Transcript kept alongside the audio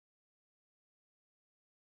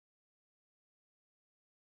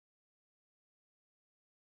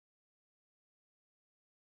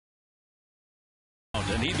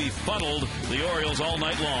and he befuddled the Orioles all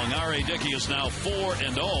night long. R.A. Dickey is now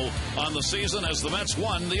 4-0 on the season as the Mets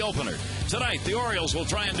won the opener. Tonight, the Orioles will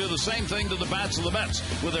try and do the same thing to the bats of the Mets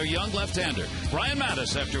with their young left-hander, Brian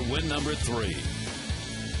Mattis, after win number 3.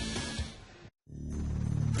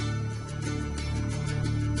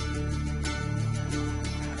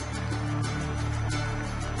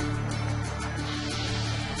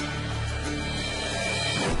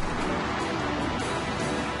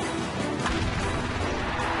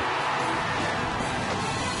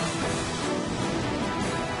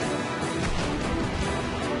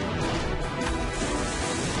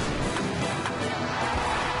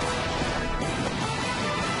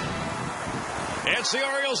 It's the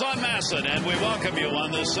Orioles on Masson, and we welcome you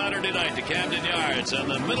on this Saturday night to Camden Yards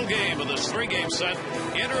and the middle game of this 3-game set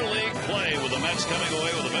interleague play, with the Mets coming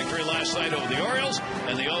away with a victory last night over the Orioles,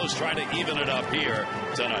 and the O's trying to even it up here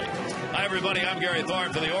tonight. Hi, everybody. I'm Gary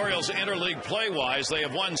Thorne. For the Orioles interleague play-wise, they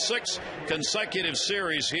have won 6 consecutive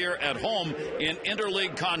series here at home in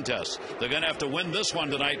interleague contests. They're going to have to win this one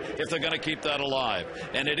tonight if they're going to keep that alive.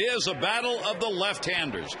 And it is a battle of the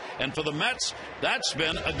left-handers. And for the Mets, that's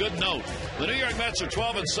been a good note. The New York Mets are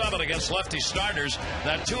 12-7 against lefty starters.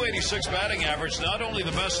 That .286 batting average, not only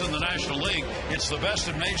the best in the National League, it's the best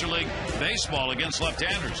in Major League Baseball against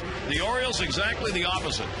left-handers. The Orioles, exactly the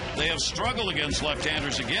opposite. They have struggled against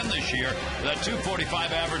left-handers again this year. That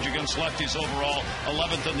 .245 average against lefties overall,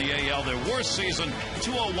 11th in the AL. Their worst season,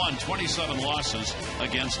 .201, 27 losses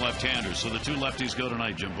against left-handers. So the 2 lefties go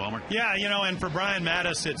tonight, Jim Palmer. Yeah, and for Brian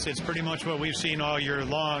Mattis, it's pretty much what we've seen all year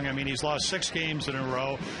long. I mean, he's lost 6 games in a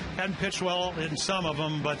row. Hadn't pitched well in some of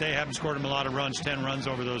them, but they haven't scored him a lot of runs, 10 runs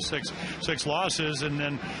over those six losses. And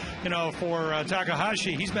then, for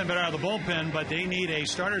Takahashi, he's been better out of the bullpen, but they need a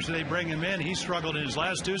starter, so they bring him in. He struggled in his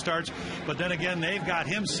last 2 starts, but then again, they've got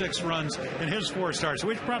him 6 runs in his 4 starts. So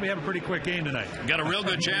we probably have a pretty quick game tonight. Got a real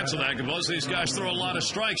good chance of that because most of these guys throw a lot of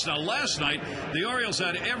strikes. Now, last night, the Orioles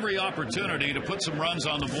had every opportunity to put some runs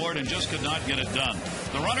on the board and just could not get it done.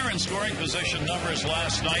 The runner in scoring position numbers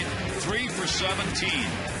last night, 3 for 17.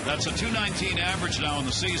 That's a .219 average now in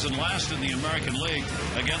the season, last in the American League.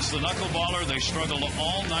 Against the knuckleballer, they struggled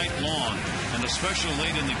all night long, and especially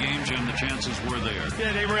late in the game, Jim, the chances were there.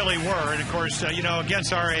 Yeah, they really were. And, of course,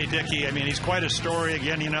 against R.A. Dickey, I mean, he's quite a story.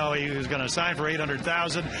 Again, he was going to sign for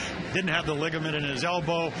 $800,000, didn't have the ligament in his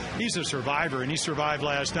elbow. He's a survivor, and he survived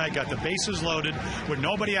last night, got the bases loaded with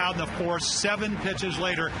nobody out in the 4th. 7 pitches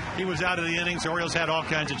later, he was out of the innings. The Orioles had all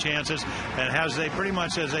kinds of chances, and pretty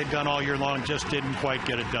much as they've done all year long, just didn't quite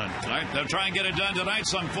get it done. All right, they'll try and get it done tonight.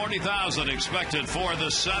 Some 40,000 expected for the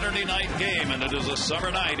Saturday night game, and it is a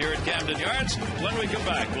summer night here at Camden Yards. When we come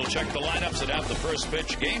back, we'll check the lineups and have the first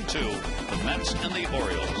pitch, Game 2, the Mets and the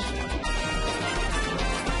Orioles.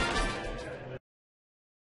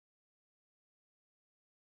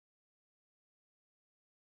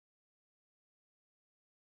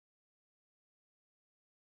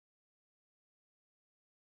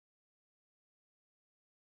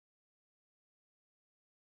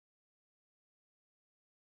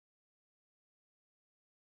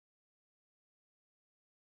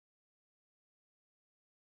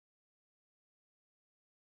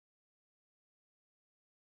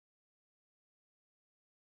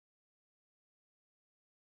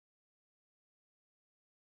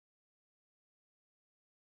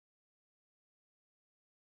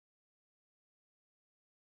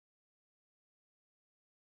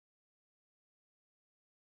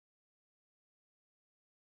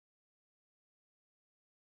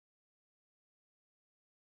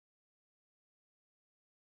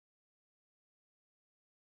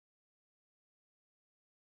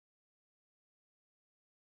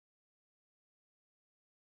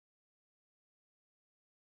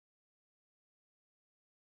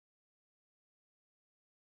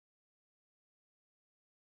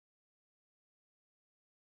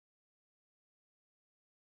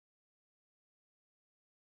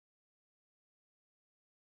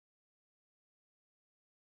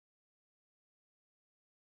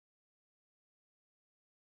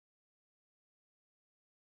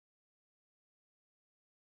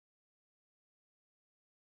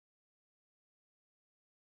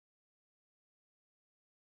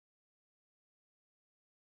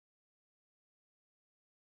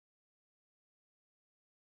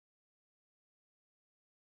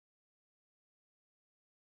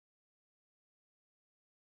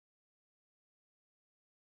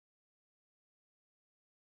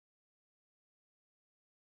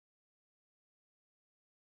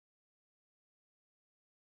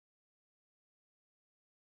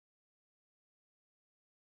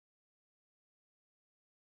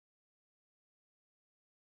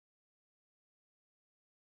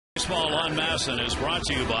 Baseball on Masson is brought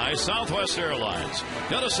to you by Southwest Airlines.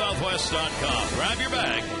 Go to southwest.com. Grab your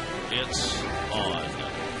bag. It's on.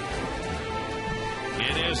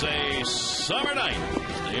 It is a summer night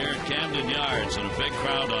here at Camden Yards, and a big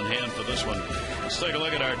crowd on hand for this one. Let's take a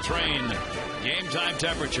look at our train game time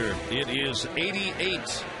temperature. It is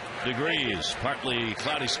 88 degrees, partly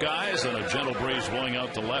cloudy skies, and a gentle breeze blowing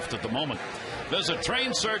out the left at the moment. Visit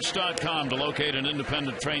trainsearch.com to locate an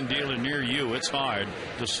independent train dealer near you. It's hard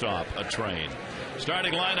to stop a train.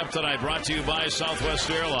 Starting lineup tonight brought to you by Southwest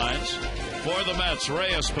Airlines. For the Mets,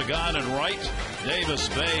 Reyes, Pagan, and Wright. Davis,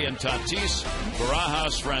 Bay, and Tatis.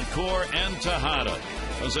 Barajas, Francoeur, and Tejada.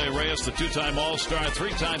 Jose Reyes, the two-time All-Star,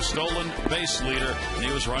 three-time stolen base leader, and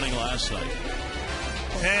he was running last night.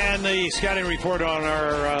 And the scouting report on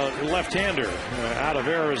our left-hander out of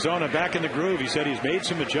Arizona, back in the groove. He said he's made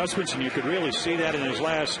some adjustments, and you could really see that in his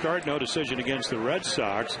last start. No decision against the Red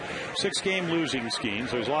Sox. 6-game losing scheme,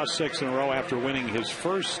 so he's lost 6 in a row after winning his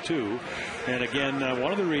first 2. And again,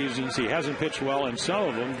 one of the reasons he hasn't pitched well in some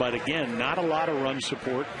of them, but again, not a lot of run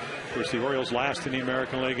support. Of course, the Orioles last in the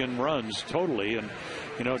American League in runs totally, and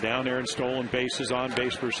you know, down there in stolen bases, on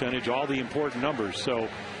base percentage, all the important numbers. So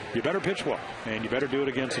you better pitch well, and you better do it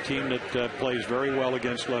against a team that plays very well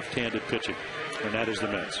against left-handed pitching, and that is the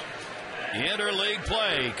Mets. Interleague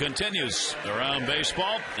play continues around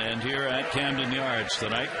baseball, and here at Camden Yards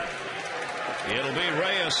tonight, it'll be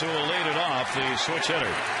Reyes who will lead it off, the switch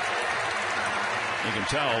hitter. You can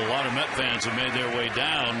tell a lot of Met fans have made their way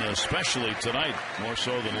down, especially tonight, more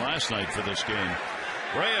so than last night for this game.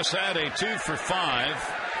 Reyes had a 2-for-5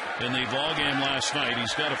 in the ball game last night.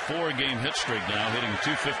 He's got a 4-game hit streak now, hitting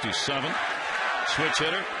 .257. Switch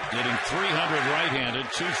hitter, hitting .300 right-handed,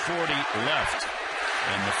 .240 left.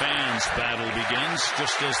 And the fans' battle begins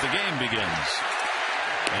just as the game begins.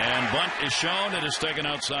 And bunt is shown. It is taken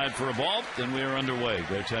outside for a ball, and we are underway.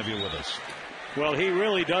 Great to have you with us. Well, he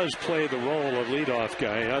really does play the role of leadoff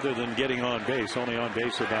guy, other than getting on base. Only on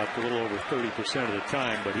base about a little over 30% of the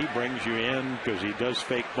time, but he brings you in because he does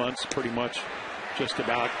fake bunts pretty much just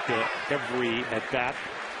about every at bat.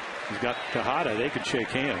 He's got Tejada. They could shake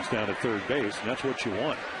hands down at third base, and that's what you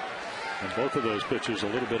want. And both of those pitches a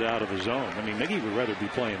little bit out of his zone. I mean, Miggy would rather be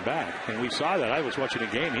playing back, and we saw that. I was watching a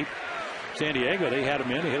game. San Diego, they had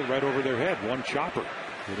him in. He hit it right over their head. One chopper.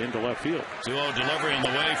 It into left field. 2-0 delivery on the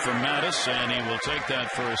way from Mattis, and he will take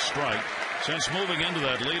that for a strike. Since moving into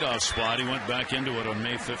that leadoff spot, he went back into it on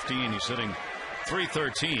May 15. He's hitting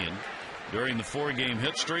 .313 during the 4-game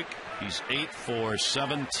hit streak. He's 8 for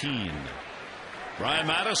 17. Brian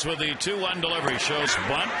Mattis with the 2-1 delivery shows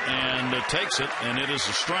bunt and takes it, and it is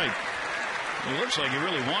a strike. It looks like he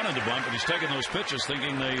really wanted to bunt, but he's taking those pitches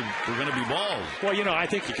thinking they were going to be balls. Well, you know, I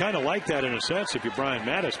think you kind of like that in a sense if you're Brian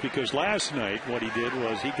Mattis, because last night what he did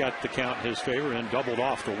was he got the count in his favor and doubled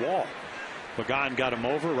off the wall. Pagan got him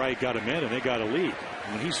over, Wright got him in, and they got a lead.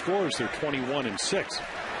 When he scores, they're 21-6. 2-2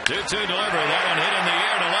 delivery. That one hit in the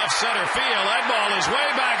air to left center field. That ball is way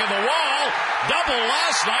back of the wall. Double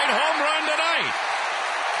last night, home run tonight.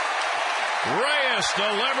 Reyes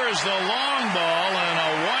delivers the long ball and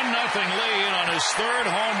a 1-0 lead on his 3rd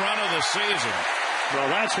home run of the season. Well,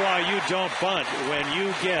 that's why you don't bunt when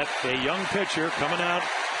you get a young pitcher coming out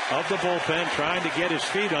of the bullpen trying to get his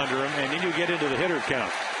feet under him, and then you get into the hitter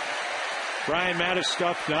count. Brian Mattis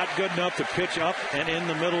stuff not good enough to pitch up and in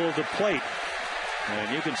the middle of the plate.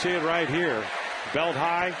 And you can see it right here. Belt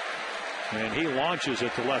high, and he launches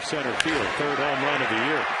it to left center field. 3rd home run of the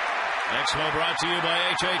year. Exmo brought to you by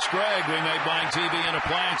H.H. Gregg. We make buying TV and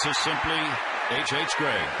appliances simply H.H.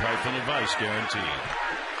 Gregg. Price and advice guaranteed.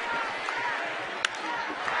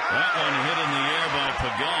 That one hit in the air by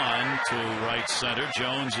Pagan to right center.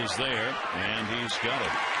 Jones is there, and he's got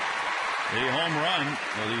it. The home run,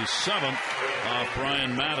 the 7th off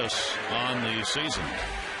Brian Mattis on the season.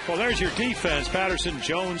 Well, there's your defense. Patterson,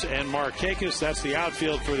 Jones, and Markakis. That's the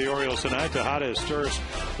outfield for the Orioles tonight. Tejada, Sturz,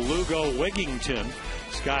 Lugo, Wigington.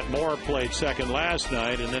 Scott Moore played second last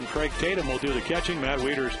night, and then Craig Tatum will do the catching. Matt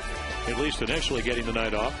Wieters, at least initially, getting the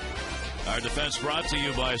night off. Our defense brought to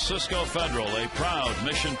you by Cisco Federal, a proud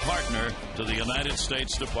mission partner to the United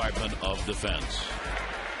States Department of Defense.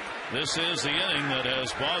 This is the inning that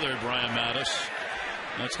has bothered Brian Mattis.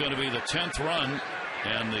 That's going to be the 10th run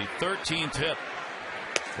and the 13th hit.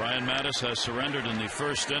 Brian Mattis has surrendered in the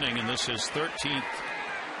first inning, and this is his 13th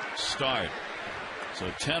start. So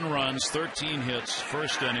 10 runs, 13 hits,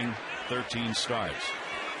 first inning, 13 starts.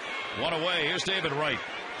 One away. Here's David Wright.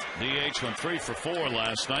 DH went 3 for 4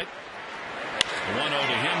 last night. The 1-0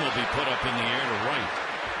 to him will be put up in the air to right.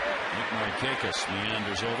 Nick Markakis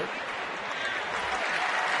meanders over.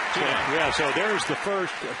 Yeah, so there's the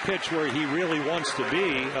first pitch where he really wants to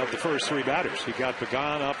be of the first three batters. He got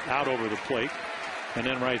Pagan up out over the plate. And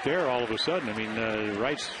then right there, all of a sudden, I mean,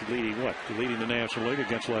 Wright's leading the National League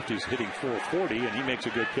against lefties, hitting .440, and he makes a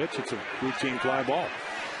good pitch. It's a routine fly ball.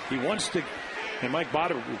 He wants to, and Mike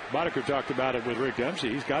Boddicker talked about it with Rick Dempsey.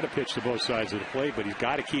 He's got to pitch to both sides of the plate, but he's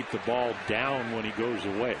got to keep the ball down when he goes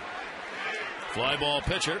away. Fly ball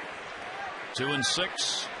pitcher,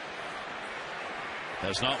 2-6.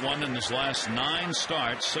 Has not won in his last 9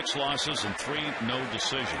 starts, 6 losses and 3 no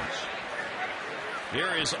decisions.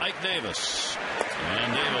 Here is Ike Davis.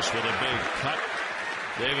 And Davis with a big cut.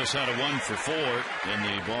 Davis had a 1-for-4 in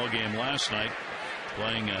the ball game last night,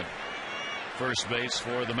 playing at first base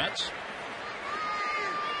for the Mets.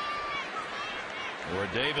 Or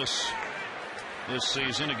Davis this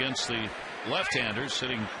season against the left-handers,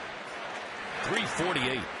 hitting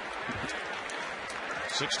 .348.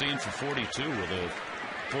 16 for 42 with a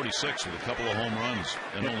 46 with a couple of home runs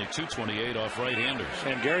and only .228 off right-handers.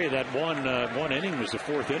 And Gary, that one inning was the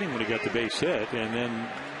 4th inning when he got the base hit, and then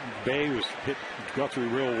Bay was hit Guthrie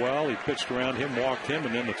real well. He pitched around him, walked him,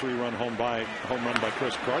 and then the 3-run home run by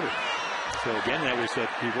Chris Carter. So again, that was that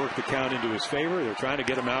he worked the count into his favor. They're trying to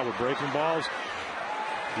get him out with breaking balls.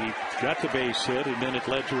 He got the base hit, and then it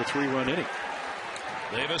led to a 3-run inning.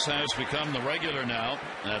 Davis has become the regular now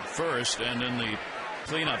at first and in the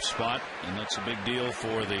cleanup spot, and that's a big deal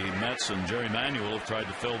for the Mets, and Jerry Manuel have tried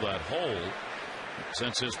to fill that hole.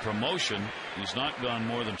 Since his promotion, he's not gone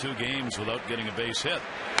more than 2 games without getting a base hit.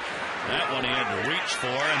 That one he had to reach for,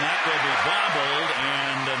 and that will be bobbled,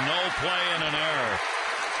 and no play and an error.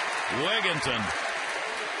 Wigginton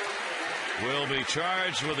will be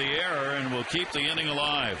charged with the error and will keep the inning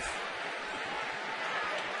alive.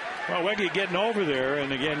 Well, Weggy getting over there,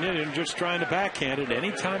 and again, just trying to backhand it.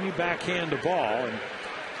 Anytime you backhand the ball, and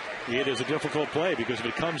it is a difficult play because if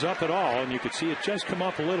it comes up at all, and you could see it just come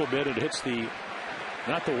up a little bit, it hits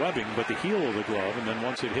not the webbing, but the heel of the glove, and then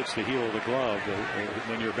once it hits the heel of the glove,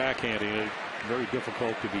 when you're backhanding it, very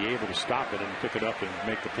difficult to be able to stop it and pick it up and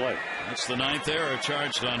make the play. That's the 9th error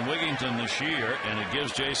charged on Wigginton this year, and it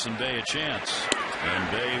gives Jason Bay a chance,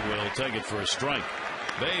 and Bay will take it for a strike.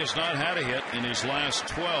 Bay has not had a hit in his last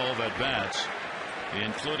 12 at-bats,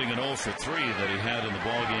 including an 0-for-3 that he had in the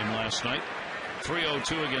ball game last night.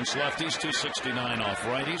 302 against lefties, 269 off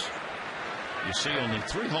righties. You see only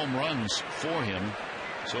 3 home runs for him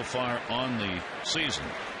so far on the season,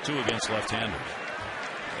 2 against left-handers.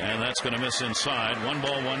 And that's going to miss inside. 1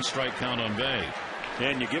 ball, 1 strike count on Bay.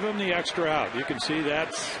 And you give him the extra out. You can see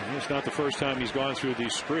it's not the first time he's gone through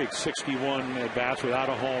these streaks. 61 at-bats without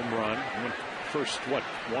a home run. First, 1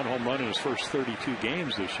 home run in his first 32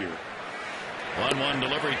 games this year. 1-1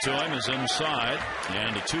 delivery to him is inside,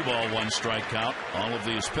 and a 2 ball, 1 strike count. All of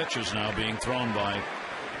these pitches now being thrown by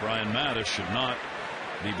Brian Mattis should not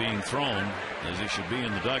be being thrown, as he should be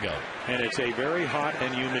in the dugout. And it's a very hot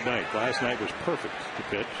and humid night. Last night was perfect to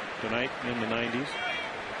pitch. Tonight in the 90s.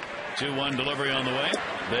 2-1 delivery on the way.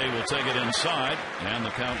 Bay will take it inside, and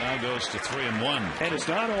the count now goes to 3-1. And it's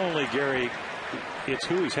not only, Gary, it's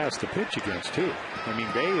who he has to pitch against too. I mean,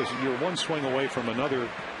 Bay you're 1 swing away from another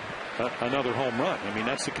home run. I mean,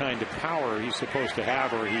 that's the kind of power he's supposed to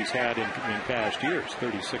have, or he's had in past years.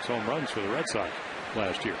 36 home runs for the Red Sox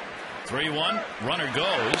last year. 3-1, runner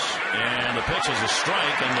goes, and the pitch is a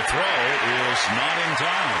strike, and the throw is not in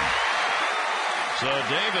time. So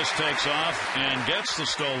Davis takes off and gets the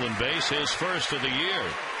stolen base, his first of the year.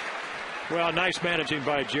 Well, nice managing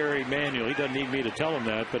by Jerry Manuel. He doesn't need me to tell him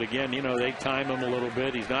that. But again, they time him a little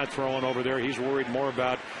bit. He's not throwing over there. He's worried more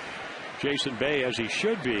about Jason Bay, as he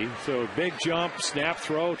should be. So big jump, snap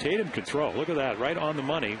throw. Tatum can throw. Look at that, right on the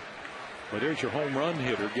money. Well, there's your home run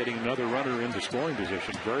hitter getting another runner into scoring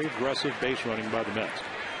position. Very aggressive base running by the Mets.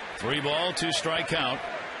 3 ball, 2 strike count.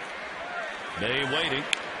 Bay waiting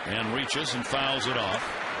and reaches and fouls it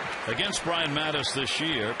off. Against Brian Mattis this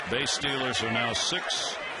year, base stealers are now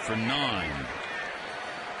 6 for 9.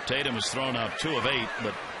 Tatum has thrown out 2 of 8,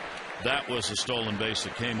 but that was a stolen base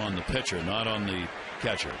that came on the pitcher, not on the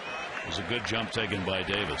catcher. It was a good jump taken by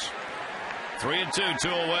Davis. 3-2, 2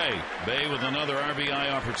 away. Bay with another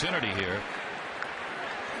RBI opportunity here.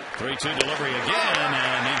 3-2 delivery again,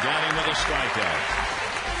 and he got him with a strikeout.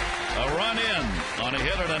 A run in on a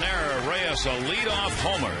hit and an error. Reyes a leadoff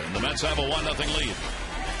homer, and the Mets have a 1-0 lead.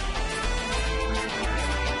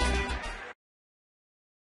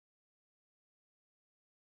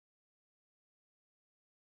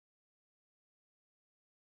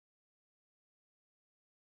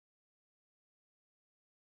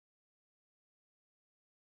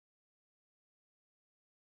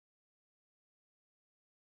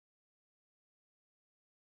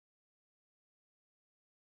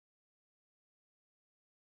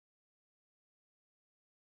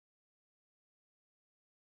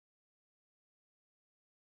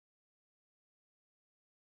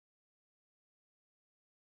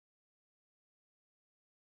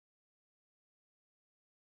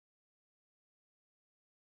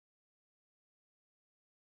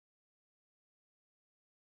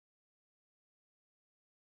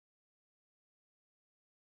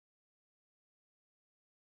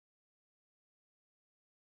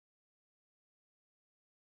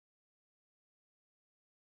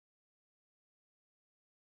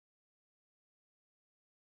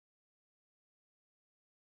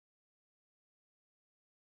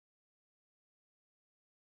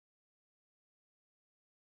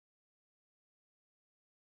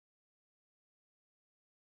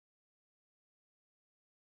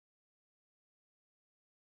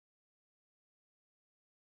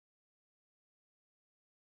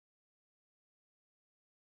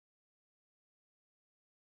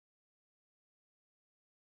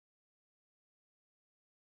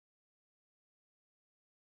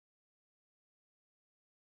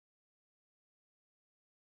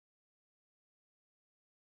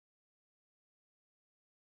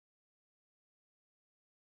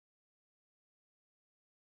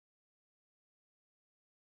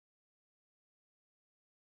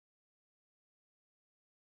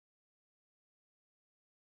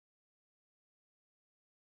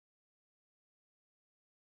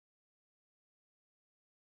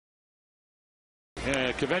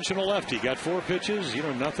 Conventional lefty. Got 4 pitches.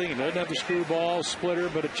 Nothing. He doesn't have the screwball, splitter,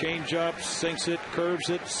 but a changeup. Sinks it, curves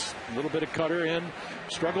it. A little bit of cutter in.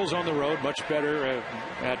 Struggles on the road. Much better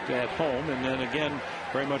at home. And then again,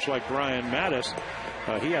 very much like Brian Mattis,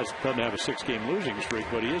 he doesn't have a 6-game losing streak,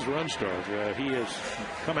 but he is run starved. He has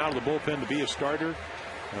come out of the bullpen to be a starter.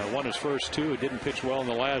 Won his first 2. He didn't pitch well in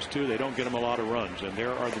the last 2. They don't get him a lot of runs, and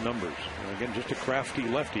there are the numbers. Again, just a crafty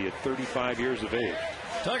lefty at 35 years of age.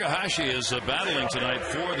 Takahashi is battling tonight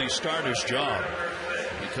for the starter's job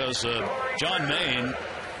because John Maine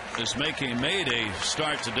is made a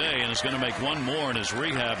start today and is going to make one more in his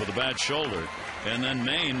rehab with a bad shoulder, and then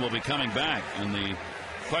Maine will be coming back. And the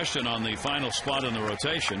question on the final spot in the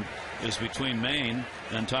rotation is between Maine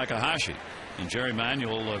and Takahashi. And Jerry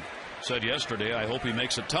Manuel said yesterday, I hope he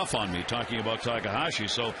makes it tough on me, talking about Takahashi.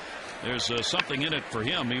 So there's something in it for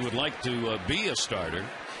him. He would like to be a starter.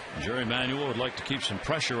 Jerry Manuel would like to keep some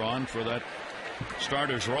pressure on for that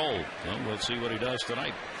starter's role. Well, we'll see what he does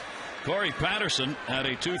tonight. Corey Patterson had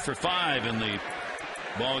a 2 for 5 in the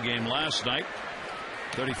ball game last night.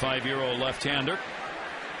 35-year-old left-hander.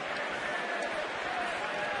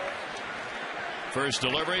 First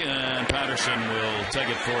delivery, and Patterson will take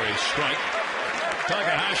it for a strike.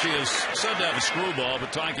 Takahashi is said to have a screwball,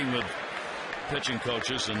 but talking with pitching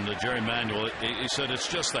coaches and Jerry Manuel, he said it's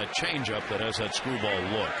just that changeup that has that screwball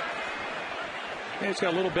look. Yeah, it's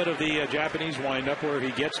got a little bit of the Japanese windup where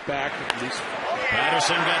he gets back. At least.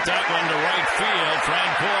 Patterson got that one to right field.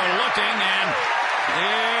 Francoeur looking, and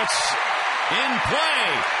it's in play.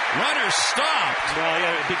 Runner stopped. Well,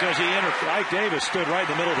 yeah, because Ike Davis stood right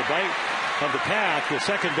in the middle of the path. The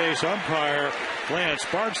second base umpire, Lance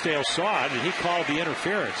Barksdale, saw it, and he called the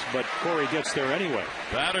interference, but Corey gets there anyway.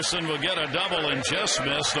 Patterson will get a double and just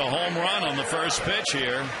missed a home run on the first pitch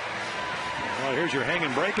here. Well, here's your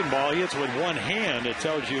hanging breaking ball. He hits with one hand. It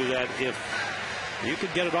tells you that if you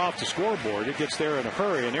could get it off the scoreboard, it gets there in a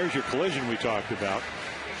hurry, and there's your collision we talked about.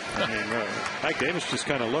 I mean, Ike Davis just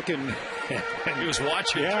kind of looking. He was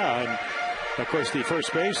watching. Yeah, and of course, the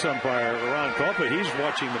first base umpire, Ron Culpa, he's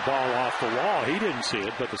watching the ball off the wall. He didn't see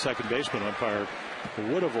it, but the second baseman umpire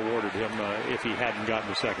would have awarded him if he hadn't gotten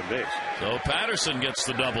to second base. So Patterson gets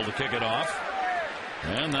the double to kick it off,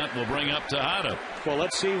 and that will bring up Tejada. Well,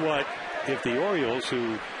 let's see if the Orioles,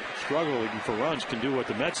 who struggling for runs, can do what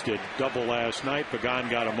the Mets did. Double last night. Pagan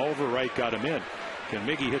got him over. Wright got him in. Can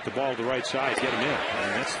Miggy hit the ball to the right side, get him in? I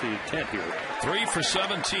mean, that's the intent here. 3 for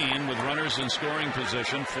 17 with runners in scoring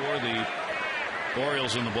position for the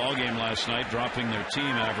Orioles in the ballgame last night, dropping their team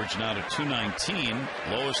average now to 219,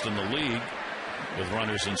 lowest in the league with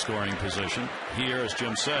runners in scoring position. Here, as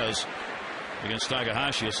Jim says, against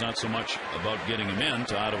Takahashi, it's not so much about getting him in.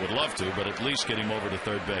 Tejada would love to, but at least get him over to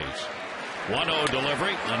third base. 1-0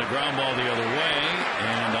 delivery and a ground ball the other way,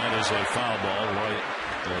 and that is a foul ball.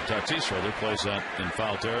 Right, Tatis rather plays that in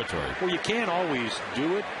foul territory. Well, you can't always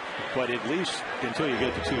do it, but at least until you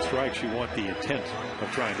get the 2 strikes, you want the intent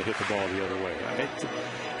of trying to hit the ball the other way. I mean,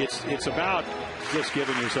 it's about just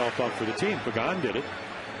giving yourself up for the team. Pagan did it.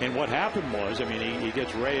 And what happened was, I mean, he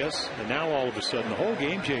gets Reyes, and now all of a sudden the whole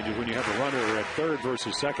game changes when you have a runner at third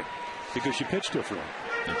versus second, because you pitched differently.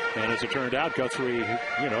 And as it turned out, Guthrie,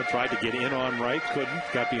 tried to get in on Wright, couldn't,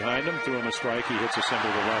 got behind him, threw him a strike. He hits a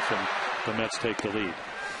single to left, and the Mets take the lead.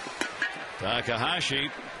 Takahashi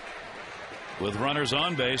with runners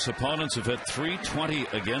on base. Opponents have hit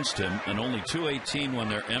 .320 against him and only .218 when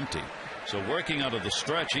they're empty. So working out of the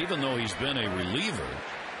stretch, even though he's been a reliever,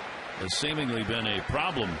 has seemingly been a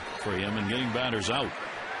problem for him in getting batters out.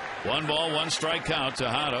 1 ball, 1 strike count.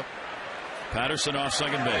 Tejada. Patterson off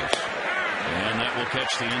second base. And that will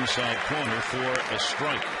catch the inside corner for a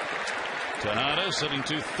strike. Tejada is sitting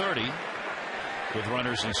 .230 with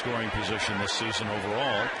runners in scoring position this season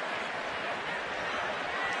overall.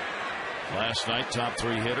 Last night, top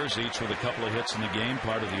 3 hitters, each with a couple of hits in the game,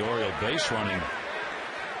 part of the Oriole base running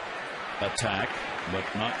attack, but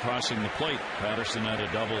not crossing the plate. Patterson had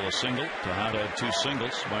a double, a single. Tejada had 2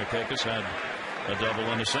 singles. Markakis had a double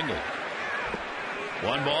and a single.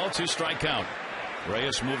 1 ball, 2 strike count.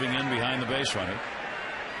 Reyes moving in behind the base runner.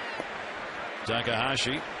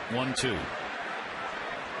 Takahashi, 1-2.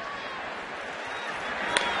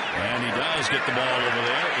 And he does get the ball over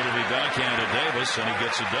there. It'll be backhand at Davis, and he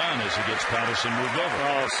gets it done as he gets Patterson moved over.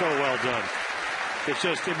 Oh, so well done. It's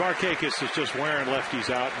just, Markakis is just wearing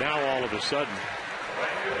lefties out. Now all of a sudden,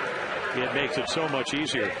 it makes it so much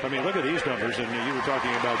easier. I mean, look at these numbers, and you were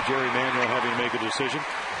talking about Jerry Manuel having to make a decision.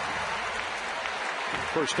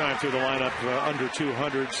 First time through the lineup under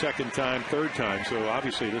 200, second time, third time. So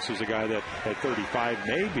obviously this is a guy that at 35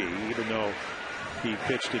 maybe, even though he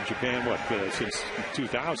pitched in Japan, since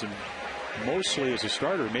 2000, mostly as a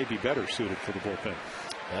starter, may be better suited for the bullpen.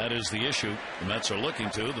 That is the issue the Mets are looking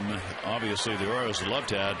to. Obviously, the Orioles would love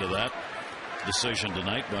to add to that decision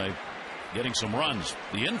tonight by getting some runs.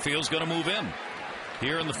 The infield's going to move in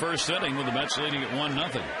here in the first inning with the Mets leading at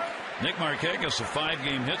 1-0. Nick Markakis, a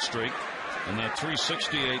 5-game hit streak, and that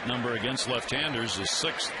 .368 number against left-handers is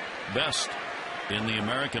 6th best in the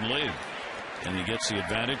American League. And he gets the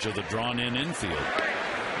advantage of the drawn-in infield.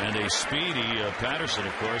 And a speedy Patterson,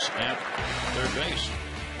 of course, at third base.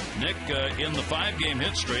 Nick, in the 5-game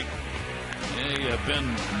hit streak, they have been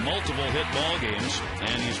multiple hit ball games,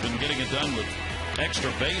 and he's been getting it done with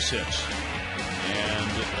extra base hits.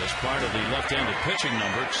 And as part of the left-handed pitching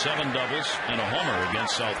number, 7 doubles and a homer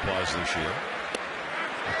against Southpaws this year.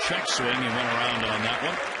 A check swing, he went around on that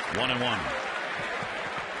one. 1-1.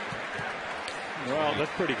 Well,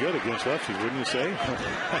 that's pretty good against lefties, wouldn't you say?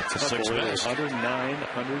 That's 6th best.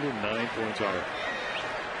 109 points are.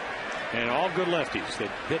 And all good lefties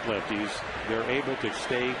that hit lefties, they're able to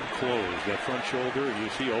stay closed. That front shoulder, you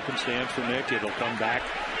see open stance for Nick. It'll come back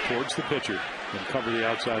towards the pitcher and cover the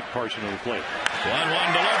outside portion of the plate. 1-1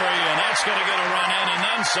 delivery, and that's going to get a run in, and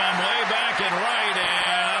then some way back and right,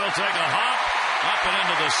 and that'll take a hop up and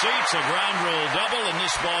into the seats. A ground rule double, and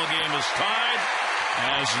this ball game is tied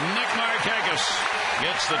as Nick Markakis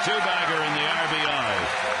gets the 2-bagger in the RBI.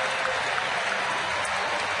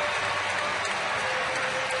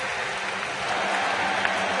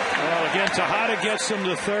 Again, Tejada gets him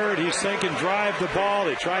to third. He's thinking drive the ball.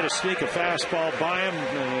 They try to sneak a fastball by him.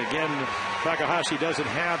 And again, Takahashi doesn't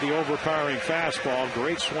have the overpowering fastball.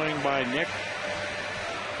 Great swing by Nick.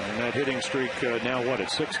 And that hitting streak now, what,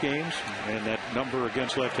 at 6 games? And that number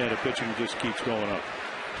against left-handed pitching just keeps going up.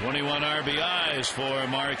 21 RBIs for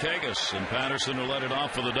Markakis. And Patterson, who led it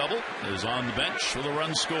off with a double, is on the bench with a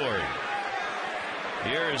run scored.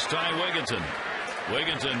 Here is Ty Wigginton.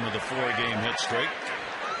 Wigginton with a 4-game hit streak.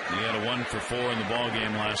 He had a 1-for-4 in the ball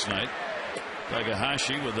game last night.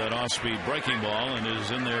 Takahashi with that off-speed breaking ball and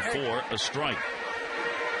is in there for a strike.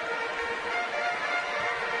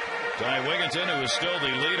 Ty Wigginton, who is still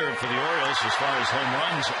the leader for the Orioles as far as home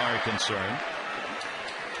runs are concerned.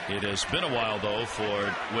 It has been a while, though,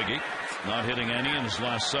 for Wiggy. Not hitting any in his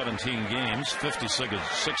last 17 games, 56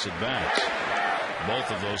 at-bats.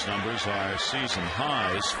 Both of those numbers are season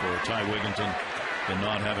highs for Ty Wigginton in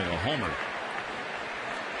not having a homer.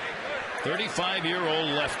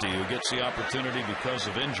 35-year-old lefty who gets the opportunity because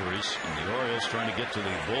of injuries, and the Orioles trying to get to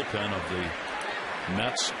the bullpen of the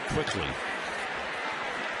Mets quickly.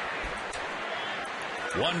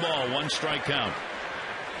 1 ball, 1 strike count.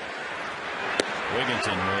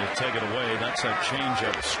 Wigginton will take it away. That's that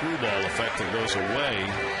changeup screwball effect that goes away.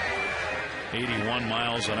 81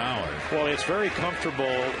 miles an hour. Well, it's very comfortable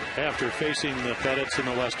after facing the Pettits and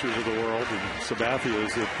the Lesters of the world and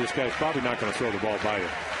Sabathias that this guy's probably not going to throw the ball by you.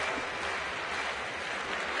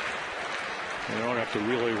 You don't have to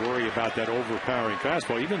really worry about that overpowering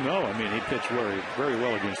fastball, even though, I mean, he pitched very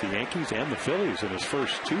well against the Yankees and the Phillies in his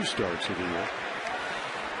first 2 starts of the year.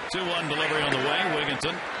 2-1 delivery on the way.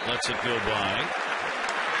 Wigginton lets it go by.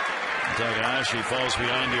 Takahashi falls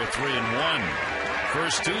behind here 3-1.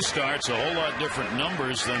 First 2 starts, a whole lot different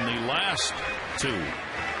numbers than the last 2.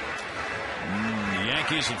 The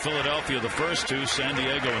Yankees and Philadelphia the first 2, San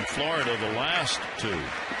Diego and Florida the last 2.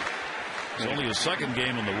 It's only his 2nd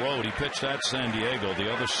game on the road. He pitched at San Diego.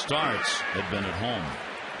 The other starts had been at home.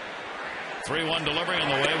 3-1 delivery on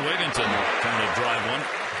the way. Wigginton trying to drive one.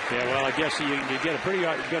 Yeah, well, I guess you get a pretty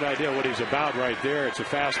good idea what he's about right there. It's a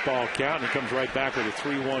fastball count, and he comes right back with a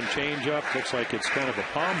 3-1 changeup. Looks like it's kind of a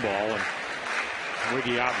palm ball, and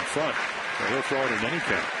Wiggy out in front. So he'll throw it in any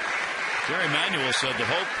count. Jerry Manuel said the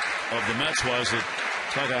hope of the Mets was that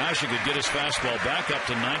Takahashi could get his fastball back up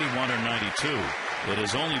to 91 or 92. It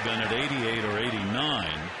has only been at 88 or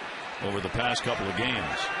 89 over the past couple of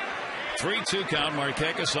games. 3-2 count.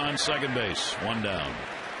 Markakis on second base. 1 down.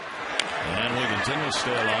 And Wigginton will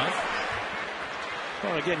stay alive.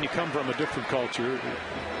 Well, again, you come from a different culture.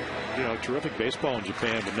 You know, terrific baseball in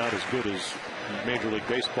Japan, but not as good as Major League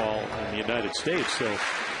Baseball in the United States. So,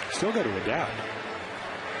 still got to adapt.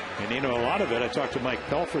 And, you know, a lot of it, I talked to Mike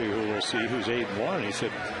Pelfrey, who we'll see, who's 8-1. He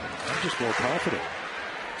said, I'm just more confident.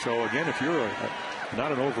 So, again, if you're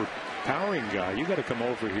not an overpowering guy, you got to come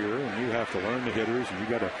over here and you have to learn the hitters, and you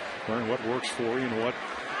got to learn what works for you and what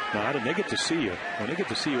not. And they get to see you. When they get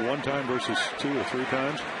to see you 1 time versus 2 or 3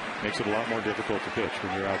 times, makes it a lot more difficult to pitch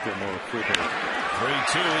when you're out there more frequently.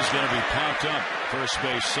 3-2 is going to be popped up first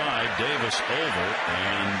base side. Davis over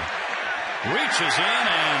and reaches in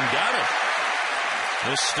and got it.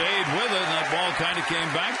 Just stayed with it, and that ball kind of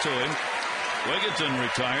came back to him. Wigginton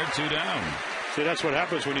retired, 2 down. See, that's what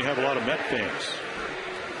happens when you have a lot of Met fans.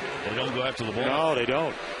 They don't go after the ball. No, they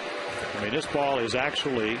don't. I mean, this ball is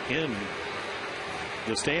actually in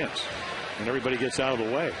the stands, and everybody gets out of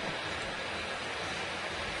the way.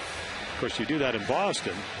 Of course, you do that in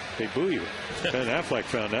Boston, they boo you. Ben Affleck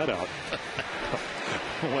found that out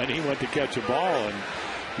when he went to catch a ball, and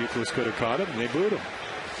Euclid could have caught it, and they booed him.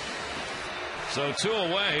 So 2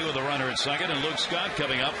 away with a runner at second, and Luke Scott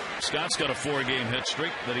coming up. Scott's got a 4-game hit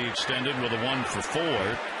streak that he extended with a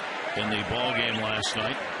 1-for-4 in the ball game last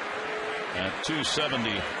night. At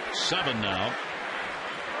 277 now.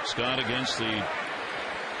 Scott against the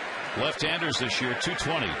left-handers this year,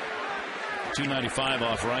 220. 295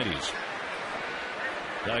 off righties.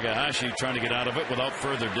 Takahashi trying to get out of it without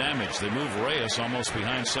further damage. They move Reyes almost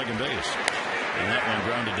behind second base. And that one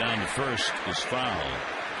grounded down to first is foul.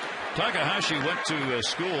 Takahashi went to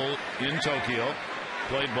school in Tokyo,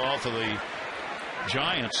 played ball for the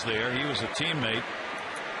Giants there. He was a teammate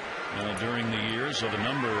during the years of a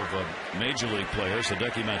number of major league players,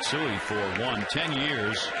 Hideki Matsui, for 10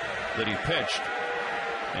 years that he pitched.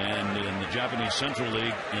 And in the Japanese Central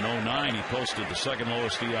League in 09, he posted the second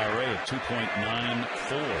lowest ERA at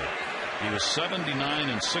 2.94. He was 79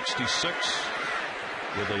 and 66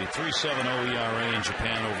 with a 3.70 ERA in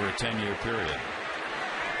Japan over a 10-year period.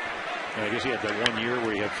 I guess he had that 1 year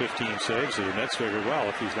where he had 15 saves, so the Mets figured, well,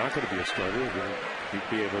 if he's not going to be a starter, he'd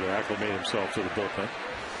be able to acclimate himself to the bullpen.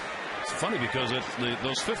 It's funny because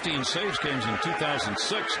those 15 saves came in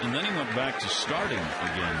 2006, and then he went back to starting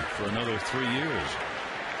again for another 3 years.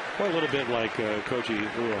 Well, a little bit like Koji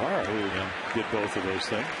Uehara, who did both of those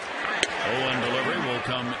things. 0-1 delivery will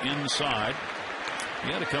come inside.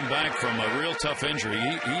 He had to come back from a real tough injury.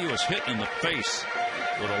 He was hit in the face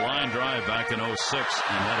with a line drive back in 06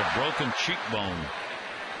 and had a broken cheekbone.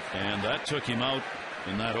 And that took him out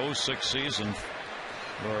in that 06 season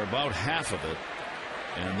for about half of it.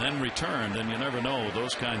 And then returned, and you never know,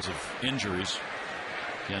 those kinds of injuries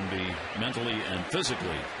can be mentally and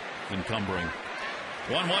physically encumbering.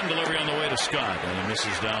 1-1 delivery on the way to Scott, and he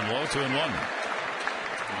misses down low. 2-1.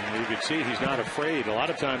 You can see he's not afraid. A lot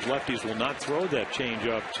of times lefties will not throw that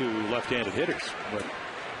changeup to left-handed hitters, but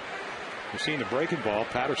you've seen the breaking ball.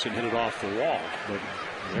 Patterson hit it off the wall, but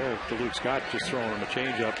there to Luke Scott just throwing him a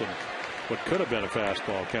changeup and what could have been a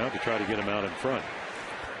fastball count to try to get him out in front.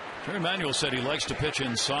 Terry Manuel said he likes to pitch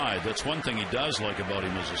inside. That's one thing he does like about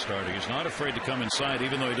him as a starter. He's not afraid to come inside,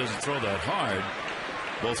 even though he doesn't throw that hard.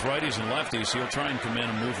 Both righties and lefties, he'll try and come in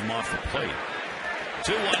and move them off the plate.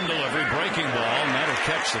 2-1 delivery, breaking ball, and that'll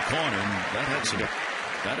catch the corner. And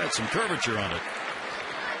that had some curvature on it.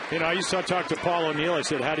 You know, I used to talk to Paul O'Neill. I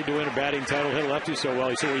said, how did you win a batting title, hit a lefty so well?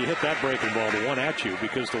 He said, well, you hit that breaking ball, the one at you,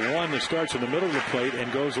 because the one that starts in the middle of the plate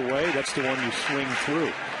and goes away, that's the one you swing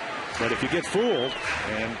through. But if you get fooled,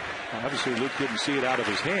 and obviously Luke didn't see it out of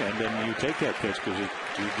his hand, then you take that pitch because you're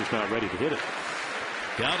just not ready to hit it.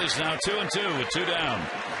 Count is now 2-2 with 2 down.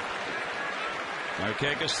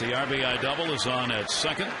 Markakis, the RBI double, is on at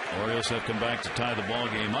second. Orioles have come back to tie the ball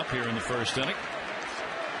game up here in the first inning.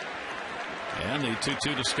 And the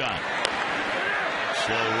 2-2 to Scott.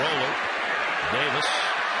 Slow roller. Davis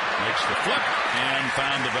makes the flip and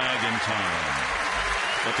found the bag in time.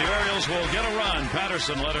 But the Orioles will get a run.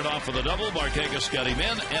 Patterson led it off with a double. Markakis got him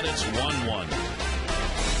in, and it's 1-1.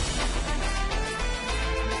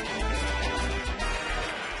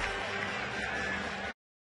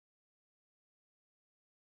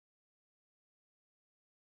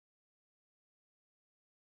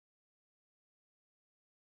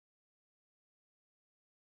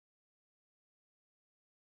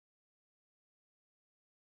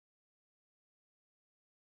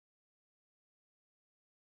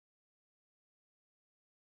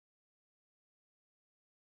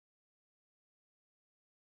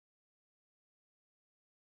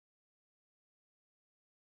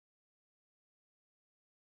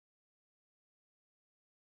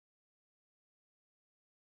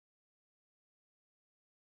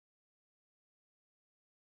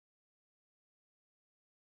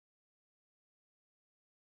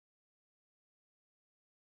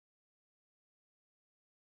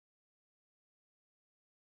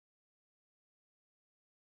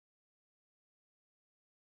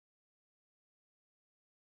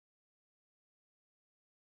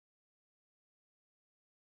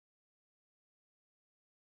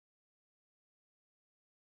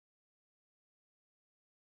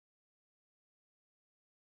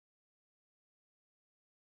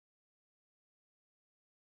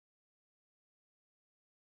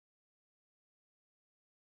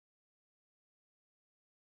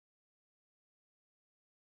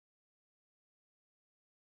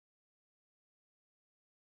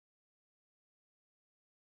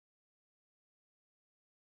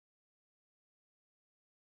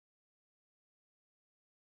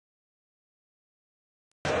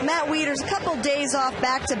 Matt Wieters a couple days off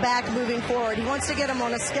back-to-back moving forward. He wants to get him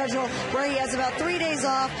on a schedule where he has about 3 days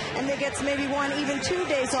off and then gets maybe 1, even 2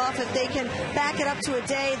 days off if they can back it up to a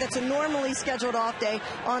day that's a normally scheduled off day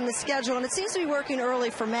on the schedule. And it seems to be working early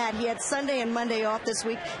for Matt. He had Sunday and Monday off this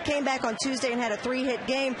week, came back on Tuesday and had a 3-hit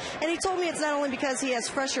game. And he told me it's not only because he has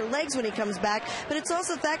fresher legs when he comes back, but it's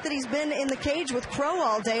also the fact that he's been in the cage with Crow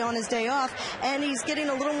all day on his day off, and he's getting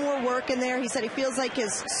a little more work in there. He said he feels like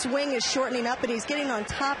his swing is shortening up, and he's getting on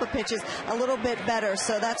top of pitches a little bit better.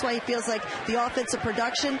 So that's why he feels like the offensive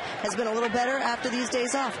production has been a little better after these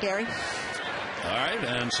days off, Gary. All right,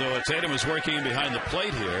 and so Tatum is working behind the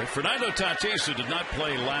plate here. Fernando Tatis, who did not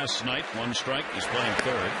play last night, 1 strike, he's playing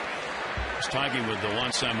third. I was talking with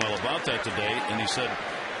Juan Samuel about that today, and he said,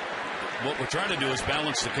 what we're trying to do is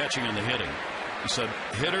balance the catching and the hitting. He said,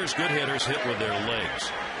 good hitters hit with their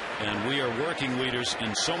legs. And we are working leaders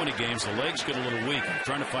in so many games, the legs get a little weak. We're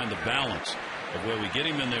trying to find the balance of where we get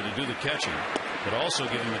him in there to do the catching, but also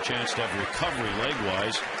give him a chance to have recovery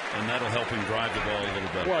leg-wise, and that'll help him drive the ball a little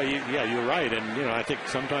better. Well, yeah, you're right. And, I think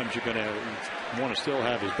sometimes you're going to want to still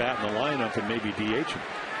have his bat in the lineup and maybe DH him.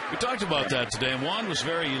 We talked about that today, and Juan was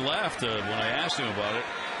he laughed when I asked him about it.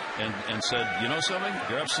 And said, you know something?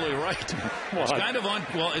 You're absolutely right. It's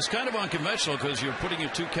kind of unconventional because you're putting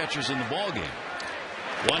your 2 catchers in the ball game.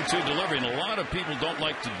 1-2 delivery, and a lot of people don't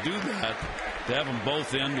like to do that, to have them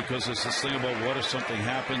both in, because it's this thing about what if something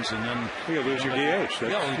happens and then you lose your DH.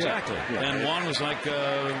 Yeah, exactly. Yeah. And Juan was like,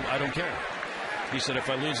 I don't care. He said, if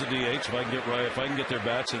I lose the DH, if I can get their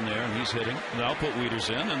bats in there and he's hitting, then I'll put Wieters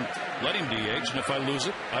in and let him DH, and if I lose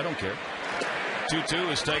it, I don't care.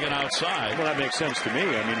 2-2 is taken outside. Well, that makes sense to me.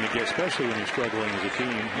 I mean, especially when you're struggling as a team,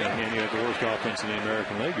 and you have the worst offense in the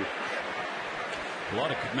American League. A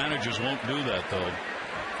lot of managers won't do that, though,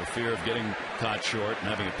 for fear of getting caught short and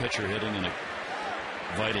having a pitcher hitting in a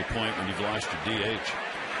vital point when you've lost your DH.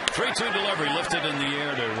 3-2 delivery lifted in the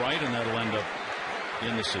air to right, and that'll end up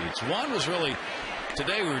in the seats. Juan was really,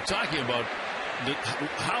 today we were talking about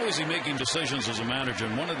how is he making decisions as a manager,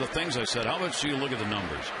 and one of the things I said, how much do you look at the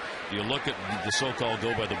numbers? Do you look at the so-called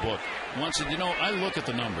go by the book? Juan said, I look at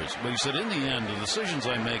the numbers, but he said, in the end, the decisions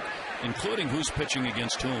I make, including who's pitching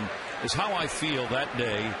against whom, is how I feel that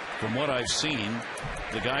day from what I've seen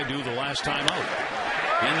the guy do the last time out.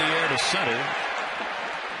 In the air to center.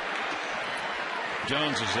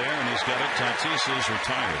 Jones is there, and he's got it. Tatis is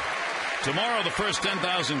retired. Tomorrow, the first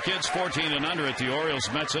 10,000 kids 14 and under at the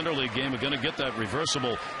Orioles-Mets Interleague game are going to get that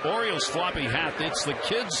reversible Orioles floppy hat. It's the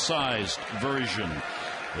kids-sized version.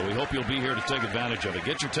 Well, we hope you'll be here to take advantage of it.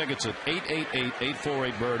 Get your tickets at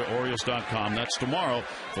 888-848-BIRD, Orioles.com. That's tomorrow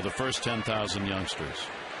for the first 10,000 youngsters.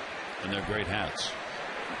 And they're great hats.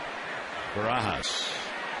 Barajas.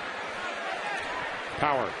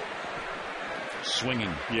 Power.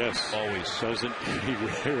 Swinging. Yes. Always.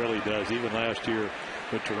 He really does. Even last year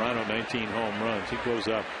with Toronto, 19 home runs. He goes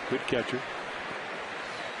up. Good catcher.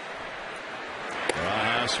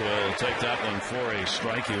 Barajas will take that one for a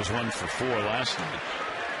strike. He was 1 for 4 last night.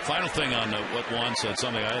 Final thing on what Juan said,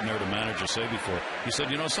 something I hadn't heard a manager say before. He said,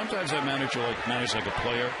 sometimes I manage like a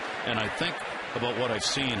player, and I think about what I've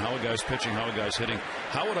seen, how a guy's pitching, how a guy's hitting.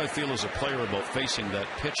 How would I feel as a player about facing that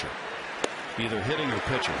pitcher, either hitting or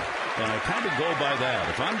pitching? And I kind of go by that.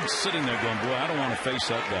 If I'm sitting there going, boy, I don't want to face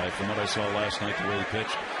that guy from what I saw last night, the way he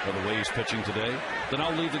pitched, or the way he's pitching today, then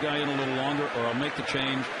I'll leave the guy in a little longer, or I'll make the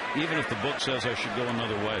change, even if the book says I should go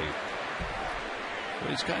another way. But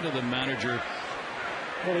he's kind of the manager.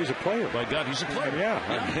 Well, he's a player. By God, he's a player. Yeah.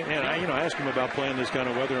 And I asked him about playing this kind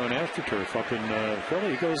of weather on AstroTurf up in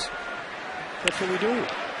Philly. He goes, that's what we do.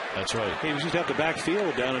 That's right. He used to have the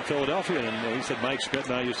backfield down in Philadelphia, and he said Mike Schmidt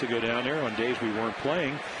and I used to go down there on days we weren't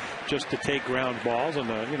playing just to take ground balls on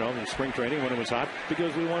the spring training when it was hot,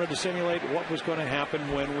 because we wanted to simulate what was going to happen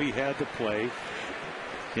when we had to play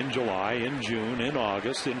in July, in June, in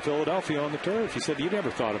August in Philadelphia on the turf. He said you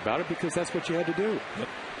never thought about it because that's what you had to do. Yep.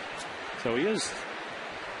 So he is.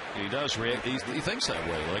 He does react. He thinks that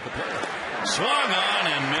way, like a player. Swung on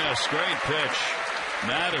and missed. Great pitch.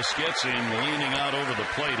 Mattis gets him leaning out over the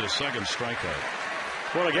plate, his second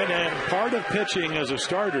strikeout. Well, again, part of pitching as a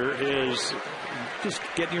starter is just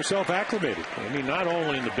getting yourself acclimated. I mean, not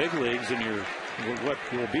only in the big leagues in what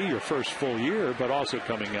will be your first full year, but also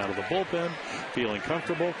coming out of the bullpen, feeling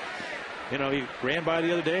comfortable. He ran by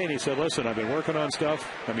the other day and he said, listen, I've been working on stuff.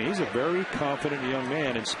 I mean, he's a very confident young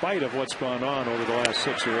man in spite of what's gone on over the last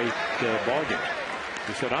 6 or 8 ball games.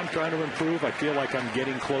 He said, I'm trying to improve. I feel like I'm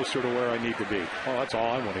getting closer to where I need to be. Oh, that's all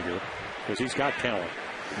I want to hear, because he's got talent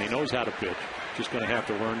and he knows how to pitch. Just going to have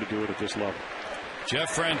to learn to do it at this level.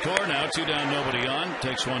 Jeff Francoeur now 2 down, nobody on.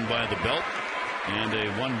 Takes one by the belt. And a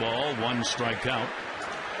 1 ball, 1 strikeout.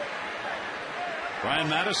 Ryan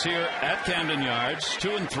Mattis here at Camden Yards,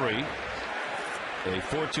 2-3. A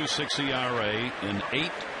 4.26 ERA in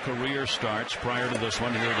 8 career starts prior to this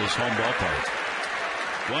one here at his home ballpark.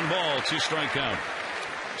 1 ball, 2 strikeout.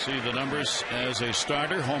 See the numbers as a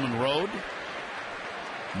starter, home and road.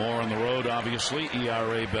 More on the road, obviously.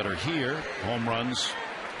 ERA better here. Home runs,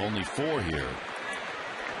 only 4 here.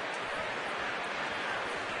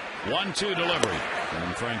 1-2 delivery.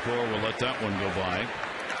 And Francoeur will let that one go by.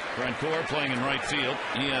 Francoeur playing in right field.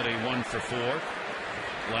 He had a 1 for 4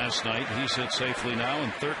 last night. He's hit safely now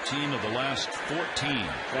in 13 of the last 14.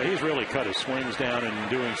 Yeah, he's really cut his swings down, and in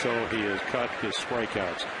doing so, he has cut his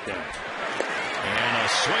strikeouts down. And a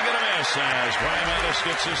swing and a miss as Brian Mattis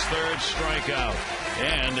gets his 3rd strikeout.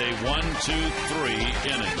 And a 1-2-3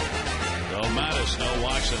 inning. So Mattis, no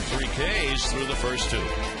walks and 3 Ks through the first 2.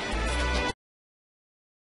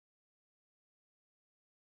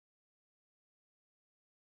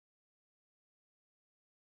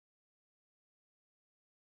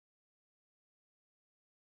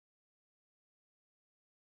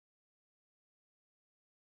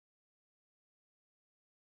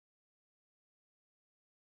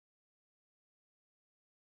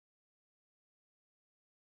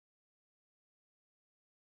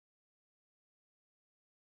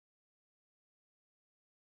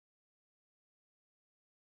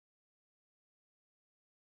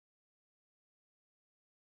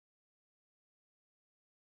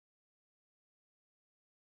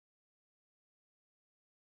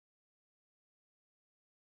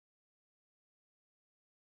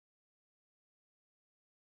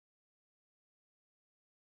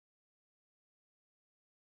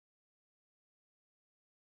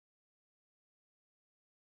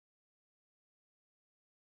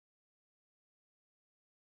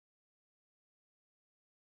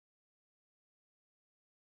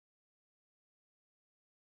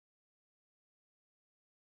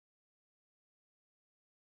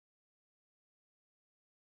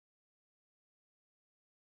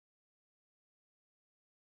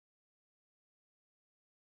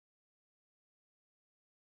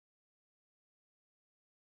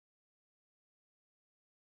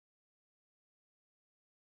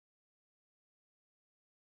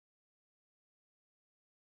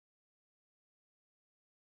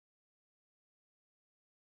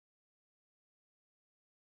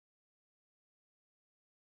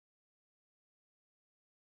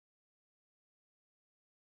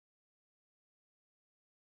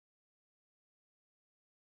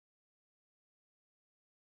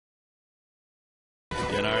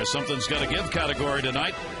 In our Something's Gotta Give category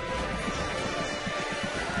tonight,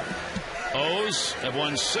 O's have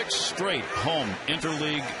won 6 straight home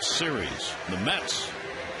interleague series. The Mets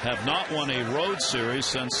have not won a road series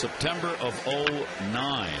since September of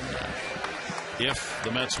 2009. If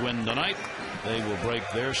the Mets win tonight, they will break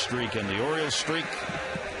their streak and the Orioles streak.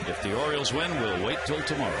 If the Orioles win, we'll wait till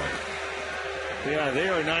tomorrow. Yeah, they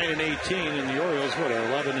are 9-18, and the Orioles, what,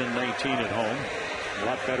 are 11-19 at home. A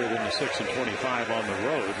lot better than the 6-25 on the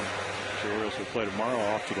road. The Orioles will play tomorrow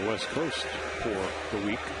off to the West Coast for the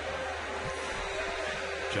week.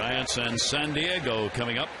 Giants and San Diego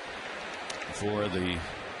coming up for the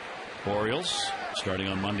Orioles starting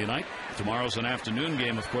on Monday night. Tomorrow's an afternoon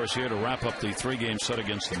game, of course, here to wrap up the 3-game set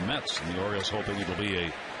against the Mets. And the Orioles hoping it'll be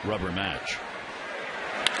a rubber match.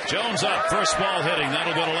 Jones up, first ball hitting.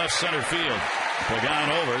 That'll go to left center field. Pagan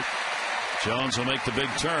over. Jones will make the big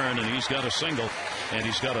turn, and he's got a single, and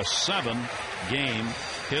he's got a 7-game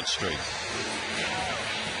hit streak.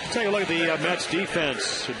 Take a look at the Mets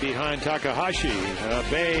defense behind Takahashi.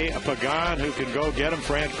 Pagan, who can go get him.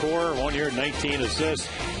 Francoeur, 1 year, 19 assists.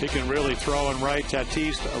 He can really throw and right.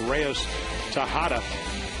 Tatis, Reyes, Tejada.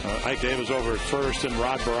 Ike Davis over at first, and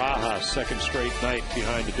Rod Barajas, 2nd straight night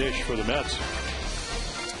behind the dish for the Mets.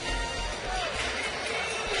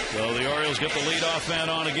 So the Orioles get the leadoff man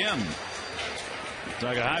on again.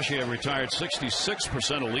 Takahashi had retired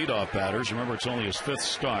 66% of leadoff batters. Remember, it's only his 5th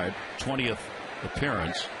start, 20th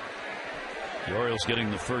appearance. The Orioles getting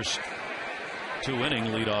the first 2-inning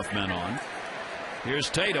leadoff men on. Here's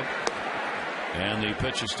Tatum, and the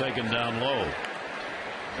pitch is taken down low.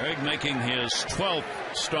 Greg making his 12th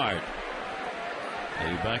start.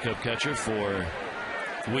 The backup catcher for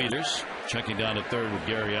Weeders, checking down at third with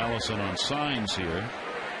Gary Allison on signs here.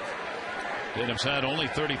 Tatum's had only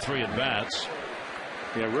 33 at bats.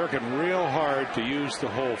 Yeah, working real hard to use the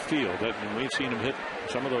whole field. And we've seen him hit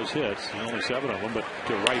some of those hits, only 7 of them, but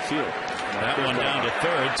to right field. That one down to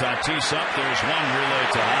third. Tatis up. There's one relay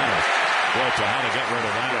to Tejada. Boy, Tejada got rid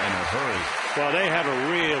of that in a hurry. Well, they have a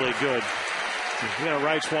really good,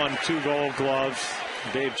 Wright's won 2 Gold Gloves.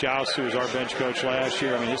 Dave Joust, who was our bench coach last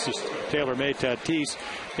year. I mean, this is tailor-made Tatis.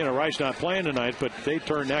 You know, Wright's not playing tonight, but they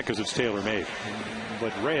turned that because it's tailor-made.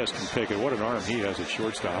 But Reyes can pick it. What an arm he has at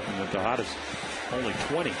shortstop. And Tejada's only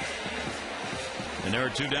 20. And there are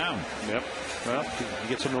 2 down. Yep. Well, he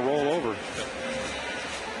gets him to roll over.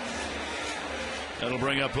 That'll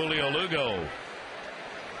bring up Julio Lugo.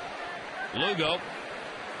 Lugo,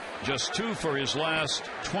 just 2 for his last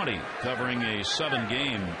 20, covering a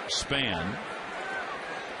 7-game span.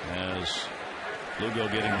 As Lugo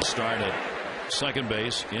getting the start at second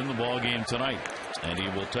base in the ball game tonight, and he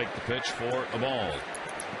will take the pitch for a ball.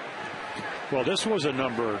 Well, this was a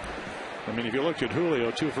number. I mean, if you looked at Julio,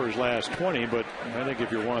 2 for his last 20, but I think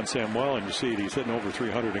if you're Juan Samuel and you see he's hitting over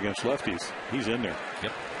 300 against lefties, he's in there.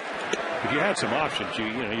 Yep. If you had some options,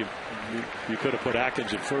 you could have put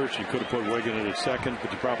Atkins at first, you could have put Wiggin at second,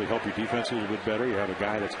 but you probably help your defense a little bit better. You have a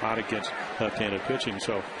guy that's hot against left-handed pitching,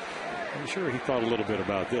 so I'm sure he thought a little bit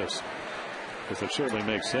about this, because it certainly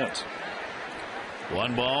makes sense.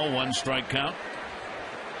 1 ball, 1 strike count.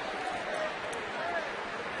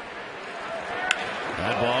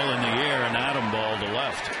 That ball in the air, an Adam ball to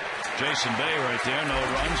left. Jason Bay right there. No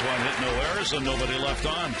runs, 1 hit, no errors, and nobody left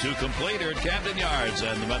on. 2 complete here at Camden Yards,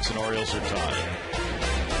 and the Mets and Orioles are tied.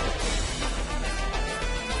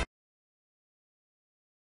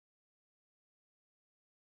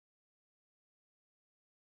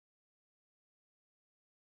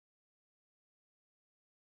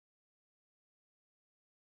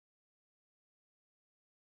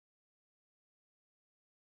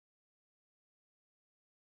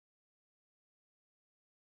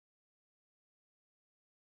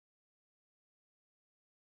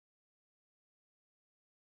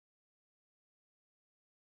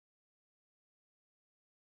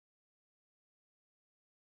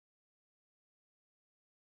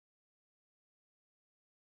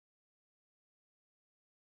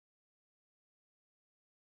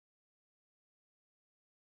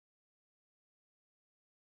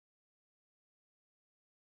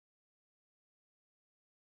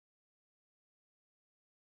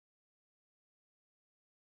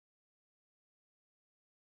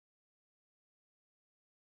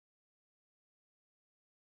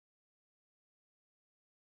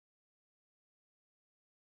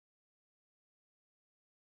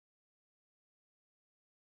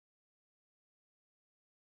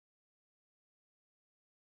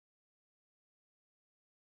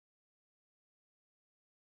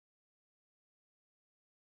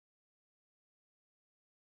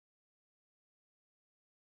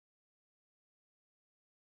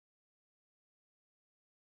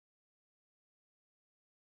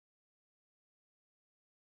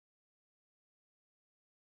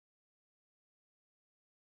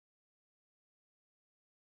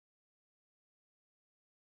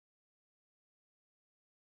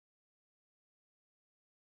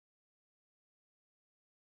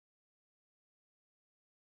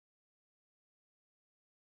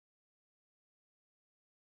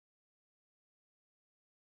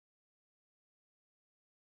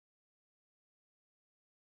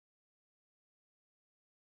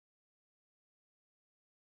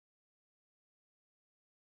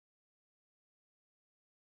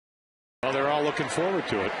 Well, they're all looking forward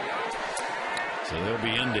to it. So they'll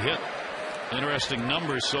be in to hit. Interesting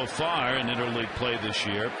numbers so far in interleague play this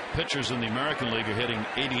year. Pitchers in the American League are hitting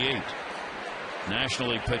 88. National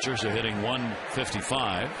League pitchers are hitting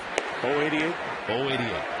 155. 088? 088.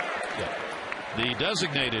 Yeah. The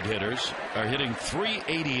designated hitters are hitting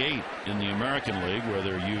 388 in the American League where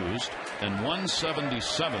they're used and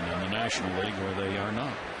 177 in the National League where they are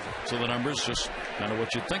not. So the numbers just kind of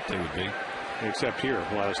what you'd think they would be. Except here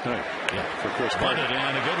last night. Yeah. For Chris Carter.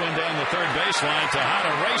 And a good one down the third baseline.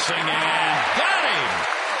 Tejada racing and got him.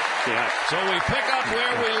 Yeah. So we pick up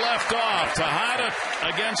where we left off. Tejada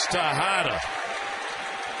against Tejada.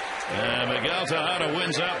 And Miguel Tejada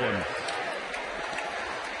wins that one.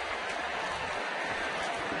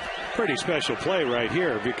 Pretty special play right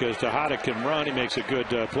here because Tejada can run. He makes a good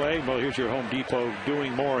play. Well, here's your Home Depot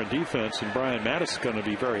doing more in defense, and Brian Mattis is going to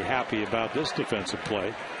be very happy about this defensive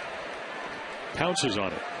play. Pounces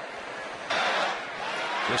on it.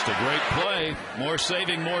 Just a great play. More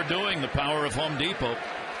saving, more doing. The power of Home Depot.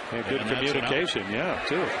 And good communication, yeah,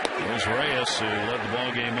 too. There's Reyes, who led the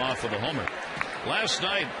ball game off with a homer. Last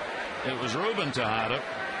night, it was Ruben Tejada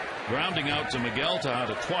grounding out to Miguel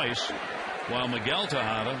Tejada twice, while Miguel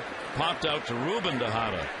Tejada popped out to Ruben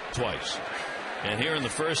Tejada twice. And here in the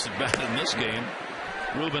first at bat in this game,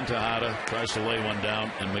 Ruben Tejada tries to lay one down,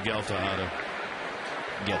 and Miguel Tejada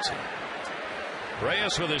gets it.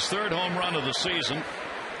 Reyes with his third home run of the season.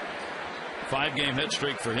 5-game hit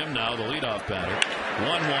streak for him now, the leadoff batter.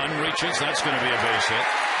 1-1 reaches. That's going to be a base hit.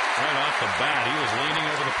 Right off the bat. He was leaning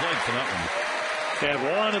over the plate for that one. And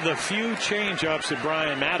one of the few change-ups that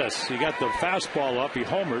Brian Mattis. He got the fastball up. He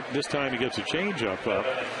homered. This time he gets a change-up up.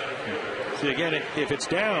 See, again, if it's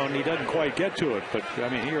down, he doesn't quite get to it. But, I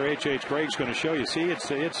mean, here H.H. Greg's going to show you. See,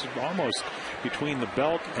 it's almost between the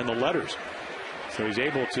belt and the letters. So he's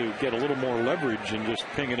able to get a little more leverage and just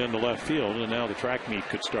ping it into left field. And now the track meet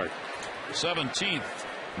could start. 17th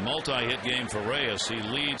multi-hit game for Reyes. He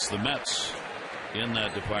leads the Mets in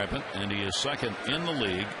that department, and he is second in the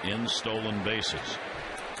league in stolen bases.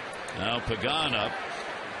 Now Pagan up,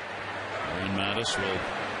 and Mattis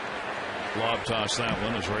will lob toss that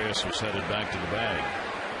one as Reyes was headed back to the bag.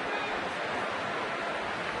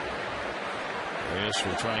 Reyes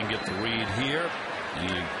will try and get the read here. He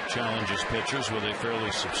challenges pitchers with a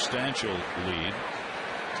fairly substantial lead.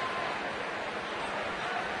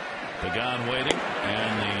 Pagan waiting,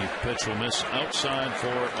 and the pitch will miss outside for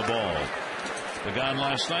a ball. Pagan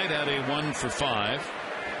last night had a 1 for 5.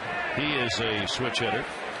 He is a switch hitter,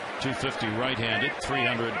 250 right-handed,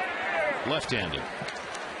 300 left-handed,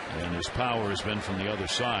 and his power has been from the other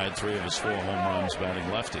side. 3 of his 4 home runs batting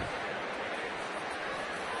lefty.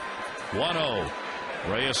 1-0.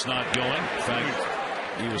 Reyes not going. In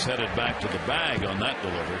fact, he was headed back to the bag on that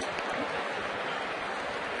delivery.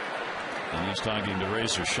 And he's talking to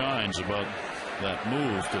Razor Shines about that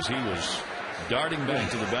move because he was darting back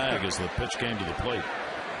to the bag as the pitch came to the plate.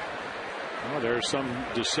 Well, there's some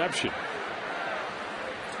deception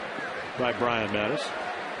by Brian Mattis.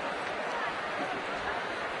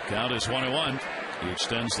 Count is 1-1. He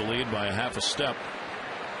extends the lead by a half a step.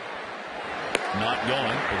 Not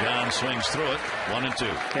going. Pagan swings through it.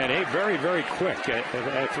 1-2. And very, very quick.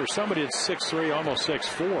 For somebody that's 6'3", almost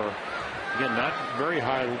 6'4", again, not very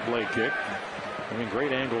high leg kick. I mean,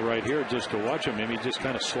 great angle right here just to watch him. I mean, he just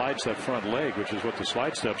kind of slides that front leg, which is what the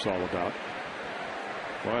slide step's all about.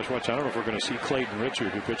 Watch. I don't know if we're going to see Clayton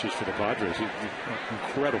Richard, who pitches for the Padres.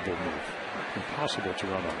 Incredible move. Impossible to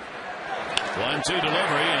run on. 1-2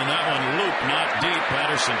 delivery, and that one looped, not deep.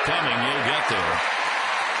 Patterson coming. You'll get there.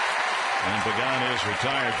 And Pagan is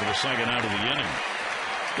retired for the second out of the inning.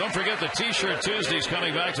 Don't forget the T-shirt Tuesday's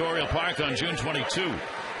coming back to Oriole Park on June 22.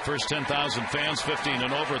 First 10,000 fans 15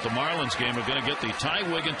 and over at the Marlins game are going to get the Ty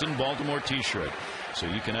Wigginton Baltimore T-shirt. So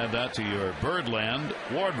you can add that to your Birdland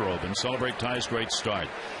wardrobe and celebrate Ty's great start.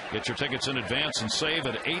 Get your tickets in advance and save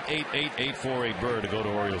at 888-848-BIRD to go to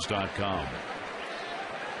Orioles.com.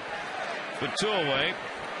 With 2 away,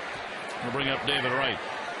 we'll bring up David Wright.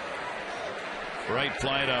 Wright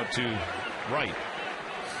flied out to right.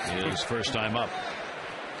 His first time up.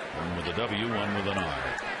 One with a W, one with an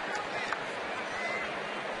R.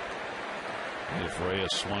 If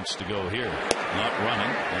Reyes wants to go here, not running,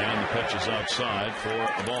 and the pitch is outside for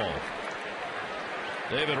a ball.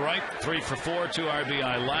 David Wright, 3 for 4, 2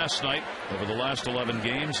 RBI last night. Over the last 11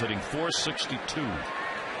 games, hitting .462.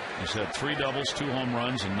 He's had 3 doubles, 2 home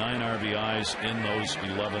runs, and 9 RBIs in those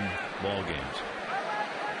 11 ball games.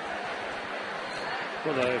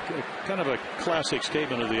 Well, kind of a classic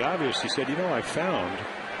statement of the obvious. He said, you know, I found,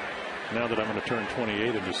 now that I'm going to turn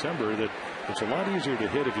 28 in December, that it's a lot easier to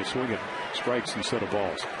hit if you swing at strikes instead of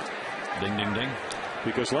balls. Ding, ding, ding.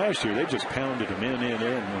 Because last year they just pounded him in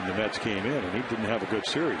when the Mets came in, and he didn't have a good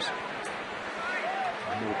series.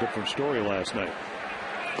 A little different story last night.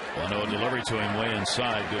 1-0 delivery to him way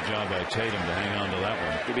inside. Good job by Tatum to hang on to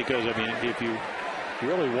that one. Because, I mean, if you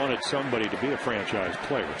really wanted somebody to be a franchise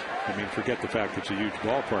player, I mean, forget the fact it's a huge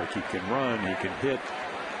ballpark. He can run, he can hit.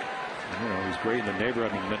 You know, he's great in the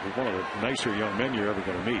neighborhood. I mean, one of the nicer young men you're ever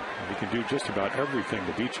going to meet. He can do just about everything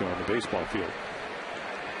to beat you on the baseball field.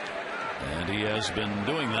 And he has been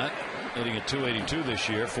doing that, hitting at .282 this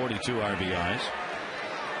year, 42 RBIs.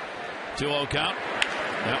 2-0 count.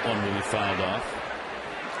 That one will be fouled off.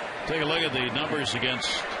 Take a look at the numbers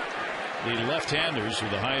against the left-handers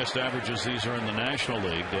with the highest averages. These are in the National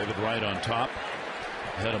League. David Wright on top,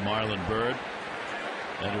 ahead of Marlon Byrd,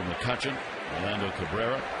 Andrew McCutcheon, Orlando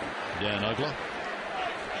Cabrera, Dan Uggla.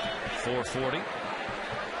 440.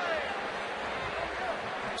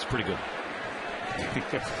 It's pretty good.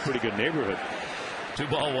 Pretty good neighborhood. 2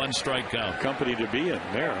 ball, 1 strike count. Company to be in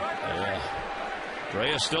there. Yeah.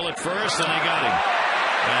 Reyes still at first, and they got him.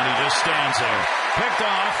 And he just stands there. Picked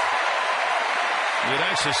off. He'd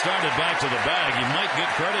actually started back to the bag. He might get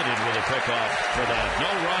credited with a pickoff for that.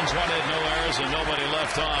 No runs wanted, no errors, and nobody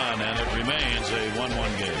left on. And it remains a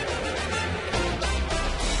 1-1 game.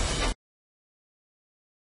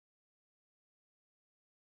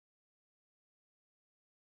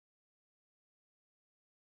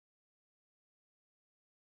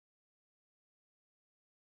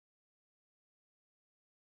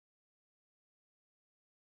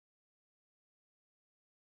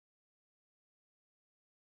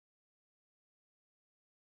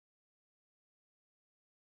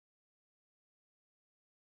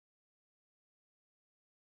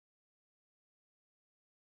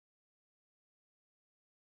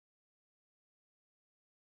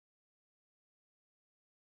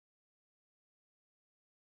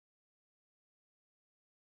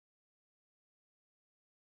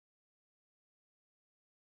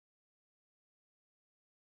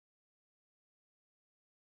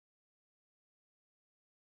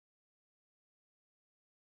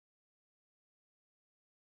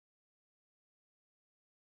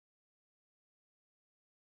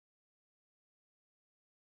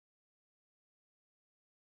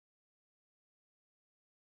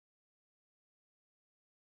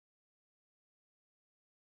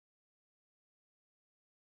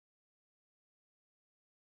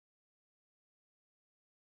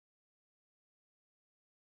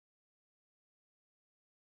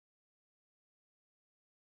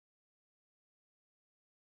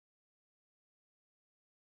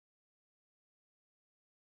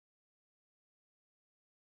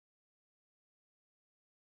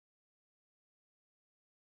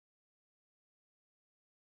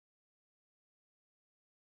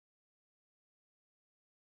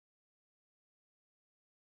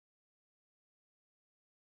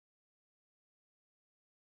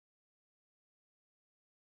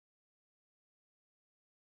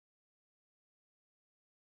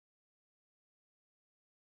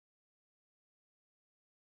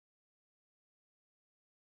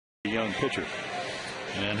 young pitcher.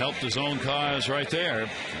 And helped his own cause right there.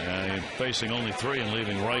 Facing only 3 and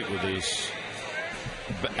leaving Wright with his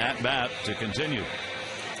at bat to continue.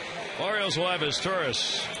 Orioles will have his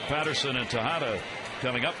Torres, Patterson, and Tejada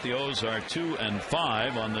coming up. the O's are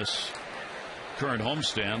 2-5 on this current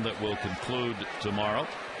homestand that will conclude tomorrow.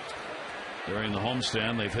 During the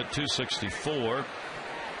homestand, they've hit .264,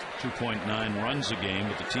 2.9 runs a game,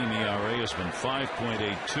 but the team ERA has been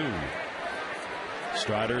 5.82.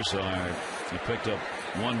 Striders have picked up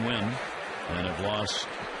 1 win and have lost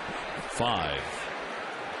 5.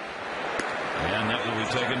 And that will be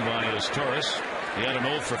taken by his Torres. He had an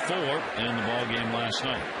 0 for 4 in the ball game last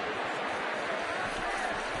night.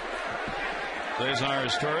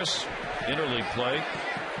 Cesar's Torres, interleague play.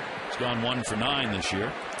 It's gone 1 for 9 this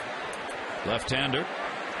year. Left-hander.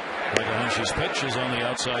 Takahashi's pitch is on the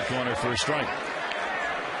outside corner for a strike.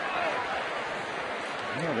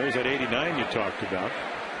 Well, there's that 89 you talked about.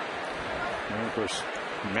 And of course,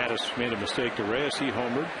 Mattis made a mistake to Reyes. He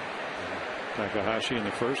homered. Takahashi in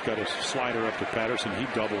the first got a slider up to Patterson. He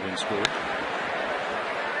doubled and scored.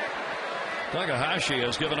 Takahashi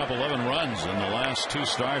has given up 11 runs in the last 2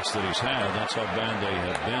 starts that he's had. That's how bad they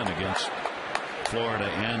have been against Florida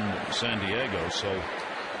and San Diego. So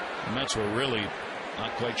the Mets were really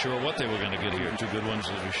not quite sure what they were going to get here. 2 good ones,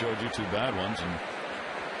 as we showed you, 2 bad ones. And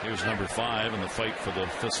here's number 5 in the fight for the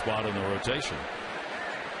 5th spot in the rotation.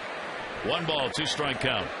 1 ball, 2 strike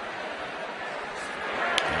count.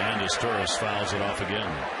 And as Torres fouls it off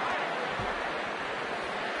again.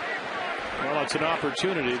 Well, it's an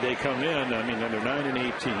opportunity. They come in. I mean, they're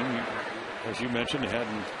 9-18. As you mentioned, they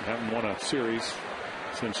haven't won a series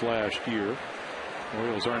since last year.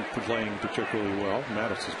 Orioles aren't playing particularly well.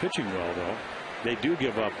 Mattis is pitching well, though. They do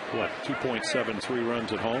give up, 2.73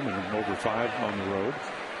 runs at home and over 5 on the road.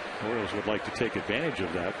 Orioles would like to take advantage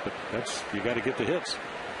of that, but you got to get the hits.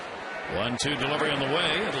 1-2 delivery on the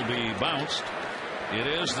way. It'll be bounced. It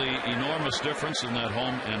is the enormous difference in that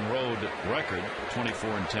home and road record,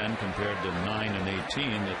 24-10 compared to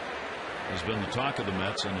 9-18, that has been the talk of the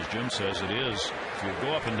Mets. And as Jim says, it is, if you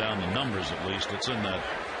go up and down the numbers at least, it's in that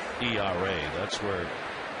ERA. That's where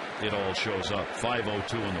it all shows up.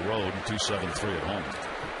 5.02 on the road and 2.73 at home.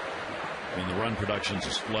 I mean, the run production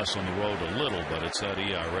is less on the road a little, but it's that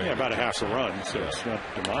ERA. Yeah, about a half a run, so it's not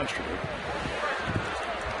demonstrative.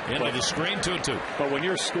 Into the screen, 2-2. But when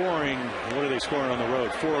you're scoring, what are they scoring on the road?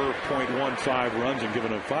 4.15 runs and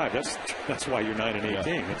giving up 5. That's why you're 9-18.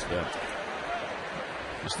 Yeah.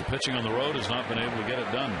 Just the pitching on the road has not been able to get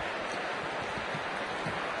it done.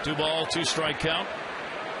 2 ball, 2 strike count.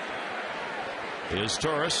 Is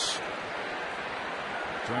Torres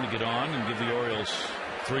trying to get on and give the Orioles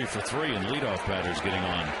 3 for 3, and leadoff batters getting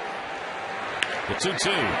on. The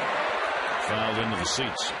 2-2. Fouled into the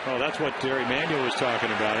seats. Oh, that's what Terry Manuel was talking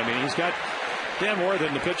about. I mean, he's got Dan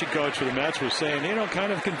Worthen, the pitching coach for the Mets, was saying,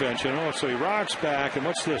 kind of conventional. So he rocks back, and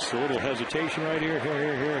what's this? A little hesitation right here,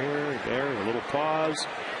 here, there, a little pause.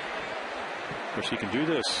 Of course, he can do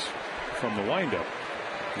this from the windup,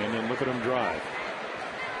 and then look at him drive.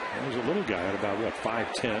 There's a little guy at about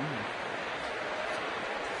 5'10".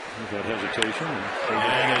 That hesitation.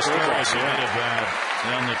 And his Torres admitted that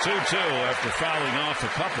on the 2-2 after fouling off a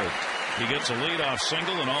couple. He gets a leadoff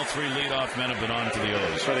single, and all 3 leadoff men have been on for the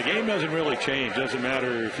O's. So the game doesn't really change. Doesn't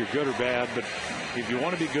matter if you're good or bad, but if you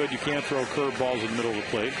want to be good, you can't throw curveballs in the middle of the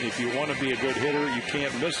plate. If you want to be a good hitter, you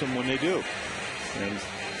can't miss them when they do. And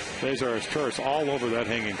Cesar's Torres all over that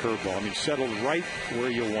hanging curveball. I mean, settled right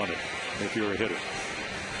where you want it if you're a hitter.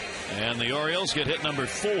 And the Orioles get hit number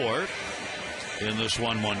 4 in this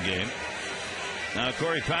 1-1 game. Now,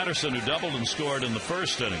 Corey Patterson, who doubled and scored in the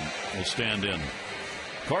first inning, will stand in.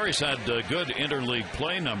 Corey's had good interleague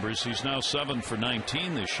play numbers. He's now 7 for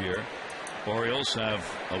 19 this year. Orioles have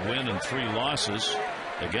a win and 3 losses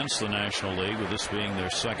against the National League, with this being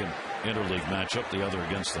their second interleague matchup, the other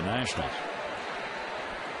against the Nationals.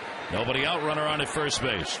 Nobody out, runner on at first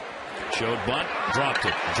base. Showed bunt, dropped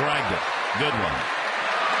it, dragged it. Good one.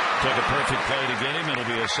 Took a perfect play to get him.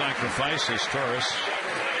 It'll be a sacrifice as Torres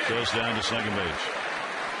goes down to second base.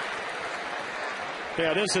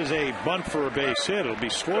 Yeah, this is a bunt for a base hit. It'll be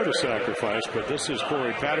scored a sacrifice, but this is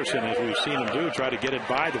Corey Patterson, as we've seen him do, try to get it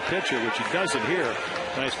by the pitcher, which he doesn't here.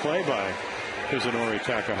 Nice play by Kazunori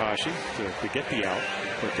Takahashi to get the out,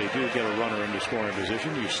 but they do get a runner into scoring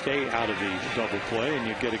position. You stay out of the double play, and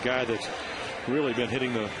you get a guy that's really been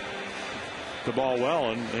hitting the ball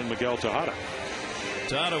well in Miguel Tejada.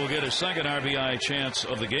 Tejada will get his second RBI chance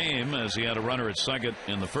of the game, as he had a runner at second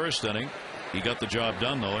in the first inning. He got the job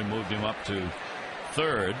done, though. He moved him up to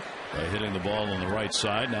third by hitting the ball on the right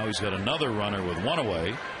side. Now he's got another runner with 1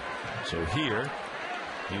 away. So here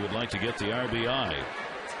He would like to get the RBI.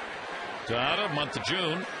 Tejada, month of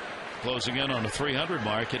June, closing in on the 300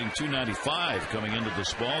 mark, hitting .295 coming into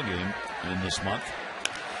this ball game in this month.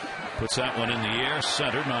 Puts that one in the air,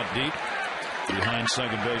 center, not deep. Behind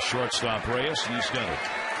second base shortstop Reyes. He's got it.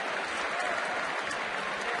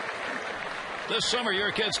 This summer,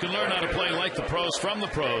 your kids can learn how to play like the pros from the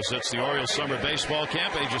pros. It's the Orioles Summer Baseball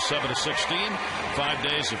Camp, ages 7 to 16. 5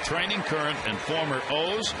 days of training, current and former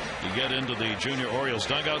O's. You get into the Junior Orioles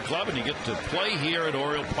Dugout Club, and you get to play here at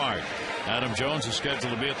Oriole Park. Adam Jones is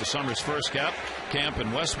scheduled to be at the summer's first camp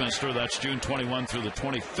in Westminster. That's June 21 through the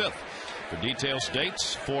 25th. For details,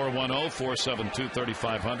 dates,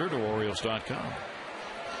 410-472-3500 or Orioles.com.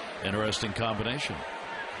 Interesting combination.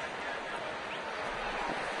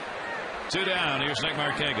 2 down. Here's Nick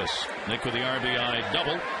Markakis. Nick with the RBI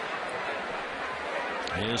double.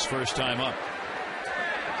 His first time up.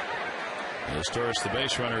 As Torres, the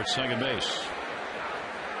base runner at second base.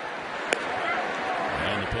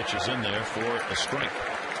 And the pitch is in there for a strike.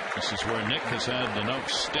 This is where Nick has had an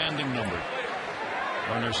outstanding number.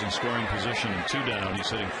 Runners in scoring position and 2 down. He's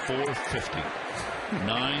hitting .450.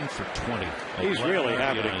 9 for 20. He's really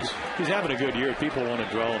having a good year. People want to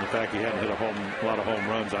dwell on the fact he hadn't hit a lot of home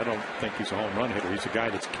runs. I don't think he's a home run hitter. He's a guy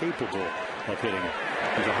that's capable of hitting it.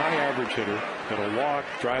 He's a high average hitter that'll walk,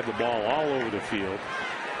 drive the ball all over the field.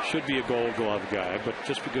 Should be a Gold Glove guy, but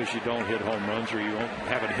just because you don't hit home runs or you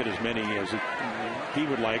haven't hit as many as he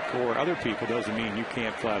would like or other people doesn't mean you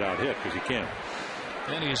can't flat out hit, because he can.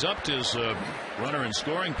 And he's upped his runner in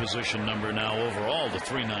scoring position number now overall to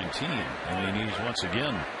 319. I mean, he's once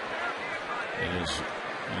again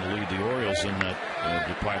going to lead the Orioles in that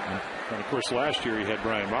department. And of course, last year he had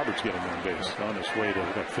Brian Roberts get him on base on his way to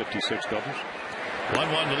 56 doubles.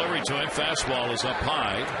 1-1 delivery to him. Fastball is up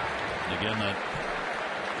high. And again, that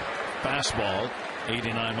fastball,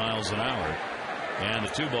 89 miles an hour. And a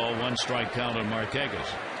 2-ball, 1-strike count on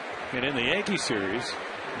Markakis. And in the Yankee series,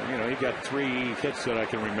 you know, he got 3 hits that I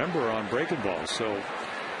can remember on breaking balls. So,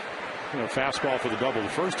 you know, fastball for the double the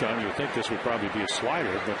first time, you would think this would probably be a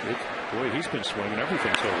slider, but boy, he's been swinging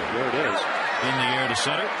everything. So there it is. In the air to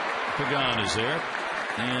center. Pagan is there,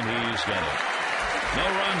 and he's got it. No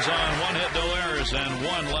runs on, 1 hit, no errors, and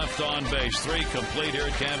 1 left on base. 3 complete here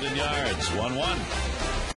at Camden Yards. 1-1.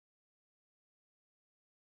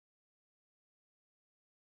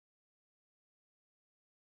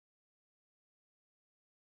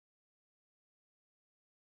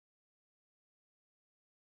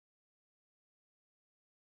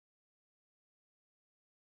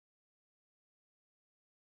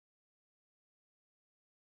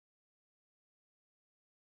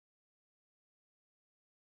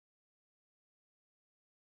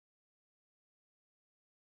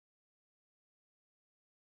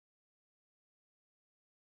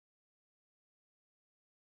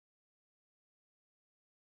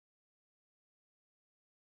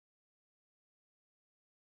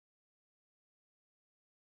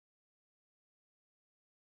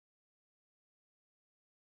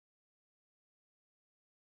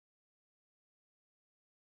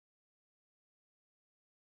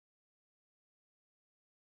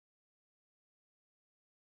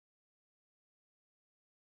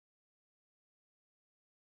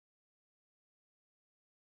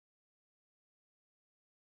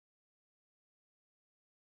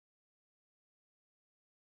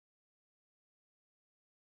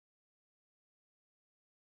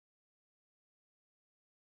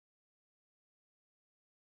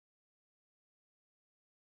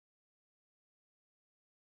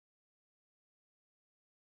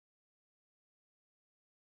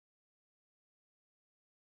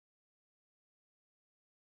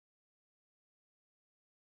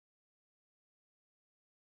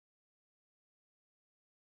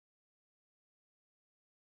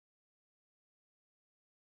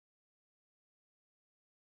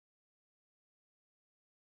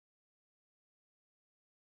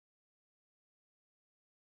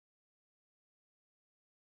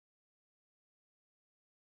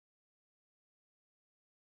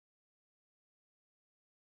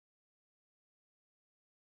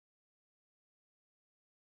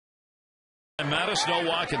 Mattis, no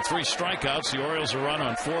walk and 3 strikeouts. The Orioles are run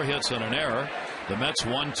on 4 hits and an error. The Mets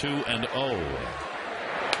 1-2-0. And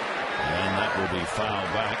that will be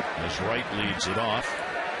fouled back as Wright leads it off.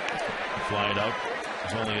 Fly it out.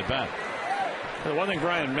 It's only at bat. The one thing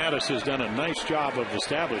Brian Mattis has done a nice job of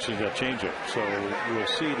establishing that changeup. So we'll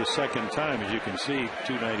see the second time, as you can see,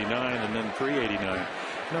 299 and then 389.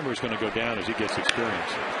 Number is going to go down as he gets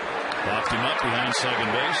experience. Popped him up behind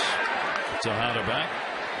second base. Tejada back.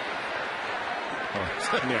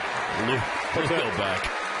 Yeah. Lugo back.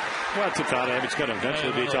 Well, it's Tejada. It's going to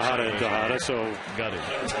eventually be Tejada and Tejada, so. Got it.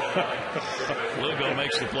 Lugo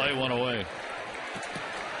makes the play, one away.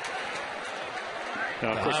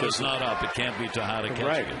 Now, Tejada's not up. It can't be Tejada catching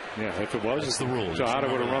right. it. Yeah, if it was, it's the rule. Tejada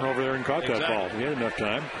would have run over there and caught that ball. He had enough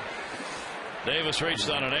time. Davis reached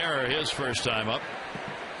on an error his first time up.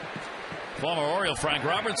 Former Oriole Frank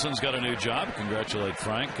Robertson's got a new job. Congratulate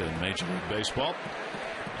Frank in Major League Baseball.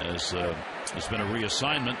 As there's been a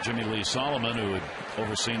reassignment. Jimmy Lee Solomon, who had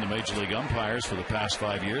overseen the Major League umpires for the past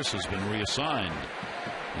 5 years, has been reassigned.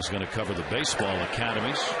 He's going to cover the baseball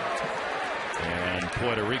academies and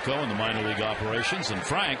Puerto Rico in the minor league operations. And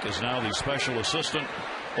Frank is now the special assistant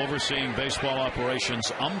overseeing baseball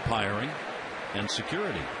operations, umpiring, and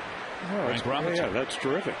security. Oh, Frank Robinson. Yeah, that's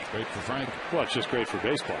terrific. Great for Frank. Well, it's just great for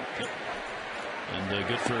baseball. Yep. And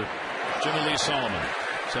good for Jimmy Lee Solomon.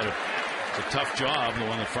 It's a tough job, the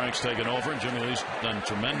one that Frank's taken over. And Jimmy Lee's done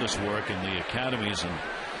tremendous work in the academies and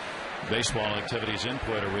baseball activities in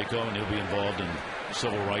Puerto Rico, and he'll be involved in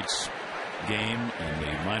civil rights game and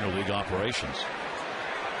the minor league operations.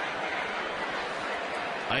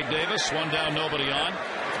 Ike Davis, one down, nobody on.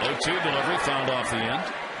 0-2 delivery, fouled off the end.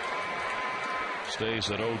 Stays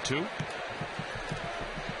at 0-2.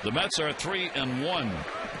 The Mets are 3-1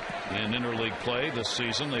 in interleague play this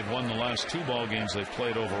season. They've won the last 2 ball games they've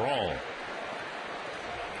played overall.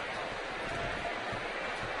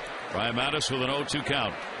 Ryan Mattis with an 0-2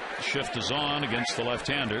 count. Shift is on against the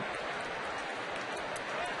left-hander.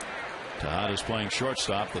 Tejada's playing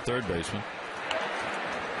shortstop, the third baseman.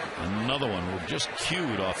 Another one just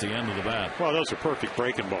cued off the end of the bat. Well, those are perfect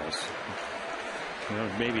breaking balls. You know,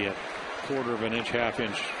 maybe a quarter of an inch, half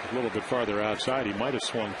inch, a little bit farther outside, he might have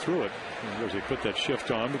swung through it. As they put that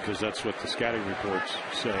shift on, because that's what the scouting reports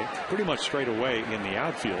say. Pretty much straight away in the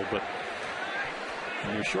outfield, but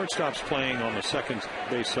when your shortstop's playing on the second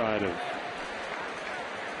base side of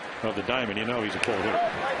the diamond, you know he's a pull hitter,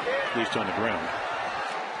 at least on the ground.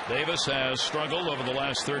 Davis has struggled over the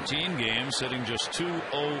last 13 games, hitting just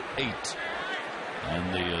 .208.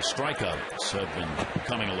 And the strikeouts have been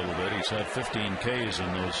coming a little bit. He's had 15 Ks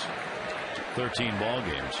in those 13 ball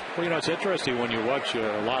games. Well, you know, it's interesting when you watch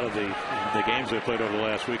a lot of the games they played over the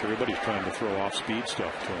last week. Everybody's trying to throw off speed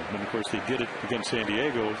stuff to him. And of course, they did it against San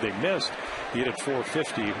Diego. They missed. He hit it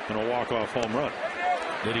 450 and a walk-off home run.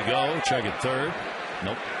 Did he go? Check it third.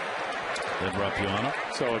 Nope. They've Rapiana.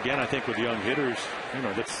 So again, I think with young hitters, you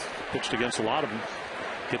know, that's pitched against a lot of them.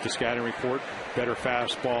 Get the scouting report. Better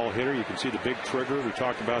fastball hitter. You can see the big trigger. We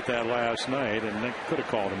talked about that last night, and they could have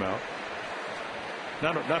called him out.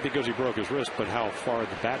 Not because he broke his wrist, but how far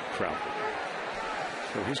the bat traveled.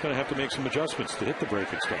 So he's going to have to make some adjustments to hit the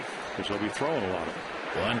breaking stuff, because he'll be throwing a lot of it.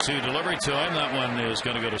 1-2 delivery to him. That one is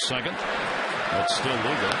going to go to second. That's still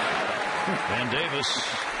Lugo. And Davis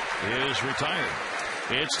is retired.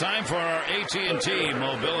 It's time for our AT&T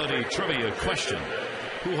Mobility Trivia question.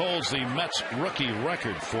 Who holds the Mets rookie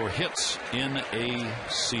record for hits in a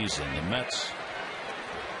season? The Mets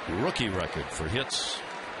rookie record for hits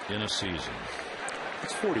in a season.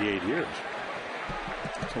 It's 48 years.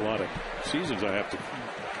 That's a lot of seasons I have to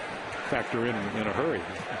factor in a hurry.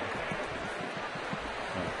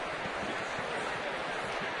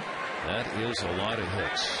 That is a lot of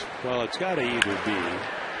hits. Well, it's got to either be.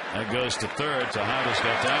 That goes to third. Tejada's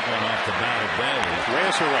got that one off the bat of Bay.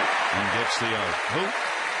 Reyes or Wright? And gets the out. Who?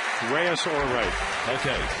 Reyes or Wright?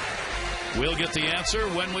 Okay. We'll get the answer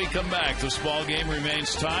when we come back. This ball game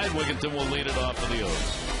remains tied. Wigginton will lead it off for the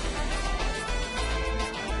O's.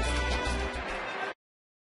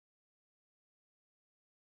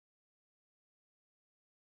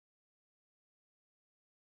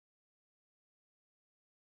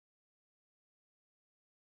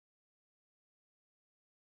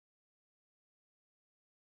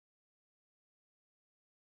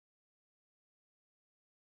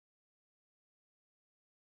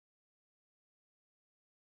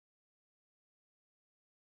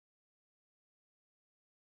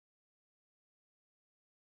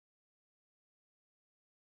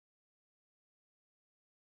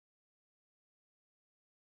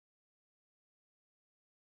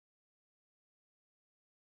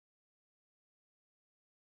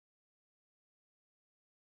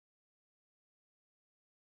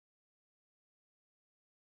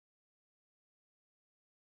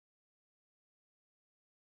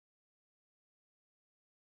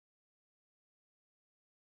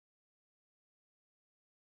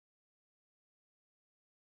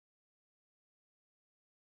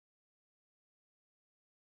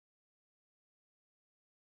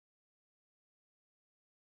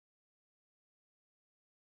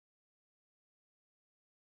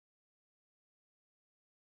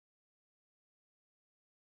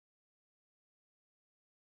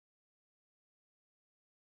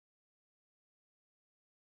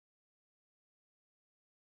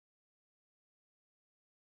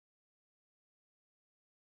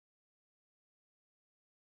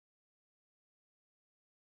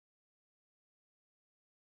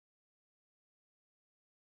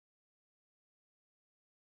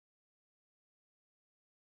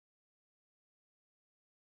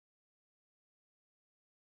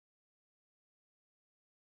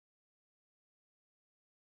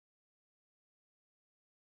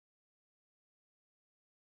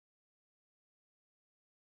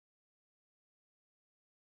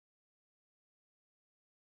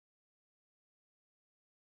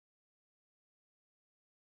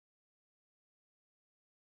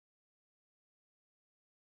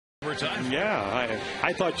 overtime? Yeah,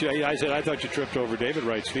 I thought you. I said I thought you tripped over David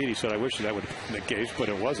Wright's feet. He said I wish that would have been the case, but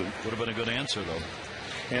it wasn't. Would have been a good answer though.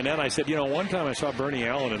 And then I said, one time I saw Bernie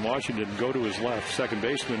Allen in Washington go to his left, second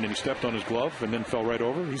baseman, and he stepped on his glove and then fell right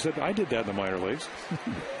over. He said, I did that in the minor leagues.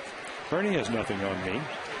 Bernie has nothing on me.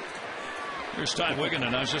 Here's Ty Wiggin,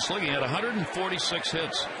 and I was just looking at 146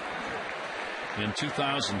 hits in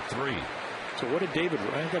 2003. So what did David?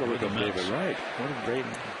 I got to look up David Wright. What did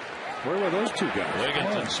David? Where were those two guys?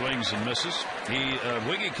 Wigginton swings and misses.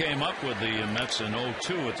 Wiggy came up with the Mets in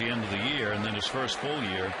 2002 at the end of the year, and then his first full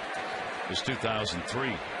year was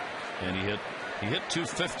 2003, and he hit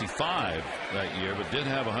 255 that year, but did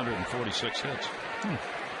have 146 hits.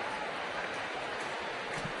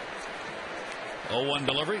 0-1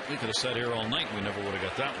 delivery. We could have sat here all night. We never would have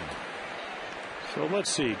got that one. So let's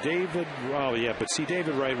see, David. Oh yeah, but see,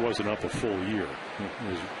 David Wright wasn't up a full year.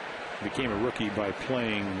 Became a rookie by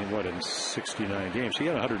playing in 69 games. He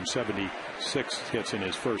had 176 hits in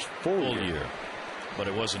his first full year. But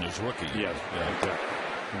it wasn't his rookie year. Yeah. Okay.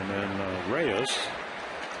 And then Reyes.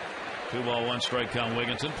 2-1 strike count.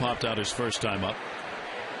 Wigginton popped out his first time up.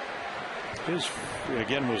 His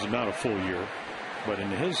again was not a full year, but in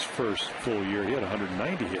his first full year he had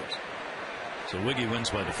 190 hits. So Wiggy wins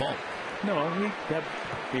by default. No,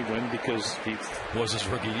 he won because he was his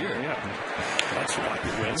rookie year. Yeah, that's why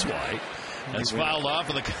he wins. That's why. That's fouled off,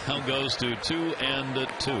 and the count goes to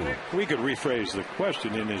 2-2. We could rephrase the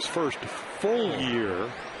question. In his first full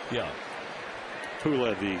year, who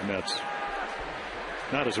led the Mets?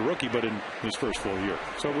 Not as a rookie, but in his first full year.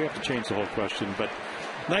 So we have to change the whole question. But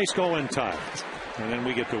nice going, Ty, and then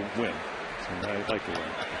we get to win. And I like to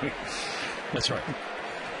win. That's right.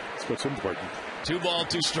 That's what's important.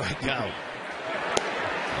 2-2 strike count.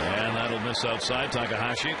 And that'll miss outside.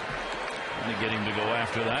 Takahashi. Only get him to go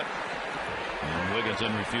after that. And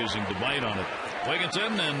Wigginton refusing to bite on it.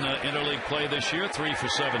 Wigginton in interleague play this year, 3 for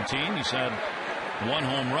 17. He's had 1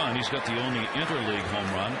 home run. He's got the only interleague home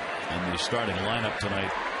run in the starting lineup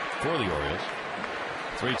tonight for the Orioles.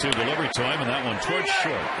 3-2 delivery to him, and that one towards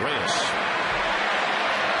short. Reyes.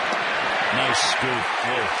 Nice scoop.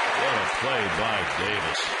 What a play by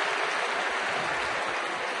Davis.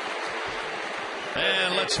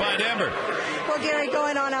 And let's find Amber. Well, Gary,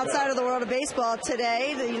 going on outside of the world of baseball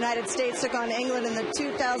today, the United States took on England in the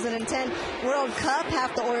 2010 World Cup.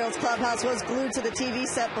 Half the Orioles clubhouse was glued to the TV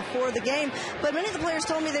set before the game. But many of the players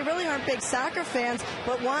told me they really aren't big soccer fans,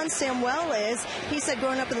 but Juan Samuel is. He said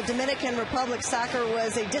growing up in the Dominican Republic, soccer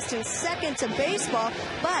was a distant second to baseball,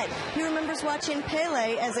 but he remembers watching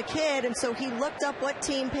Pele as a kid, and so he looked up what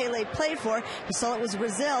team Pele played for. He saw it was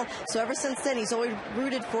Brazil, so ever since then he's always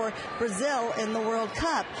rooted for Brazil in the World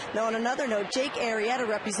Cup. Now, on another note, Jake Arrieta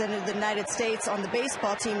represented the United States on the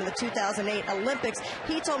baseball team in the 2008 Olympics.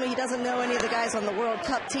 He told me he doesn't know any of the guys on the World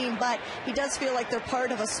Cup team, but he does feel like they're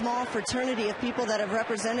part of a small fraternity of people that have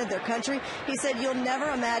represented their country. He said you'll never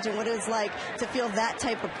imagine what it is like to feel that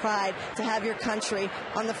type of pride, to have your country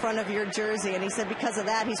on the front of your jersey. And he said because of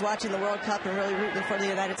that, he's watching the World Cup and really rooting for the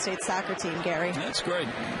United States soccer team, Gary. That's great.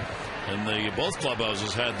 And both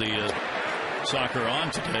clubhouses had the soccer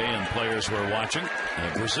on today, and players were watching.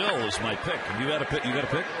 Brazil is my pick. You got a pick?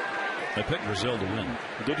 I picked Brazil to win.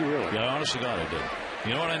 Did you really? Yeah, honest to God, I did.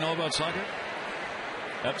 You know what I know about soccer?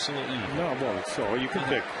 Absolutely nothing. No, well, so you can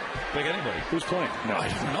pick anybody. Who's playing? No, I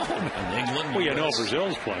don't know. England. Well, you know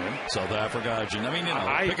Brazil's playing. South Africa,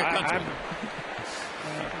 Argentina. Pick a country.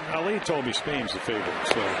 Ali told me Spain's the favorite.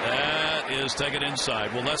 So that is taken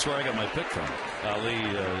inside. Well, that's where I got my pick from.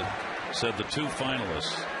 Ali said the 2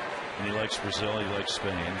 finalists. And he likes Brazil. He likes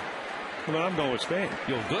Spain. Well, then I'm going with Spain.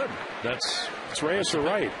 You're good. It's Reyes or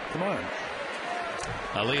Wright. Come on.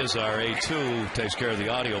 Ali is our A2, takes care of the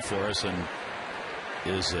audio for us, and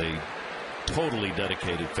is a totally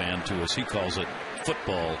dedicated fan to, as he calls it,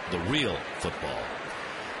 football, the real football.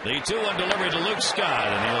 The 2-1 delivery to Luke Scott,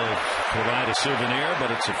 and he'll provide a souvenir, but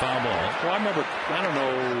it's a foul ball. Well, I don't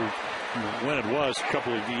know when it was, a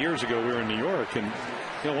couple of years ago, we were in New York, and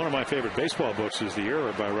one of my favorite baseball books is The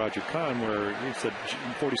Era by Roger Kahn, where he said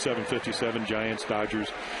 47-57, Giants, Dodgers,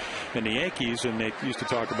 and the Yankees, and they used to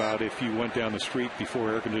talk about if you went down the street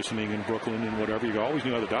before air conditioning in Brooklyn and whatever, you always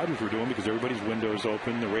knew how the Dodgers were doing because everybody's windows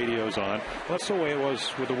open, the radio's on. Well, that's the way it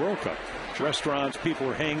was with the World Cup. Restaurants, people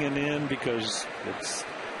were hanging in because it's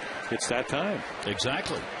that time.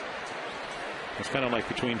 Exactly. It's kind of like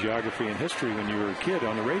between geography and history when you were a kid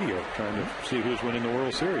on the radio trying to see who's winning the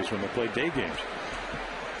World Series when they played day games.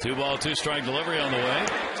 2-2 strike delivery on the way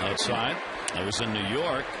outside. I was in New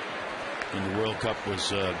York when the World Cup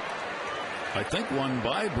was, I think, won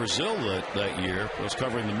by Brazil that year. I was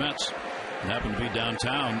covering the Mets. happened to be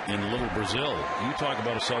downtown in Little Brazil. You talk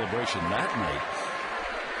about a celebration that night.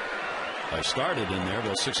 I started in there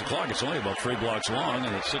about 6 o'clock. It's only about 3 blocks long,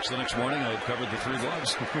 and at 6 the next morning, I had covered the 3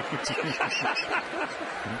 blocks.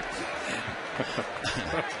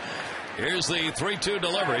 Here's the 3-2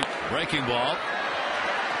 delivery. Breaking ball.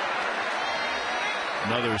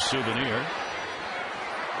 Another souvenir.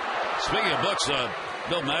 Speaking of books,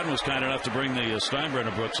 Bill Madden was kind enough to bring the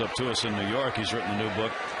Steinbrenner books up to us in New York. He's written a new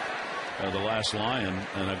book, The Last Lion,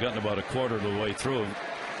 and I've gotten about a quarter of the way through.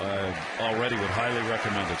 I already would highly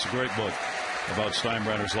recommend it. It's a great book about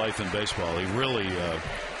Steinbrenner's life in baseball. He really,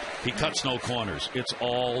 he cuts no corners. It's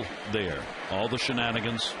all there. All the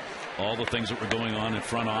shenanigans, all the things that were going on in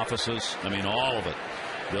front offices. I mean, all of it.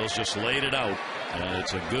 Bill's just laid it out, and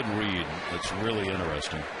it's a good read. It's really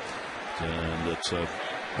interesting. And it's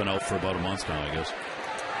been out for about a month now, I guess.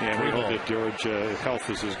 Yeah, we hope that George health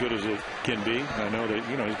is as good as it can be. I know that,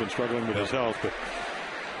 he's been struggling with his health, but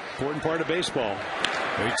important part of baseball.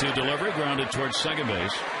 3-2 delivery, grounded towards second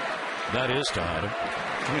base. That is Tejada.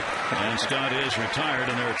 And Scott is retired,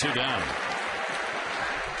 and there are 2 down.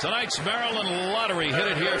 Tonight's Maryland Lottery Hit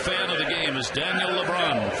It Here fan of the game is Daniel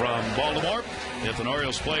LeBron from Baltimore. If an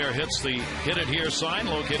Orioles player hits the Hit It Here sign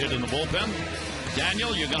located in the bullpen,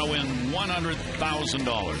 Daniel, you're going to win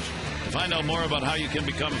 $100,000. To find out more about how you can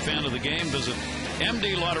become a fan of the game, visit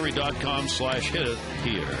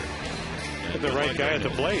mdlottery.com/hitithere. The right guy at the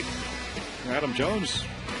plate. Adam Jones.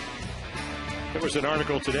 There was an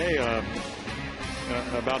article today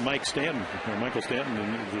about Michael Stanton,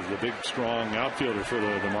 the big, strong outfielder for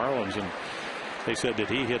the Marlins, and they said that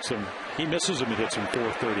he misses him, he hits him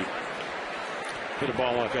 430. Hit a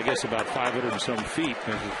ball up, I guess, about 500 and some feet.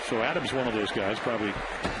 So Adams, one of those guys, probably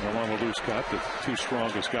along with Lou Scott, the 2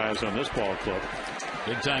 strongest guys on this ball club.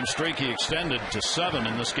 Big time streak he extended to 7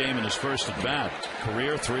 in this game in his first at bat.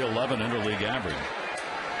 Career .311 interleague average.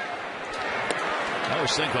 I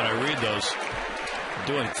always think when I read those,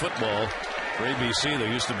 doing football for ABC,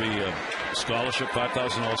 there used to be a scholarship,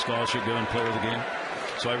 $5,000 scholarship given player of the game.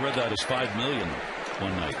 So I read that as $5 million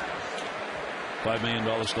one night. $5 million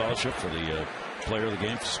scholarship for the player of the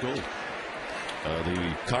game for school.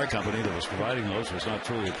 The car company that was providing those was not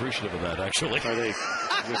truly appreciative of that, actually.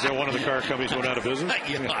 Is that one of the car companies went out of business?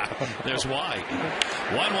 Yeah, there's why.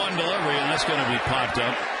 1-1 delivery, and that's going to be popped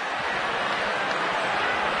up.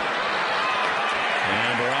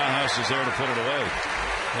 And Barajas is there to put it away.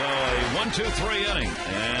 So a 1-2-3 inning,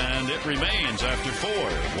 and it remains after 4,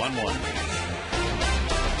 1-1.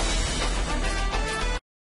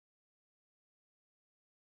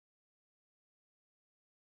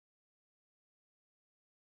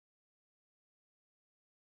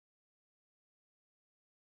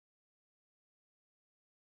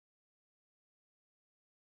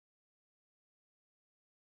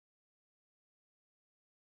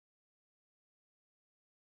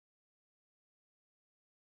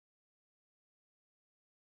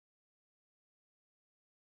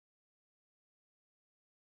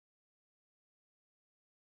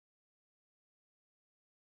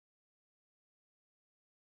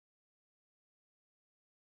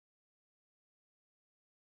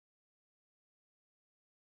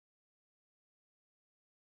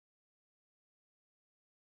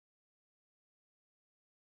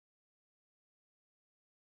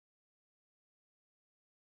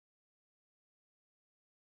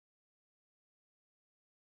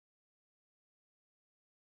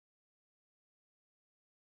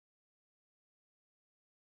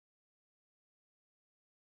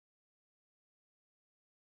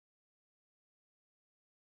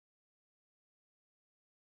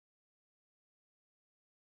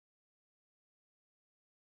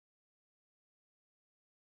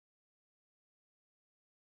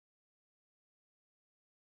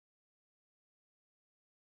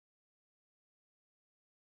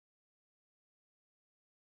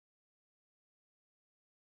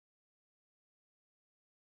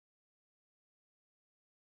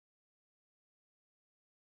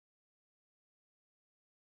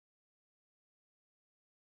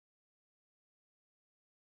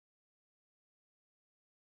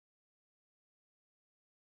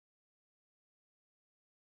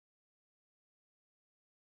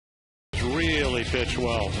 Really pitched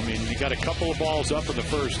well. I mean, he got a couple of balls up in the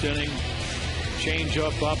first inning. Change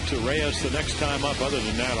up to Reyes the next time up. Other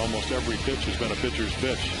than that, almost every pitch has been a pitcher's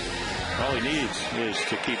pitch. All he needs is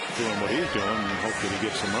to keep doing what he's doing and hope that he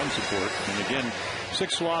gets some run support. And again,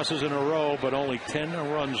 6 losses in a row, but only 10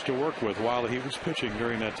 runs to work with while he was pitching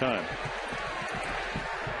during that time.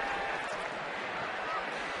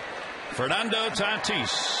 Fernando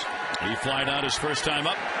Tatis. He flied out his first time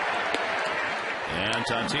up. And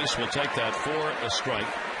Tatis will take that for a strike.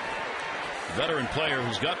 Veteran player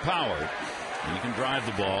who's got power. He can drive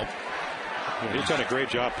the ball. Yeah, he's done a great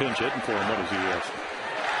job pinch hitting for him. What is he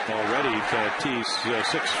already? Tatis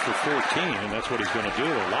 6 for 14, and that's what he's going to do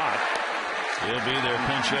a lot. He'll be their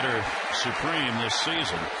pinch hitter supreme this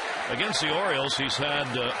season. Against the Orioles, he's had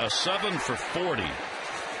a 7 for 40.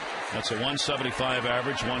 That's a 175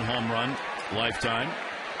 average, 1 home run lifetime.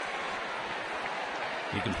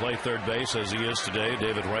 He can play third base as he is today.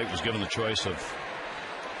 David Wright was given the choice of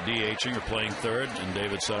DHing or playing third, and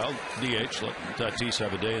David said, I'll DH, let Tatis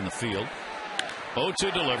have a day in the field.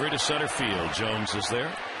 0-2 delivery to center field. Jones is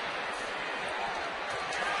there.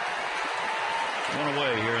 One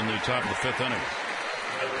away here in the top of the 5th inning.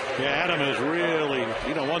 Yeah, Adam has really,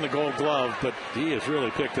 won the Gold Glove, but he has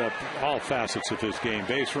really picked up all facets of his game.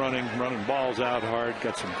 Base running balls out hard,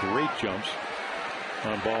 got some great jumps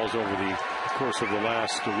on balls over the course of the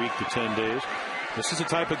last week to 10 days. This is a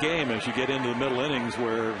type of game as you get into the middle innings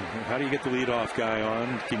where how do you get the leadoff guy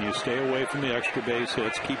on? Can you stay away from the extra base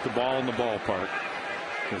hits, keep the ball in the ballpark?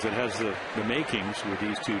 Because it has the makings with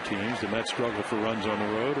these two teams. The Mets struggle for runs on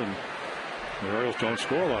the road, and the Orioles don't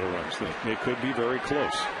score a lot of runs. They could be very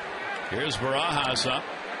close. Here's Barajas up.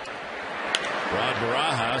 Rod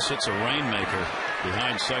Barajas hits a rainmaker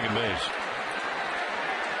behind second base.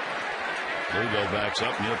 Lugo backs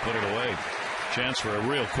up and he'll put it away. Chance for a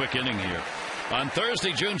real quick inning here. On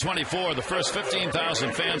Thursday, June 24, the first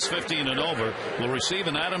 15,000 fans 15 and over will receive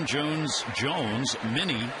an Adam Jones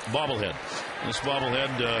mini bobblehead. This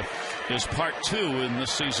bobblehead is part 2 in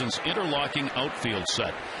this season's interlocking outfield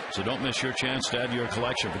set. So don't miss your chance to add your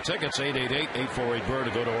collection. For tickets, 888-848-BIRD,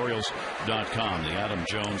 to go to Orioles.com. The Adam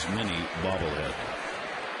Jones mini bobblehead.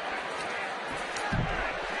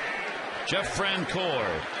 Jeff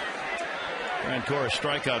Francoeur. Francoeur, a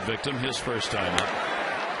strikeout victim, his first time up.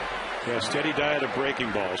 Yeah, steady diet of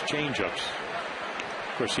breaking balls, changeups.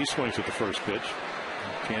 Of course, he swings at the first pitch.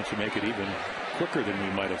 Chance to make it even quicker than we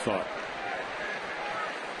might have thought.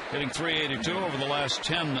 Hitting .382 over the last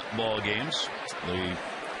 10 ball games. The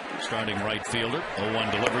starting right fielder,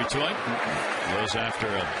 0-1 delivery to him. Goes after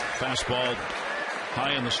a fastball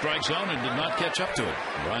high in the strike zone and did not catch up to it.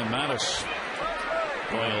 Brian Mattis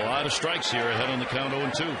throwing a lot of strikes here ahead on the count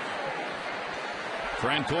 0-2.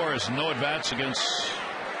 Francoeur has no at-bats against,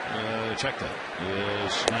 check that,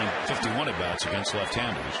 is 51 at-bats against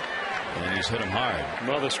left-handers. And he's hit him hard.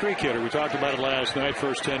 Well, the streak hitter, we talked about it last night.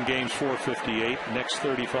 First 10 games, 458. Next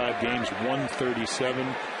 35 games, 137.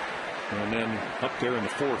 And then up there in the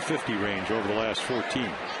 450 range over the last 14.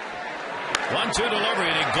 1-2 delivery,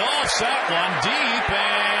 and he golfs that one deep,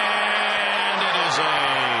 and it is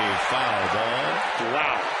a foul ball.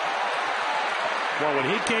 Wow. Well,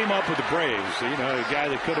 when he came up with the Braves, a guy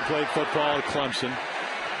that could have played football at Clemson,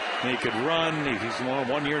 and he could run. He's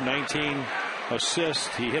 1 year, 19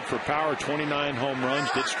 assists. He hit for power, 29 home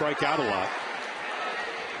runs, did strike out a lot,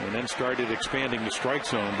 and then started expanding the strike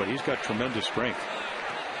zone, but he's got tremendous strength.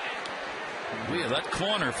 Yeah, that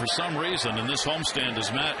corner, for some reason, in this homestand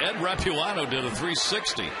is Matt. Ed Rapuano did a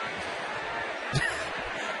 360.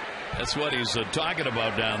 That's what he's talking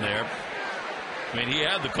about down there. I mean, he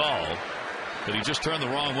had the call, but he just turned the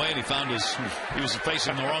wrong way, and he was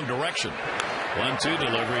facing the wrong direction. 1-2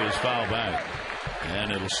 delivery is foul back,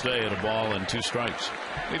 and it'll stay at a ball and 2 strikes.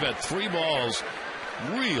 We've had 3 balls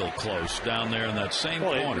real close down there in that same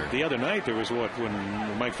corner. The other night there was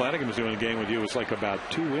when Mike Flanagan was doing the game with you, it was like about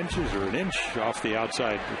 2 inches or an inch off the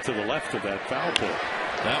outside to the left of that foul pole.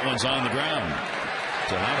 That one's on the ground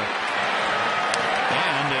to have it.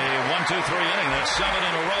 And a 1-2-3 inning. That's 7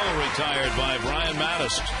 in a row retired by Brian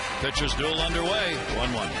Mattis. Pitchers duel underway.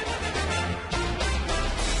 1-1.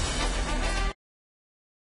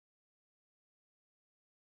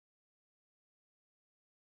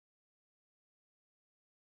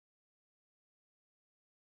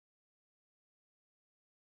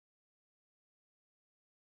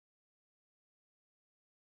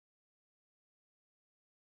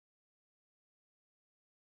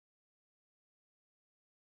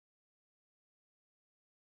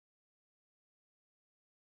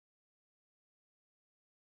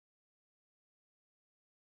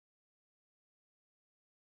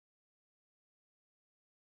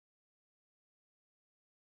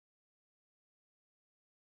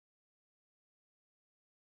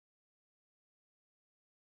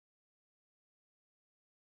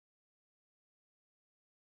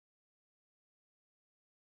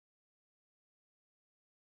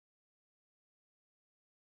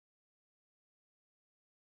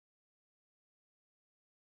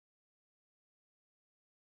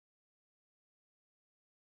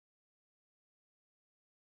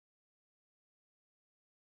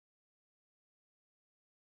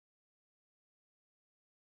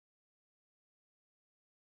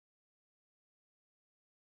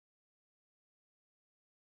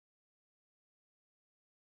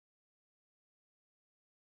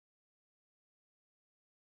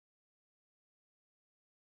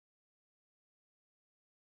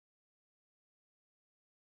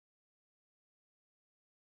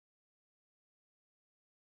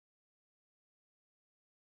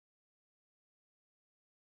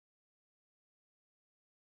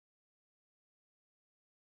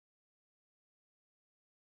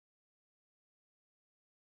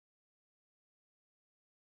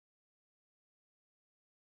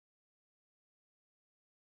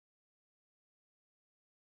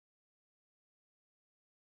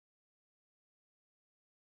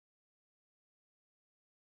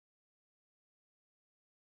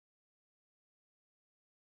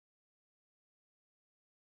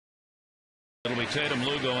 It'll be Tatum,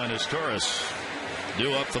 Lugo, and his Torres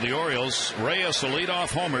due up for the Orioles. Reyes, a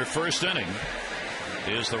leadoff homer, first inning.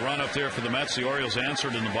 Is the run up there for the Mets. The Orioles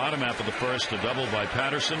answered in the bottom half of the first, a double by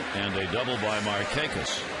Patterson and a double by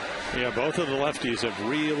Markakis. Yeah, both of the lefties have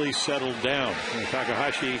really settled down.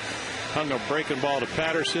 Takahashi hung a breaking ball to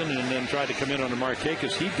Patterson and then tried to come in on the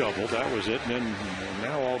Markakis. He doubled. That was it. And then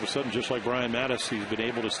now all of a sudden, just like Brian Mattis, he's been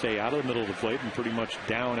able to stay out of the middle of the plate and pretty much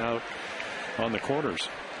down out on the corners.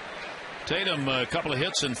 Tatum, a couple of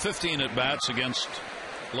hits and 15 at bats against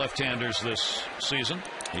left-handers this season.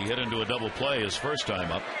 He hit into a double play his first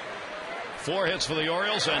time up. 4 hits for the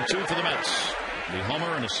Orioles and 2 for the Mets. The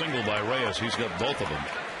homer and a single by Reyes. He's got both of them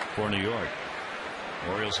for New York.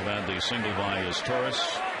 Orioles have had the single by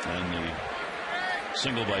Torres and the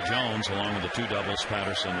single by Jones, along with the 2 doubles,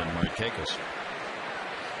 Patterson and Markakis.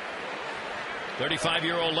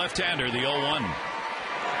 35-year-old left-hander, the 0-1.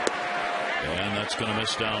 And that's going to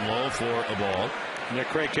miss down low for a ball. Yeah,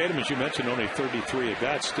 Craig Tatum, as you mentioned, only 33 at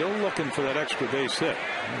bats, still looking for that extra base hit.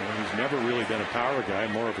 He's never really been a power guy,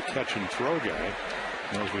 more of a catch and throw guy.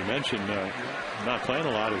 And as we mentioned, not playing a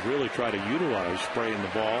lot, has really tried to utilize spraying the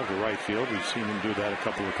ball to right field. We've seen him do that a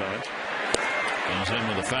couple of times. Comes in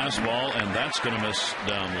with a fastball, and that's going to miss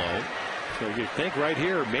down low. So you think right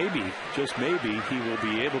here, maybe, just maybe, he will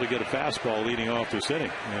be able to get a fastball leading off this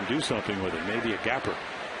inning and do something with it. Maybe a gapper.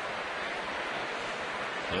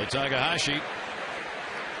 So Takahashi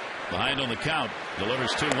behind on the count,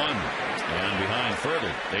 delivers 2-1, and behind further,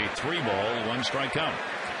 a 3-ball, 1-strike count.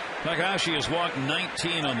 Takahashi has walked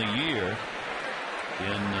 19 on the year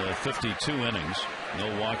in 52 innings.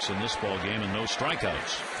 No walks in this ball game and no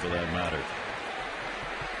strikeouts for that matter.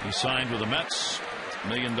 He signed with the Mets, $1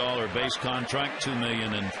 million base contract, $2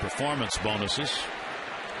 million in performance bonuses,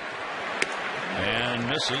 and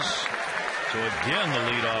misses. So again,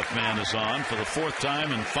 the leadoff man is on for the 4th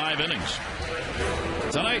time in 5 innings.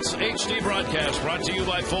 Tonight's HD broadcast brought to you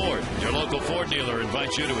by Ford. Your local Ford dealer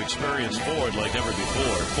invites you to experience Ford like never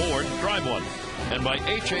before. Ford, drive one. And by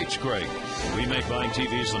H.H. Gregg. We make buying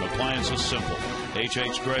TVs and appliances simple.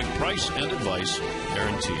 H.H. Gregg, price and advice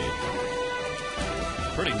guaranteed.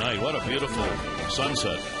 Pretty night. What a beautiful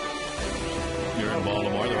sunset here in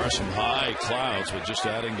Baltimore. There are some high clouds, but just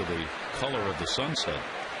adding to the color of the sunset.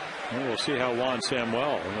 Well, we'll see how Juan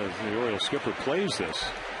Samuel, the Orioles skipper, plays this.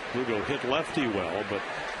 Lugo hit lefty well, but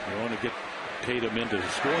you want to get Tatum into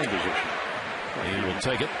scoring position. He will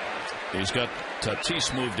take it. He's got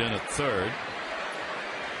Tatis moved in at third.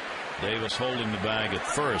 Davis holding the bag at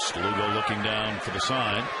first. Lugo looking down for the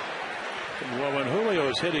sign. Well, when Julio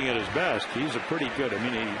is hitting at his best, he's a pretty good. I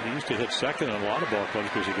mean, he used to hit second on a lot of ball clubs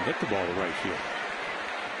because he can hit the ball to right field.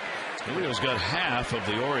 Julio's got half of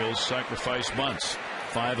the Orioles' sacrifice bunts.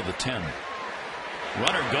 5 of the 10.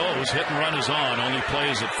 Runner goes, hit and run is on, only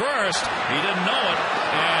plays at first. He didn't know it,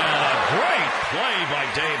 and a great play by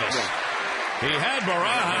Davis. He had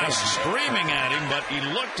Barajas screaming at him, but he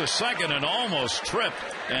looked to second and almost tripped,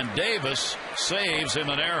 and Davis saves him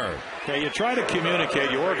an error. Yeah, you try to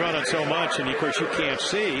communicate. You work on it so much, and of course you can't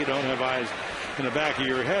see. You don't have eyes in the back of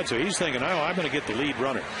your head, so he's thinking, oh, I'm going to get the lead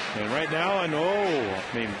runner. And right now, I know,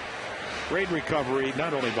 I mean, great recovery,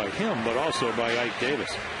 not only by him, but also by Ike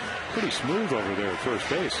Davis. Pretty smooth over there at first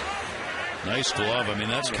base. Nice glove. I mean,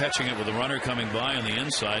 that's catching it with the runner coming by on the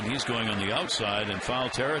inside. He's going on the outside in foul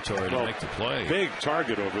territory to make the play. Big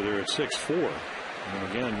target over there at 6'4".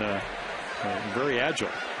 And again, very agile.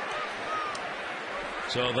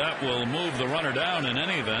 So that will move the runner down in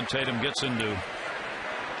any event. Tatum gets into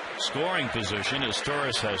scoring position as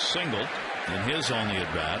Torres has singled in his only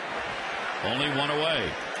at bat. Only 1 away.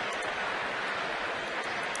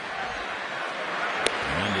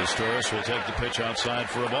 And as Torres will take the pitch outside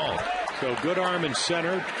for a ball. So good arm in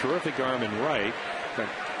center, terrific arm in right,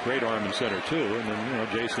 great arm in center too. And then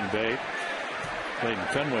Jason Bay played in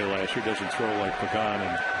Fenway last year, doesn't throw like Pagan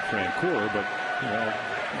and Francoeur, but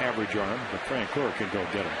average arm. But Francoeur can go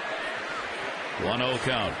get him. 1-0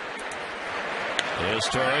 count. There's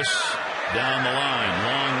Torres down the line,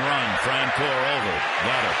 long run. Francoeur over,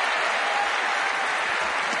 got it.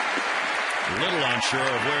 A little unsure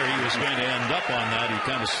of where he was going to end up on that. He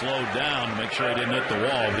kind of slowed down to make sure he didn't hit the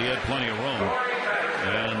wall, but he had plenty of room.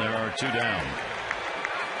 And there are 2 down.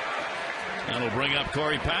 That'll bring up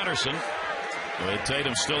Corey Patterson with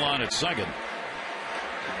Tatum still on at second.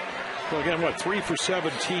 Well, again, 3 for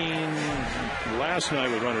 17 last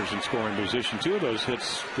night with runners in scoring position. 2 of those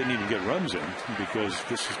hits didn't even get runs in because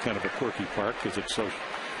this is kind of a quirky park because it's so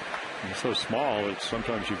small. It's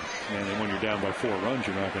sometimes and when you're down by 4 runs,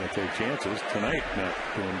 you're not going to take chances. Tonight, not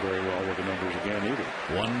doing very well with the numbers again either.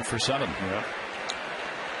 1 for 7. Yeah.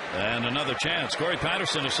 And another chance. Corey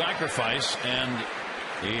Patterson, a sacrifice, and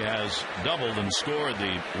he has doubled and scored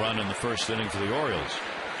the run in the first inning for the Orioles.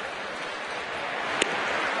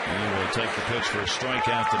 He will take the pitch for a strike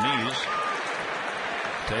at the knees.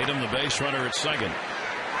 Tatum, the base runner at second.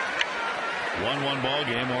 1-1 ball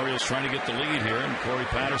game. Orioles trying to get the lead here, and Corey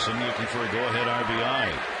Patterson looking for a go-ahead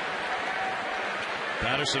RBI.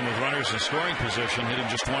 Patterson with runners in scoring position, hitting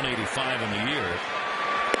just 185 in the year.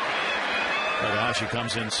 Takahashi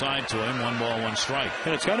comes inside to him. 1 ball, 1 strike.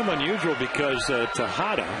 And it's kind of unusual because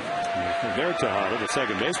Tejada, the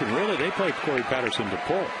second baseman, really they play Corey Patterson to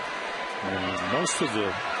pull. And most of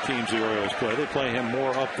the teams the Orioles play, they play him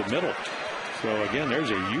more up the middle. So again,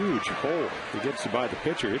 there's a huge hole. He gets by the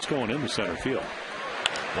pitcher. It's going into center field.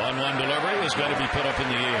 1-1 delivery is going to be put up in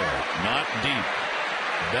the air. Not deep.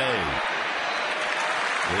 Bay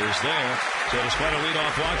is there. So despite a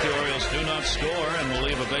leadoff walk, the Orioles do not score and will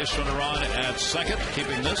leave a base runner on at second,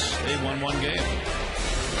 keeping this a 1-1 game.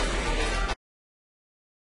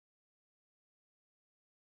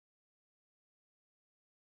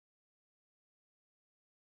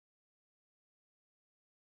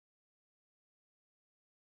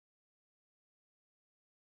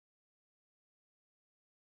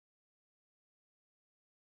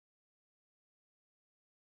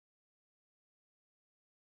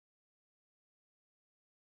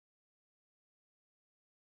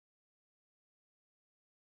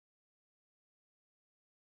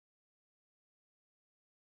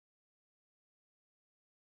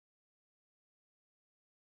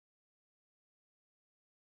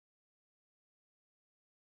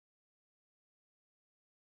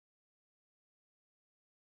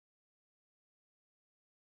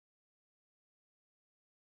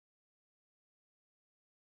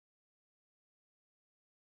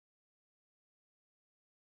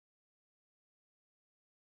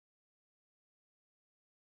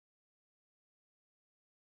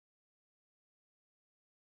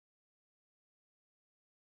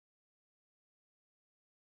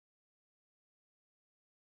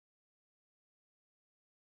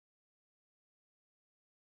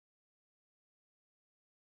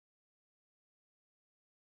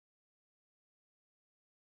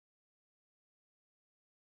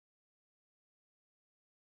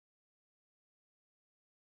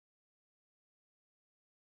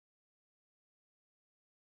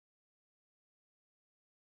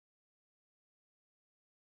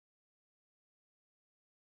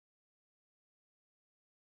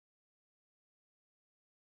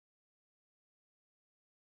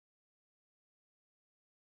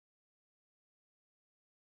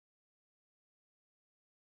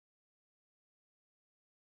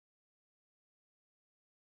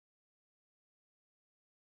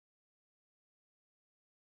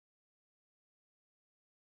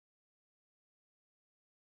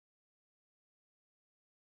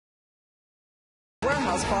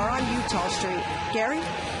 Warehouse Bar on Utah Street. Gary?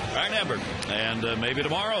 All right, Amber. And maybe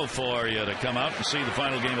tomorrow for you to come out and see the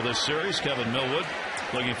final game of this series. Kevin Millwood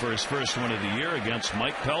looking for his first win of the year against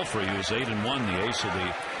Mike Pelfrey, who's 8-1, the ace of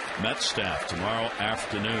the Mets staff. Tomorrow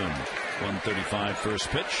afternoon, 1:35 first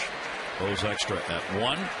pitch. Goes extra at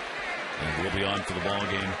 1. And we'll be on for the ball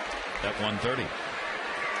game at 1:30.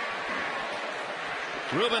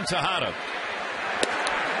 Ruben Tejada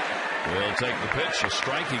will take the pitch. A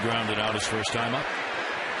strike. He grounded out his first time up.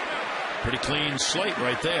 Pretty clean slate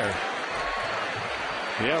right there.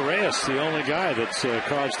 Yeah, Reyes, the only guy that's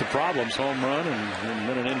caused the problems. Home run and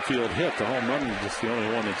then an infield hit. The home run is just the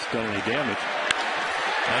only one that's done any damage.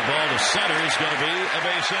 That ball to center is going to be a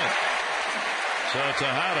base hit. So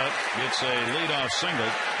Tejada gets a leadoff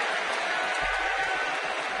single.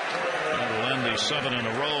 That will end the 7 in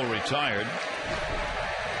a row retired.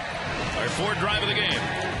 Our fourth drive of the game.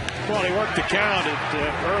 Well, he worked the count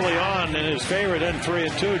early on in his favor. Then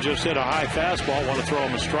 3-2, just hit a high fastball. Want to throw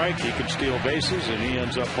him a strike. He could steal bases, and he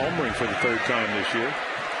ends up homering for the 3rd time this year.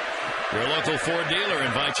 Your local Ford dealer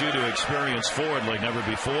invites you to experience Ford like never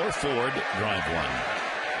before. Ford Drive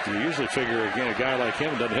 1. You usually figure, again, a guy like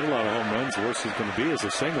him doesn't hit a lot of home runs. The worst he's going to be is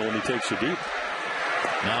a single when he takes you deep.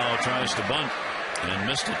 Now tries to bunt and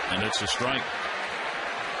missed it, and it's a strike.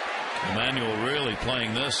 Emmanuel really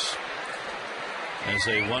playing this as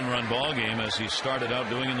a 1-run ball game, as he started out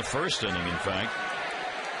doing in the first inning, in fact.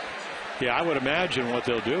 Yeah, I would imagine what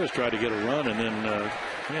they'll do is try to get a run, and then,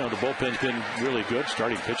 the bullpen's been really good.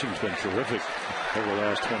 Starting pitching's been terrific over the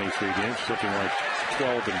last 23 games, something like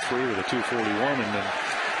 12-3 with a 241, and then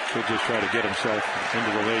he'll just try to get himself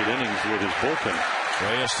into the late innings with his bullpen.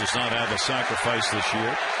 Reyes does not have a sacrifice this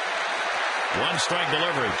year. 1-strike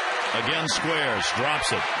delivery. Again squares.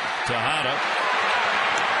 Drops it. Tejada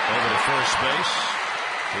over to first base.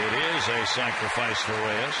 It is a sacrifice for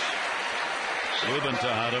Reyes. Ruben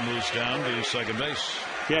Tejada moves down to second base.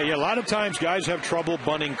 Yeah, a lot of times guys have trouble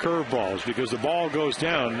bunting curveballs because the ball goes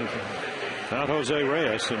down. Not Jose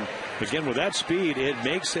Reyes. And again, with that speed, it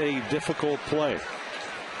makes a difficult play.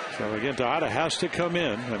 So again, Tejada has to come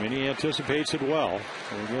in. I mean, he anticipates it well.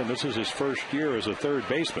 And again, this is his first year as a third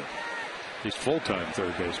baseman. He's full-time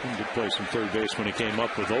third baseman. Did play some third base when he came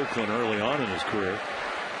up with Oakland early on in his career.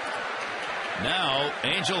 Now,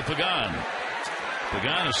 Angel Pagan.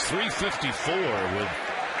 Pagan is .354 with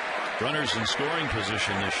runners in scoring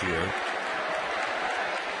position this year.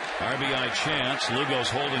 RBI chance. Lugo's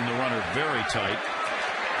holding the runner very tight.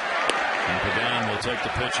 And Pagan will take the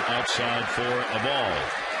pitch outside for a ball.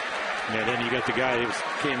 And then you got the guy who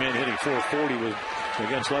came in hitting .440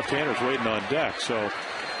 against left-handers waiting on deck. So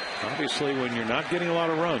obviously when you're not getting a lot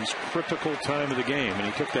of runs, critical time of the game. And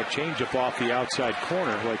he took that changeup off the outside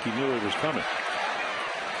corner like he knew it was coming.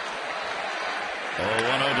 0-1-0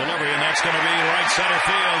 delivery, and that's going to be right center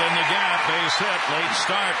field in the gap. Base hit, late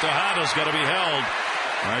start. Tejada's got to be held.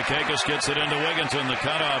 Markakis gets it into Wigginton, the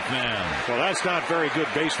cutoff man. Well, that's not very good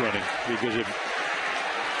base running because if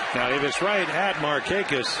it's right at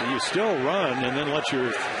Markakis, you still run and then let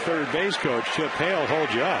your third base coach Chip Hale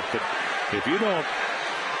hold you up. But if you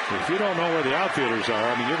don't know where the outfielders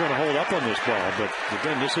are, I mean, you're going to hold up on this ball. But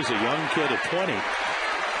again, this is a young kid at 20.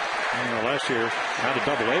 Last year had a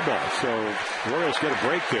double-A ball, so Royals get a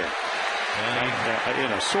break there. In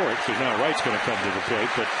a sort, because now Wright's going to come to the plate,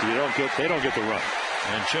 but they don't get the run.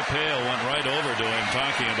 And Chip Hale went right over to him,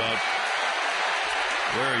 talking about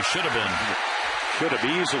where he should have been. Should have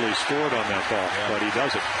easily scored on that ball, but he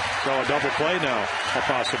doesn't. So a double play now, a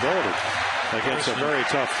possibility against a very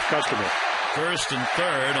tough customer. First and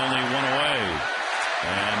third, only one away.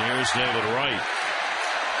 And here's David Wright.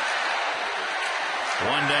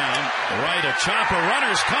 One down. Right, a chopper.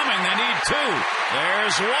 Runners coming. They need two.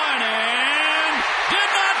 There's one, and did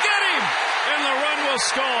not get him. And the run will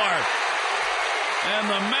score. And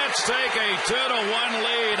the Mets take a 2-1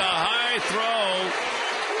 lead. A high throw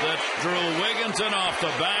that drew Wigginton off the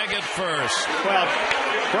bag at first. Well,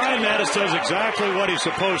 Brian Mattis does exactly what he's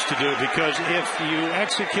supposed to do, because if you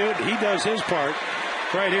execute, he does his part.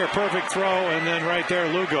 Right here, perfect throw, and then right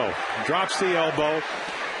there, Lugo drops the elbow.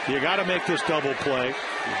 You got to make this double play.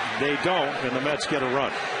 They don't, and the Mets get a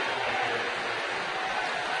run.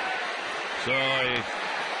 So a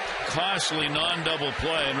costly non-double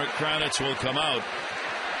play, and Rick Kranitz will come out.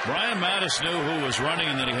 Brian Mattis knew who was running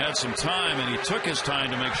and that he had some time, and he took his time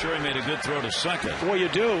to make sure he made a good throw to second. Well, you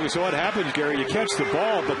do. So what happens, Gary, you catch the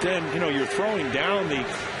ball, but then, you're throwing down the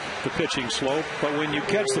pitching slope, but when you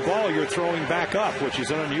catch the ball, you're throwing back up, which is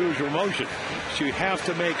an unusual motion. So you have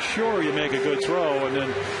to make sure you make a good throw, and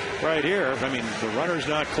then right here, I mean, the runner's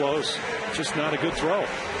not close, just not a good throw. Boy,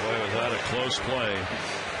 was that a close play.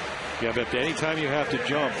 Yeah, but anytime you have to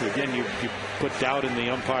jump, again, you put doubt in the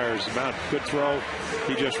umpire's amount. Good throw.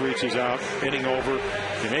 He just reaches out, inning over.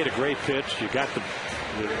 You made a great pitch. You got the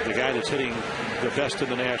guy that's hitting the best in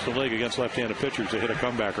the National League against left-handed pitchers to hit a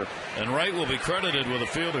comebacker. And Wright will be credited with a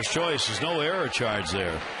fielder's choice. There's no error charge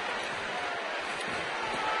there.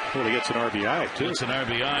 Well, he gets an RBI, too. It's an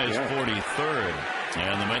RBI, his 43rd.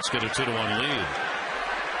 And the Mets get a 2-1 lead.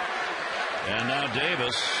 And now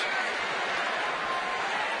Davis.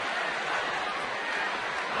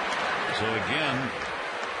 So again,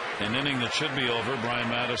 an inning that should be over. Brian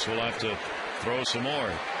Mattis will have to throw some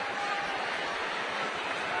more.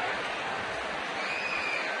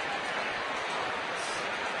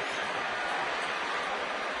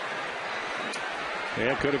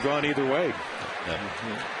 Yeah, it could have gone either way.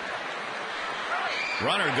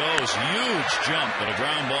 Runner goes, huge jump, but a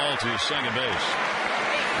ground ball to second base.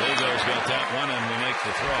 Lugo's got that one, and we make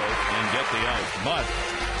the throw and get the out. But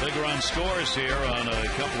big run scores here on a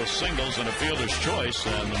couple of singles and a fielder's choice,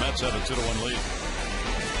 and the Mets have a 2-1 lead.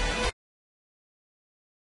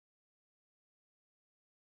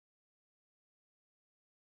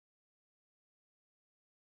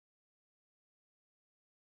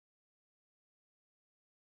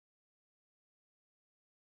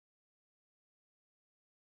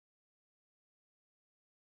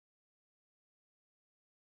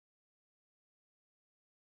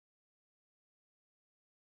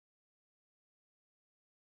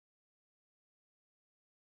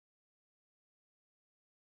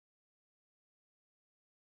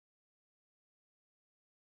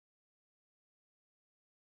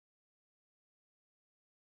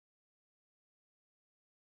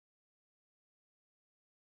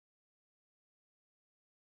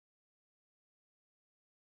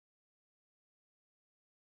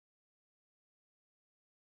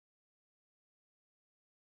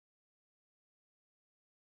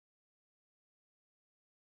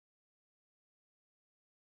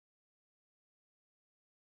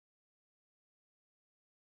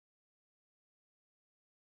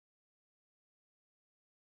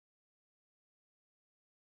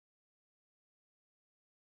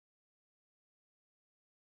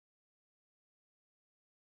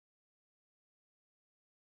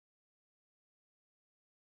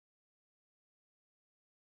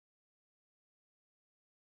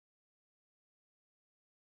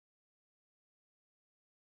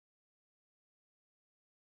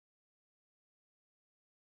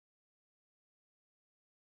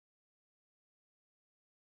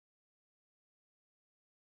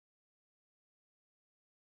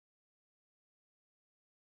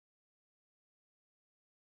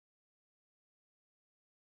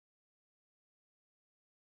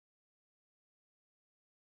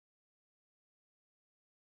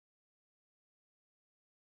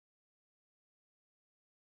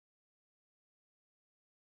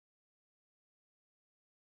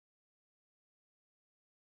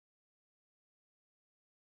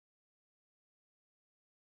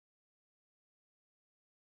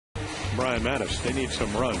 Brian Mattis. They need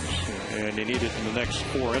some runs, and they need it in the next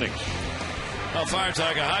 4 innings. How far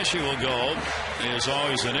Takahashi will go is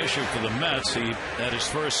always an issue for the Mets. He had his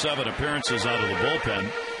first 7 appearances out of the bullpen.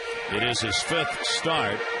 It is his 5th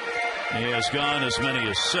start. He has gone as many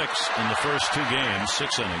as 6 in the first 2 games,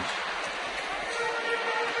 6 innings.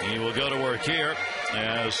 He will go to work here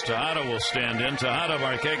as Tejada will stand in. Tejada,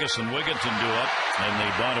 Markakis, and Wigginton do up in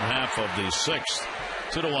the bottom half of the 6th.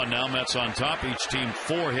 2-1 now. Mets on top. Each team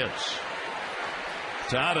 4 hits.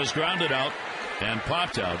 Tejada's grounded out and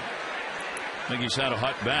popped out. I think he's had a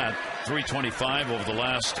hot bat. 325 over the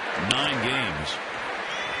last 9 games,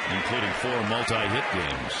 including 4 multi-hit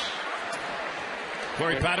games.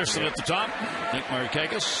 Corey Patterson at the top. Nick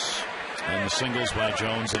Markakis, and the singles by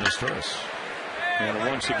Jones and Astras. And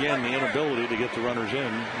once again, the inability to get the runners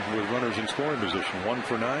in with runners in scoring position. 1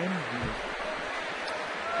 for 9.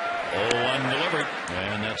 0-1 delivery,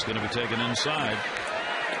 and that's going to be taken inside.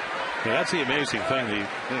 Yeah, that's the amazing thing.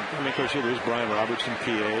 Of course, there's Brian Robertson,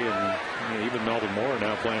 PA, and even Melvin Moore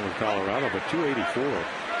now playing with Colorado, but 284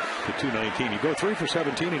 to 219. You go 3 for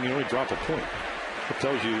 17 and you only drop a point. It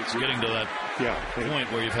tells you it's getting to that point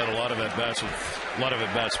where you've had a lot of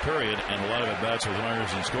at-bats period, and a lot of at-bats with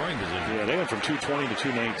runners in scoring position. Yeah, they went from 220 to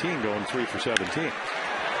 219 going 3 for 17.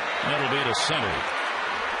 That'll be to center.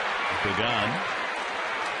 Begun.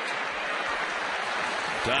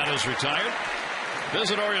 Tada's retired.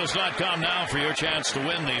 Visit Orioles.com now for your chance to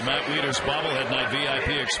win the Matt Wieters Bobblehead Night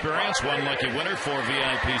VIP experience. 1 lucky winner, 4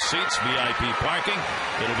 VIP seats, VIP parking.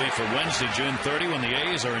 It'll be for Wednesday, June 30, when the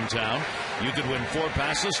A's are in town. You could win 4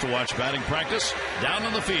 passes to watch batting practice down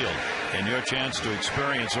on the field, and your chance to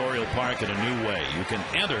experience Oriole Park in a new way. You can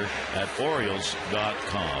enter at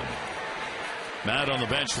Orioles.com. Matt on the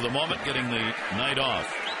bench for the moment, getting the night off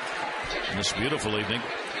in this beautiful evening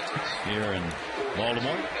here in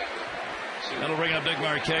Baltimore. That'll bring up Nick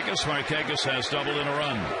Markakis. Markakis has doubled in a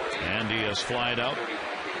run, and he has flied out.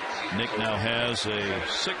 Nick now has a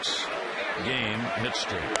 6-game hit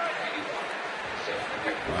streak.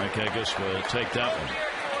 Markakis will take that one.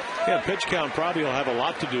 Yeah, pitch count probably will have a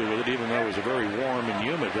lot to do with it, even though it was a very warm and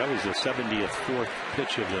humid. That was the 74th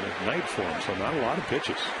pitch of the night for him, so not a lot of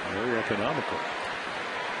pitches. Very economical.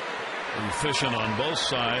 Efficient on both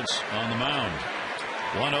sides on the mound.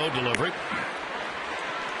 1-0 delivery.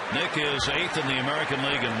 Nick is 8th in the American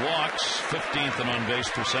League in walks, 15th in on-base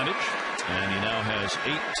percentage, and he now has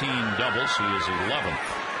 18 doubles. He is 11th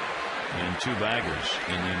in 2 baggers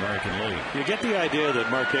in the American League. You get the idea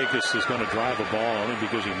that Markakis is going to drive a ball only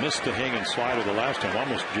because he missed the hanging slider the last time,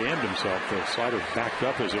 almost jammed himself. The slider backed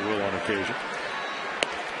up, as it will, on occasion.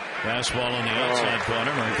 Fastball on the outside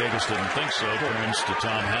corner. Markakis didn't think so. Turns to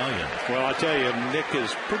Tom Hallion. Well, I tell you, Nick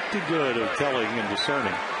is pretty good at telling and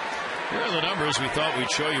discerning. Here are the numbers we thought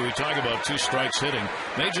we'd show you. We talk about 2 strikes hitting.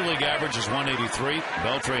 Major League average is 183.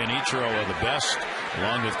 Beltre and Ichiro are the best,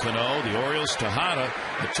 along with Cano. The Orioles, Tejada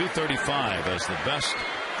at 235 as the best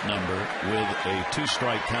number with a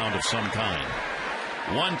 2-strike count of some kind.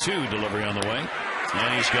 1-2 delivery on the way,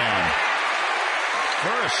 and he's gone.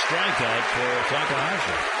 First strikeout for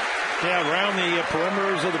Takahashi. Yeah, around the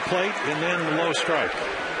perimeters of the plate and then low strike.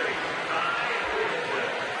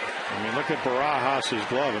 I mean, look at Barajas'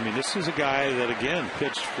 glove. I mean, this is a guy that, again,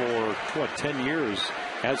 pitched for, 10 years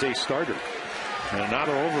as a starter. And not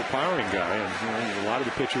an overpowering guy. And a lot of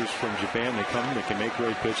the pitchers from Japan, they can make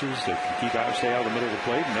great pitches. They can stay out of the middle of the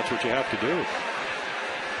plate, and that's what you have to do.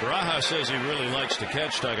 Barajas says he really likes to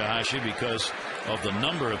catch Takahashi because of the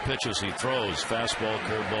number of pitches he throws. Fastball,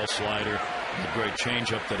 curveball, slider, the great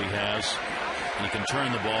changeup that he has. He can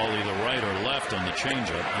turn the ball either right or left on the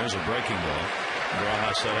changeup. There's a breaking ball.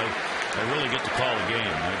 Barajas said, I really get to call a game.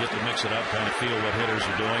 I get to mix it up, kind of feel what hitters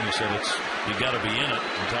are doing. He said you got to be in it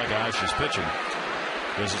when Takahashi's pitching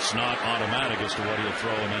because it's not automatic as to what he'll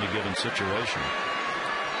throw in any given situation.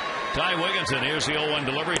 Ty Wigginton, here's the 0-1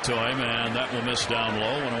 delivery to him, and that will miss down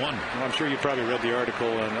low. 1-1. Well, I'm sure you probably read the article,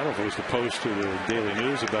 and I don't know if it was the Post or the Daily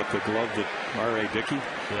News, about the glove that R.A. Dickey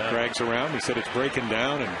drags around. He said it's breaking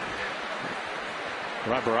down, and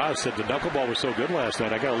Rob Barajas said the knuckleball was so good last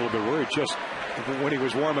night, I got a little bit worried just when he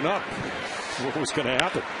was warming up what was going to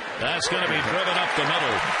happen. That's going to be driven up the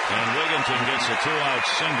middle, and Wigginton gets a 2-out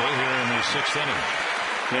single here in the 6th inning.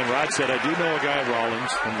 And Rod said, I do know a guy,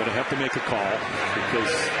 Rollins. I'm going to have to make a call because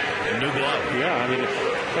a new glove. Yeah, I mean,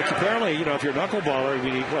 like apparently, if you're a knuckleballer,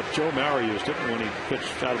 Joe Mauer used it when he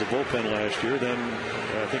pitched out of the bullpen last year. Then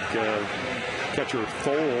I think catcher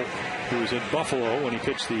Thole, who was in Buffalo when he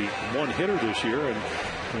pitched the one-hitter this year, and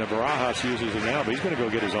Barajas uses it now, but he's going to go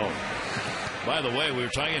get his own. By the way, we were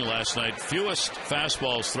talking last night, fewest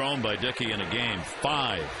fastballs thrown by Dickey in a game,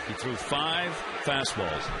 5. He threw 5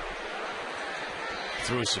 fastballs.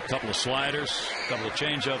 threw a couple of sliders, a couple of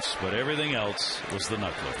changeups, but everything else was the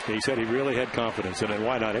knuckler. He said he really had confidence in it.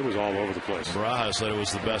 Why not? It was all over the place. Baraja said it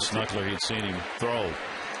was the best knuckler he'd seen him throw.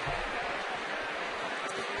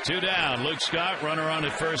 2 down. Luke Scott, runner on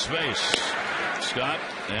at first base. Scott,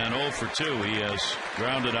 and 0 for 2. He has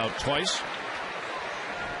grounded out twice.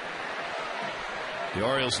 The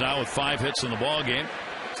Orioles now with 5 hits in the ball game.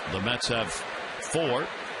 The Mets have 4.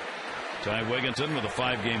 Ty Wigginton with a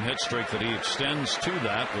 5-game hit streak that he extends to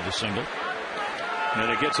that with a single.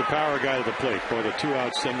 And it gets a power guy to the plate. Boy, the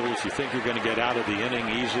 2-out singles, you think you're going to get out of the inning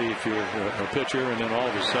easy if you're a pitcher, and then all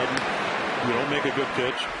of a sudden you don't make a good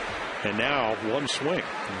pitch. And now one swing.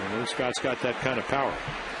 And Scott's got that kind of power.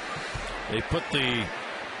 They put the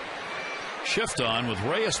shift on with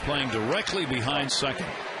Reyes playing directly behind second.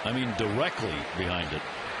 I mean, directly behind it.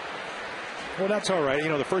 Well, that's all right. You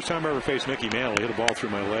know, the first time I ever faced Mickey Mantle, he hit a ball through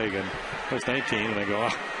my leg, and I was 19, and I go,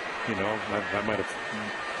 you know, I might have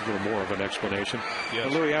a little more of an explanation. Yes.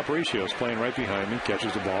 And Louis Aparicio is playing right behind me,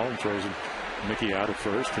 catches the ball, and throws Mickey out at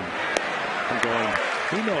first. And I'm going,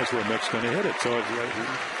 he knows where Mick's going to hit it. So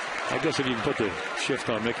I guess if you can put the shift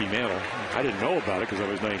on Mickey Mantle, I didn't know about it because I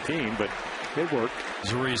was 19, but it worked.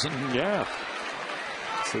 There's a reason. Yeah.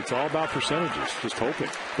 So it's all about percentages, just hoping.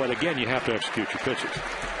 But again, you have to execute your pitches.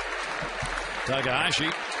 Takahashi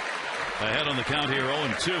ahead on the count here,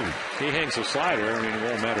 0-2. He hangs a slider. I mean, it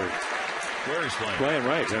won't matter where he's playing. Playing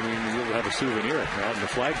right. I mean, you'll have a souvenir out in the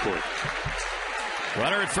flag court.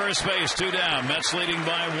 Runner at first base, 2 down. Mets leading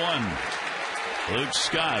by 1. Luke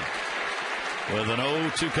Scott with an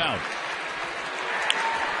 0-2 count.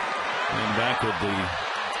 And back with the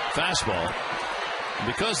fastball.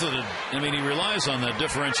 Because of the, I mean, he relies on that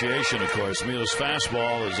differentiation, of course. I mean, his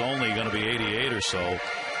fastball is only going to be 88 or so.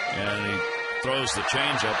 And he throws the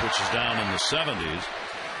changeup, which is down in the 70s.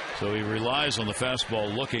 So he relies on the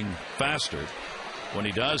fastball looking faster when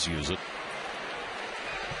he does use it,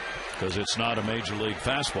 because it's not a major league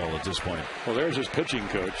fastball at this point. Well, there's his pitching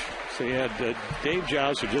coach. So you had Dave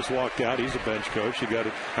Giles, who just walked out. He's a bench coach. You got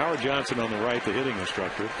Howard Johnson on the right, the hitting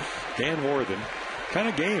instructor. Dan Worthen. Kind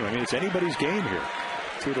of game. I mean, it's anybody's game here.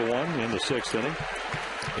 2-1 in the 6th inning.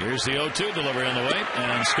 Here's the 0-2 delivery on the way,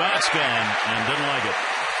 and Scott's gone and didn't like it.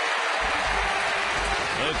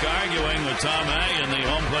 Luke arguing with Tom Hagen, the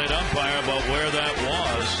home plate umpire, about where that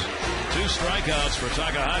was. 2 strikeouts for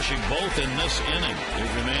Takahashi, both in this inning.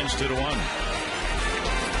 It remains 2-1.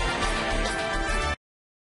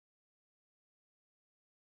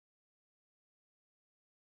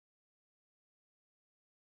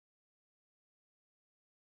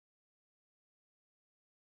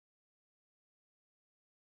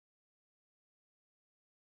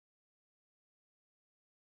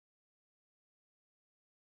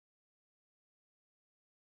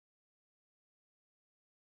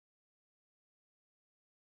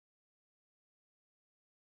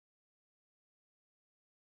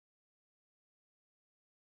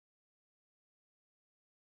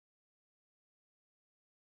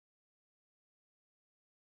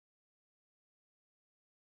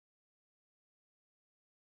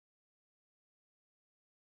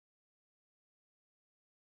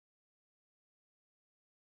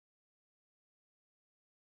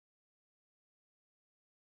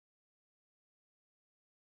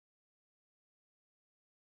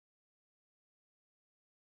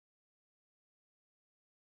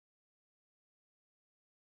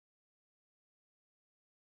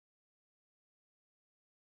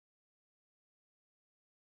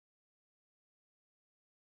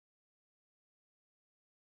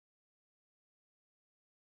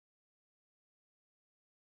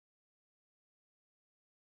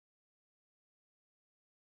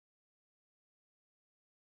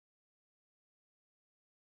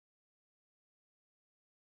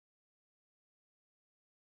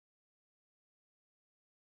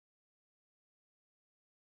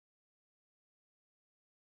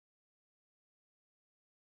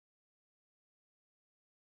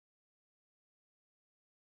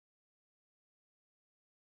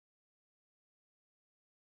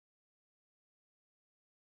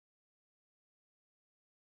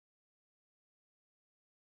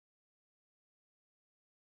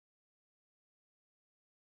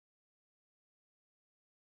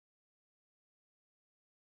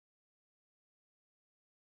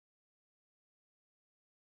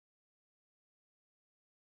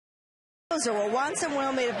 Well, Juan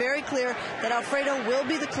Samuel made it very clear that Alfredo will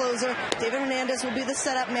be the closer, David Hernandez will be the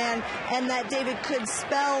setup man, and that David could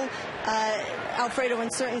spell Alfredo in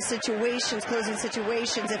certain situations, closing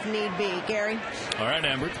situations, if need be. Gary? All right,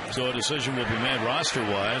 Amber. So a decision will be made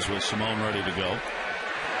roster-wise with Simone ready to go.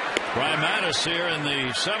 Brian Mattis here in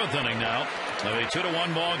the 7th inning now. of a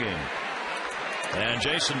 2-1 ball game. And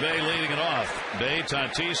Jason Bay leading it off. Bay,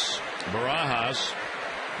 Tatis, Barajas.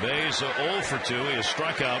 Bay's 0 for 2. He has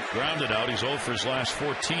struck out, grounded out. He's 0 for his last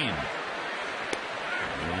 14.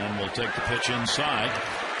 And we'll take the pitch inside.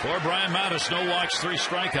 For Brian Mattis, no walks, 3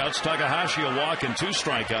 strikeouts. Takahashi a walk and 2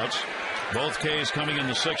 strikeouts. Both Ks coming in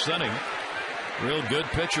the 6th inning. Real good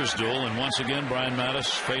pitchers duel. And once again, Brian Mattis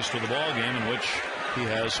faced with a ball game in which he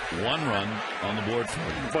has 1 run on the board for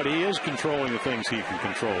him. But he is controlling the things he can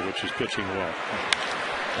control, which is pitching well.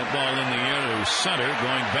 That ball in the air to center.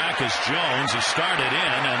 Going back is Jones. He started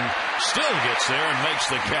in and still gets there and makes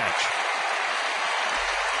the catch.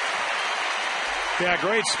 Yeah,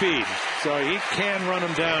 great speed. So he can run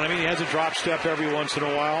him down. I mean, he has a drop step every once in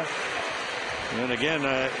a while. And again,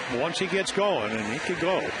 once he gets going, and he can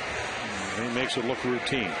go, he makes it look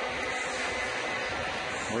routine.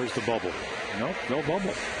 Where's the bubble? Nope, no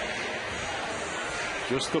bubble.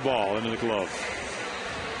 Just the ball into the glove.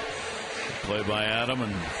 Play by Adam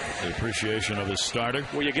and the appreciation of his starter.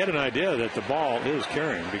 Well, you get an idea that the ball is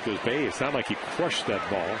carrying because Bay, it's not like he crushed that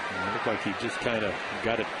ball. It looked like he just kind of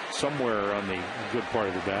got it somewhere on the good part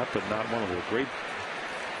of the bat, but not one of the great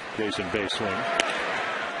Jason Bay swings.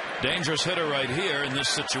 Dangerous hitter right here in this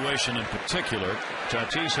situation in particular.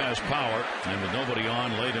 Tatis has power, and with nobody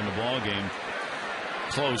on late in the ball game,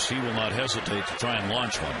 close, he will not hesitate to try and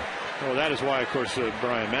launch one. Well, that is why, of course,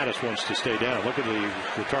 Brian Mattis wants to stay down. Look at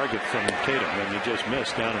the target from Tatum, and he just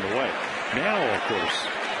missed down and away. Now, of course,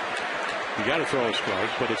 you got to throw a strike,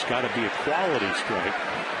 but it's got to be a quality strike.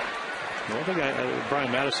 One thing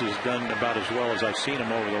Brian Mattis has done about as well as I've seen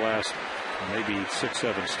him over the last maybe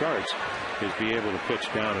 6-7 starts is be able to pitch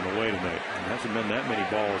down and away tonight. And hasn't been that many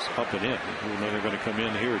balls up and in. Even though they're going to come in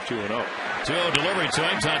here 2-0. 2-0 delivery to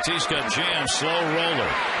him. Tatis got jammed. Slow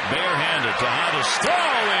roller. Barehanded. Tejada's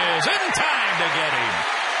throw is in time to get him.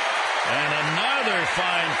 And another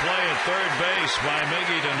fine play at third base by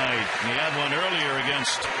Miggy tonight. He had one earlier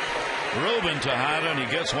against Ruben Tejada, and he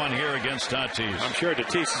gets one here against Tatis. I'm sure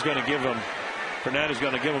Tatis is going to give him, Fernandez is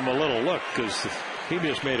going to give him a little look because he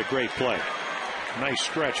just made a great play. Nice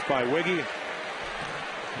stretch by Wiggy.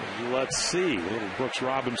 Let's see. A little Brooks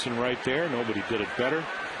Robinson right there. Nobody did it better.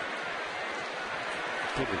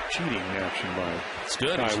 Little cheating action by it's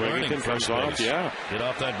good. Ty He's learning comes first off. base. Yeah. Get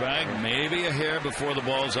off that bag. Maybe a hair before the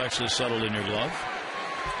ball's actually settled in your glove.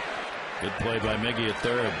 Good play by Miggy at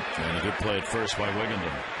third. And a good play at first by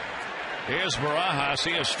Wigginton. Here's Barajas.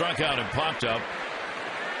 He has struck out and popped up.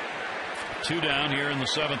 2 down here in the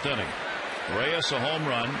 7th inning. Reyes a home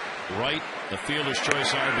run. Wright, the fielder's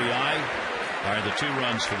choice RBI, are the 2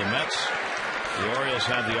 runs for the Mets. The Orioles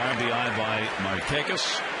have the RBI by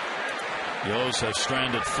Markakis. The O's have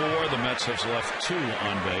stranded 4. The Mets have left 2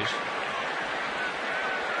 on base.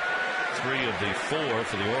 3 of the 4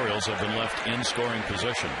 for the Orioles have been left in scoring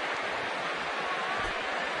position.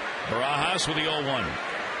 Barajas with the 0-1.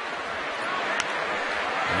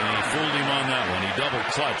 And he fooled him on that one. He double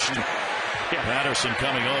clutched. Patterson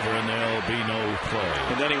coming over, and there'll be no play.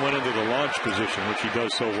 And then he went into the launch position, which he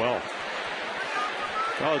does so well.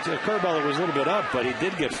 Well, it's a curveball that was a little bit up, but he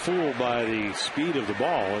did get fooled by the speed of the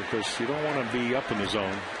ball. Of course, you don't want to be up in the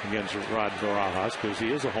zone against Rod Barajas because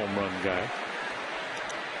he is a home run guy.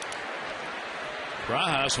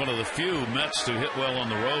 Barajas, one of the few Mets to hit well on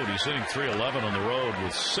the road. He's hitting .311 on the road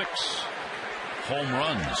with 6 home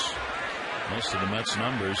runs. Most of the Mets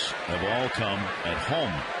numbers have all come at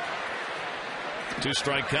home.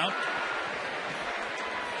 2-strike count.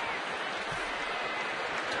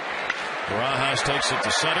 Barajas takes it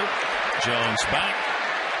to center. Jones back.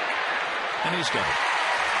 And he's got it.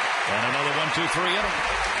 And another 1-2-3 inning.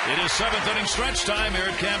 It is 7th inning stretch time here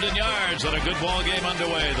at Camden Yards, and a good ball game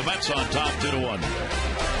underway. The Mets on top 2-1.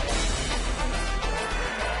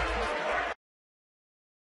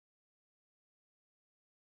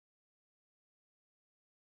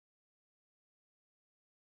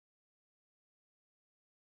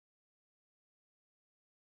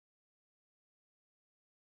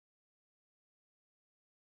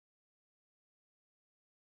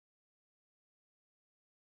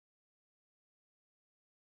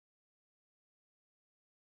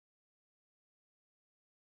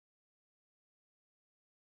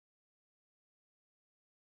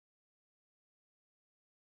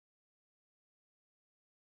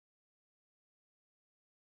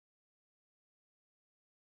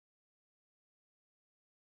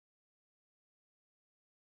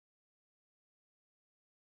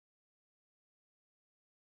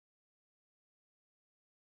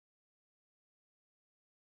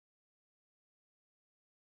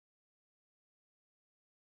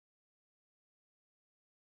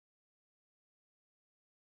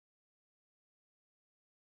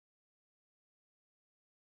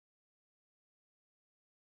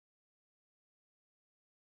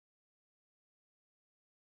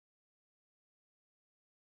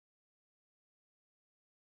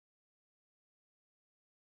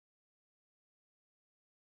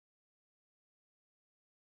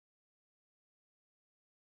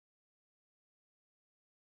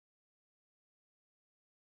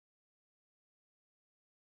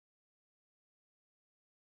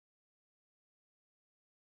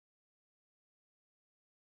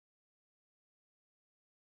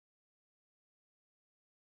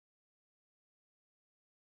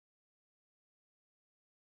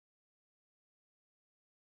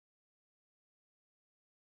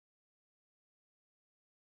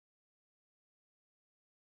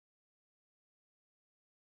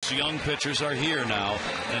 those young pitchers are here now,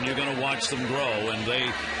 and you're going to watch them grow, and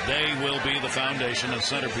they will be the foundation and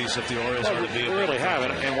centerpiece if the Orioles are to be. They really have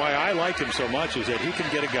it, and why I like him so much is that he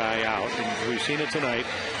can get a guy out, and we've seen it tonight.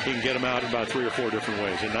 He can get him out in about 3 or 4 different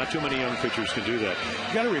ways, and not too many young pitchers can do that.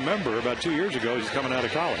 You got to remember, about 2 years ago, he's coming out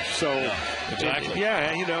of college, so exactly.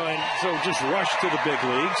 And so just rush to the big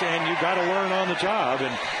leagues, and you got to learn on the job,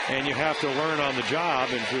 and you have to learn on the job.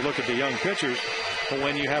 And if you look at the young pitchers,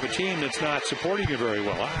 when you have a team that's not supporting you very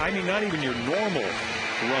well, I mean, not even your normal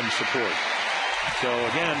run support. So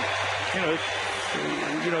again,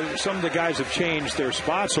 some of the guys have changed their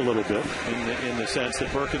spots a little bit in the sense that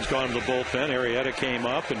Perkins gone to the bullpen, Arrieta came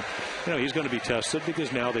up, and he's going to be tested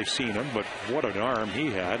because now they've seen him. But what an arm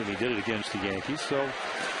he had, and he did it against the Yankees. So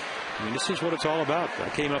I mean, this is what it's all about. I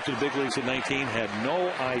came up to the big leagues at 19, had no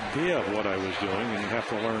idea of what I was doing, and you have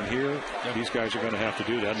to learn here. Yep. These guys are going to have to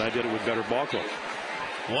do that, and I did it with better ball clubs.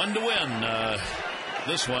 1 to win.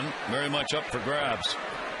 This one very much up for grabs.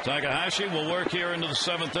 Takahashi will work here into the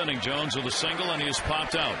 7th inning. Jones with a single, and he's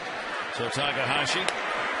popped out. So Takahashi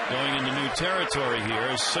going into new territory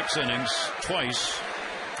here. 6 innings, twice.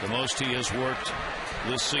 The most he has worked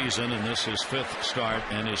this season, and this is his 5th start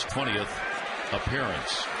and his 20th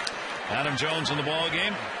appearance. Adam Jones in the ball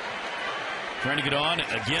game, trying to get on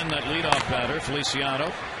again. That leadoff batter,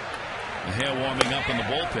 Feliciano. Hale warming up in the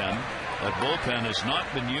bullpen. That bullpen has not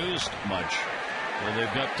been used much. Well,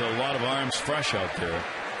 they've got a lot of arms fresh out there.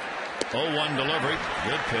 0-1 delivery.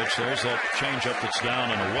 Good pitch. There's that changeup that's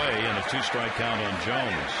down and away, and a 2-strike count on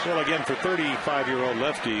Jones. Well, again, for 35-year-old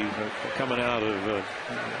lefty coming out of the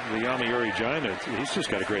Yomiuri Giants, he's just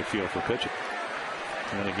got a great feel for pitching.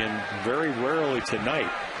 And again, very rarely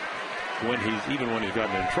tonight, even when he's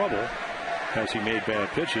gotten in trouble, has he made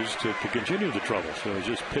bad pitches to continue the trouble. So he's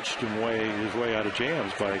just pitched his way out of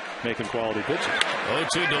jams by making quality pitches.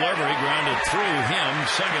 0-2 delivery, grounded through him.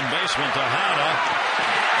 Second baseman Tejada.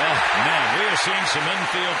 Oh man, we are seeing some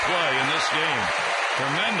infield play in this game.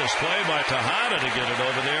 Tremendous play by Tejada to get it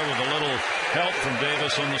over there with a little help from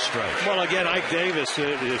Davis on the strike. Well, again, Ike Davis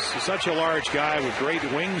is such a large guy with great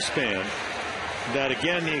wingspan that,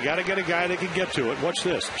 again, you got to get a guy that can get to it. Watch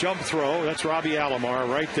this. Jump throw. That's Robbie Alomar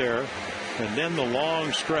right there. And then the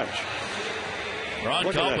long stretch. Ron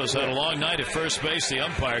Kalpas had a long night at first base, the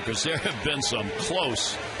umpire, because there have been some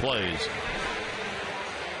close plays.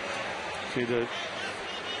 See,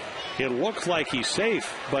 it looks like he's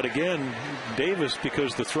safe, but again, Davis,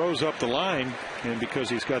 because the throw's up the line and because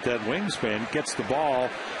he's got that wingspan, gets the ball,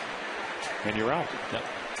 and you're out. Yep.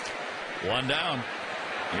 1 down.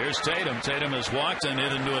 Here's Tatum. Tatum has walked and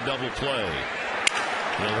hit into a double play.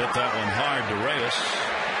 He'll hit that one hard to Reyes.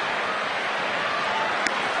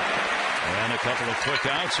 And a couple of quick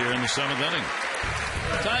outs here in the 7th inning.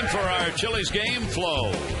 Time for our Chili's game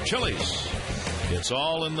flow. Chili's. It's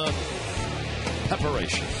all in the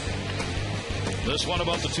preparation. This one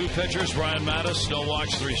about the 2 pitchers. Brian Mattis, no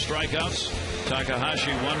walks, 3 strikeouts.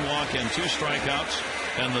 Takahashi, 1 walk and 2 strikeouts.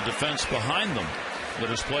 And the defense behind them that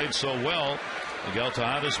has played so well. Miguel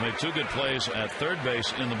Tejada's made 2 good plays at third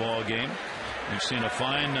base in the ball game. We've seen a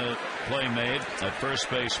fine play made at first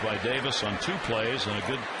base by Davis on 2 plays, and a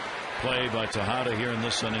good play by Tejada here in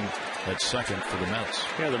this inning at second for the Mets.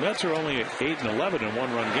 Yeah, the Mets are only 8 and 11 in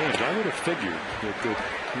 1-run games. I would have figured that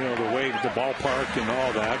the way the ballpark and all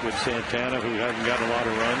that with Santana, who hasn't gotten a lot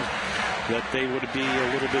of runs, that they would be a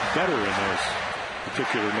little bit better in those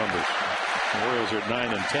particular numbers. The Orioles are at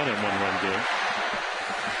 9 and 10 in 1-run games.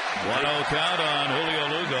 1-0 count on Julio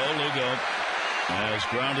Lugo. Lugo has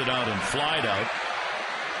grounded out and flied out.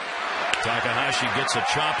 Takahashi gets a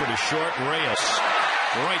chopper to short. Reyes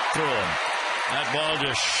right through him. That ball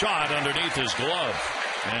just shot underneath his glove.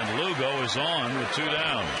 And Lugo is on with 2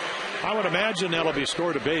 down. I would imagine that'll be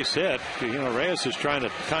scored a base hit. Reyes is trying to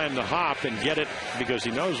time the hop and get it because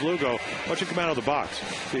he knows Lugo. Watch him come out of the box.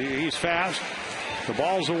 He's fast. The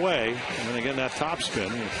ball's away. And then again, that top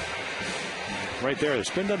spin. Right there, the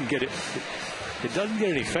spin doesn't get it. It doesn't get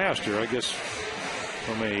any faster, I guess.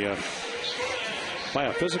 From by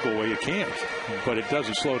a physical way, you can't, but it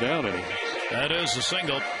doesn't slow down any. That is the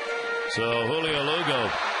single. So Julio Lugo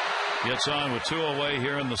gets on with 2 away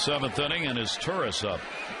here in the 7th inning, and his Turris up.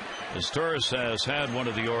 His Turris has had one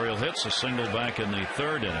of the Oriole hits, a single back in the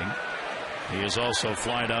 3rd inning. He has also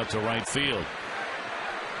flied out to right field.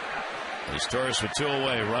 His Turris with 2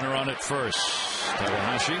 away, runner on at first.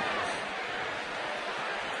 Takahashi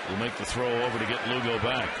will make the throw over to get Lugo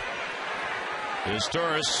back. Here's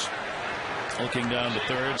Turris looking down to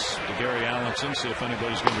thirds to Gary Allenson, see if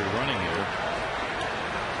anybody's going to be running here.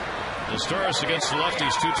 Here's Turris against the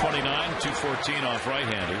lefties, 229, 214 off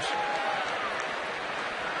right-handers.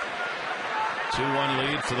 2-1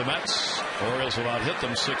 lead for the Mets. Orioles will out hit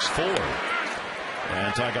them 6-4.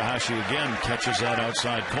 And Takahashi again catches that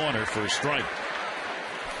outside corner for a strike.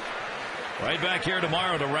 Right back here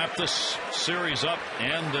tomorrow to wrap this series up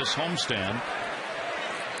and this homestand.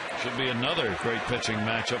 Should be another great pitching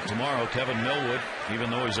matchup tomorrow. Kevin Millwood, even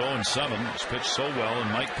though he's 0-7, has pitched so well,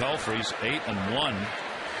 and Mike Pelfrey's 8-1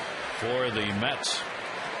 for the Mets.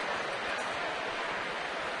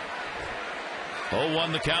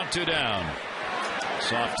 0-1 the count, 2 down.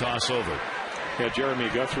 Soft toss over. Yeah, Jeremy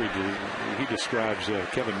Guthrie, he describes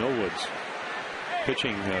Kevin Millwood's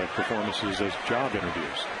pitching performances as job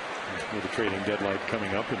interviews, with the trading deadline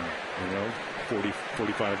coming up in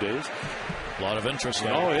 45 days. A lot of interest.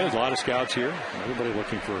 Oh, it is. A lot of scouts here. Everybody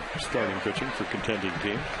looking for starting pitching for contending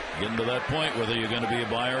team. Getting to that point whether you're going to be a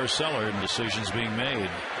buyer or seller, and decisions being made.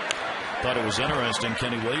 Thought it was interesting.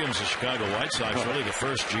 Kenny Williams, the Chicago White Sox, really the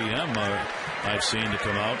first GM I've seen to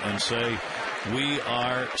come out and say we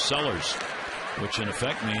are sellers, which in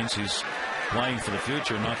effect means he's playing for the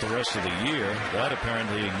future, not the rest of the year. That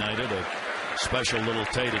apparently ignited a special little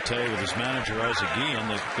tete-a-tete with his manager, Ozzie Guillen,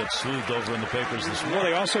 that got sleuthed over in the papers this morning. Well,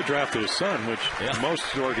 they also drafted his son, which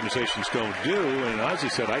most organizations don't do. And Ozzie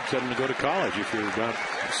said, I'd send him to go to college if you're about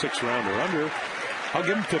 6th round or under. I'll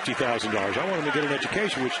give him $50,000. I want him to get an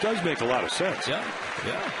education, which does make a lot of sense. Yeah.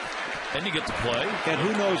 And you get to play. And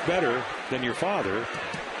who knows better than your father,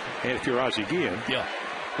 and if you're Ozzie Guillen,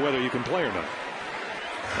 whether you can play or not.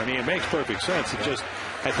 I mean, it makes perfect sense. It just,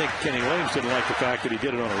 I think Kenny Williams didn't like the fact that he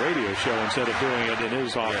did it on a radio show instead of doing it in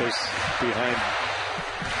his office behind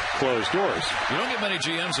closed doors. You don't get many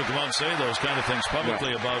GMs that come out and say those kind of things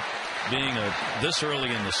publicly about being this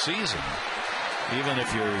early in the season. Even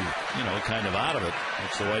if you're, kind of out of it,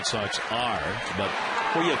 which the White Sox are. But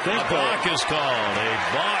you think a balk is called. A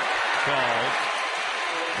balk called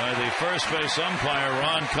by the first base umpire,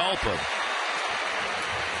 Ron Culpa.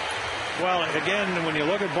 Well, again, when you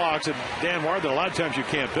look at balks, Dan Ward, a lot of times you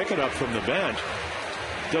can't pick it up from the bench.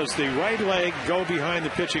 Does the right leg go behind the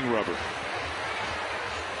pitching rubber?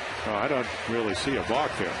 Oh, I don't really see a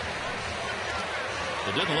balk there.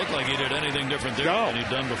 It didn't look like he did anything different there than he'd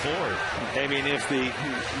done before. I mean, if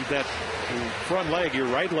that front leg, your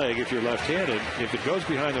right leg, if you're left-handed, if it goes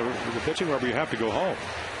behind the pitching rubber, you have to go home.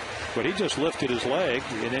 But he just lifted his leg,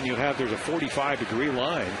 and then there's a 45-degree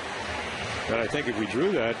line. But I think if we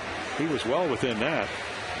drew that, he was well within that.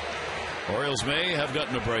 Orioles may have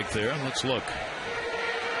gotten a break there. Let's look.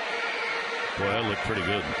 Boy, that looked pretty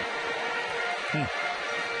good.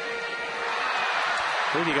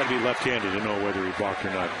 I think you got to be left-handed to know whether he balked or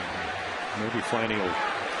not. Maybe Flanny will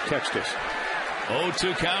text us.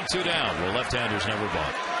 0-2 count, 2 down. Well, left-handers never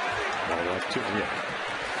balk.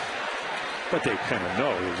 But they kind of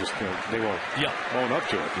know. They just they won't own up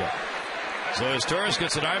to it. So as Torres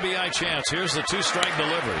gets an RBI chance, here's the 2-strike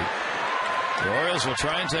delivery. The Orioles will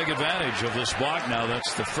try and take advantage of this balk now.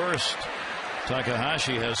 That's the first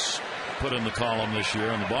Takahashi has put in the column this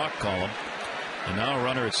year, in the balk column. And now a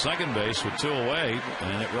runner at second base with 2 away,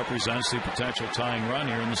 and it represents the potential tying run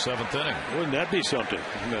here in the 7th inning. Wouldn't that be something?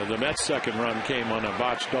 The Mets' second run came on a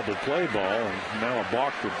botched double play ball, and now a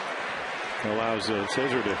balk that allows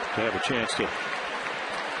Scissor to have a chance to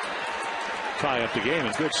tie up the game.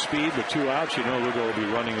 And good speed with 2 outs. Lugo will be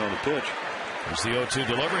running on the pitch. There's the 0-2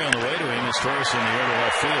 delivery on the way to him. It's Torres in the air to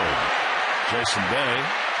left field. Jason Bay.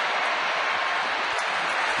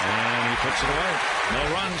 And he puts it away. No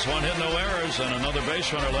runs, 1 hit, no errors, and another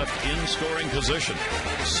base runner left in scoring position.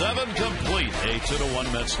 7 complete, a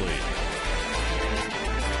 2-1 Mets lead.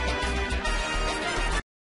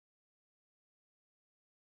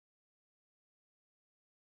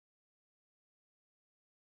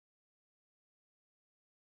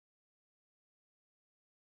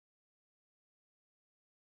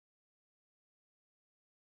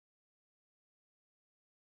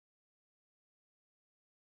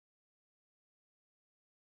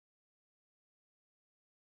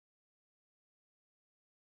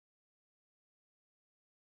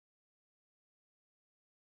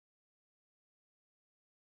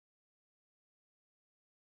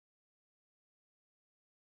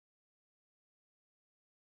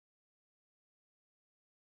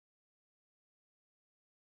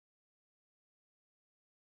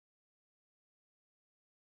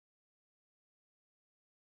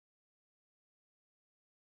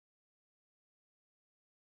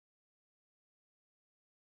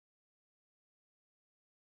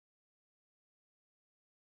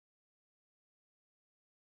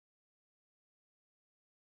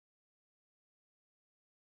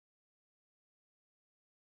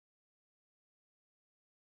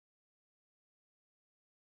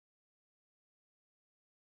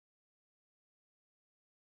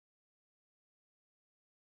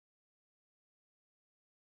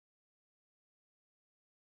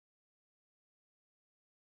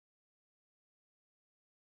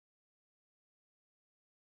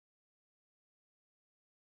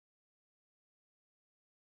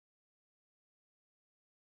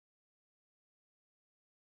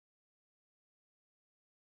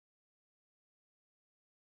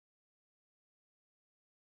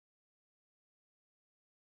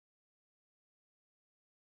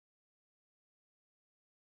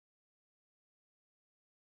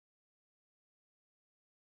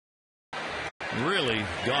 really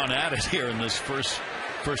gone at it here in this first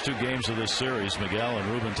two games of this series. Miguel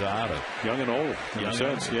and Ruben Tejada. Young and old, in a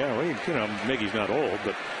sense. Yeah, well, Miggy's not old,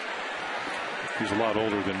 but he's a lot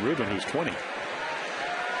older than Ruben, who's 20.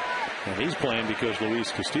 And he's playing because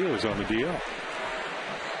Luis Castillo's on the DL.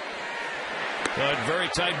 But very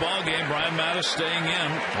tight ball game. Brian Mattis staying in,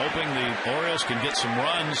 hoping the Orioles can get some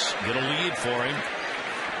runs, get a lead for him,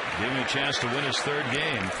 give him a chance to win his third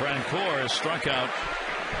game. Francoeur is struck out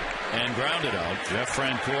and grounded out. Jeff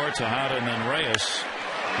Francoeur, Tejada, and then Reyes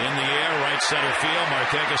in the air, right center field.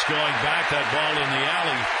 Marquez going back. That ball in the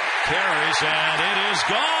alley carries, and it is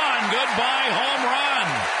gone. Goodbye home run.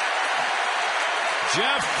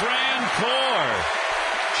 Jeff Francoeur.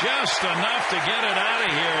 Just enough to get it out of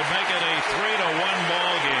here and make it a 3-1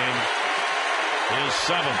 ball game. His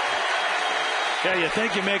seventh. Yeah, you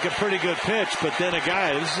think you make a pretty good pitch, but then this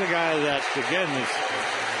is a guy that, again, his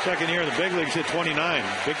second year in the big leagues, hit 29.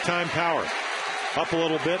 Big time power. Up a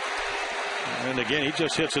little bit. And again, he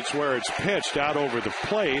just hits it where it's pitched out over the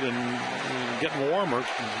plate and getting warmer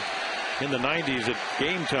in the 90s at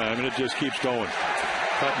game time, and it just keeps going.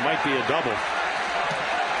 That might be a double,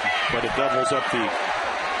 but it doubles up the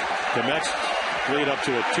Mets lead up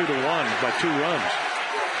to a 2-1 by 2 runs.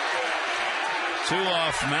 2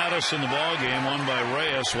 off Mattis in the ball game, 1 by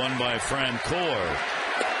Reyes, 1 by Francoeur.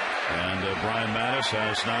 And Brian Mattis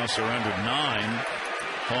has now surrendered 9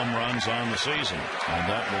 home runs on the season, and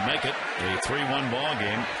that will make it a 3-1 ball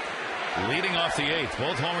game. Leading off the 8th,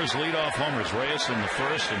 both homers lead off homers. Reyes in the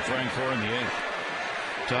first and Francoeur in the 8th.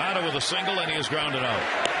 Tejada with a single, and he is grounded out.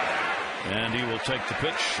 And he will take the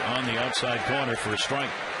pitch on the outside corner for a strike.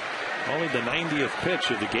 Only the 90th pitch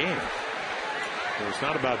of the game. So it's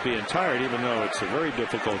not about being tired, even though it's a very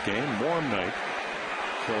difficult game. Warm night.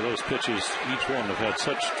 So those pitches, each one, have had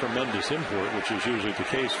such tremendous import, which is usually the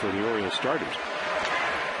case for the Orioles starters.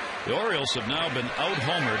 The Orioles have now been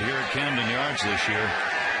out-homered here at Camden Yards this year,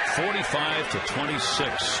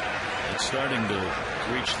 45-26. It's starting to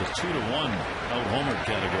reach the 2-1 out-homered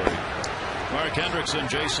category. Mark Hendrickson,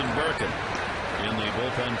 Jason Birkin in the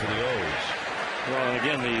bullpen for the O's. Well, and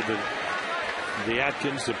again, the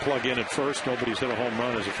Atkins that plug in at first. Nobody's hit a home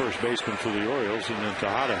run as a first baseman for the Orioles, and then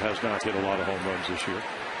Tejada has not hit a lot of home runs this year.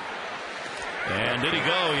 And did he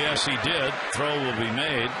go? Yes, he did. Throw will be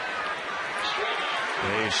made.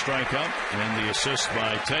 A strikeout and the assist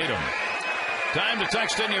by Tatum. Time to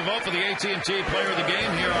text in your vote for the AT&T Player of the Game.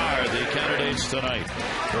 Here are the candidates tonight.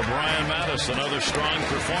 For Brian Mattis, another strong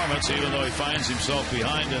performance, even though he finds himself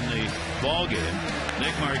behind in the ball game.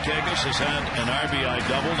 Nick Markakis has had an RBI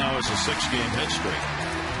double, now has a 6-game hit streak.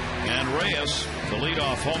 And Reyes, the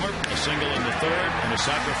leadoff homer, a single in the 3rd, and a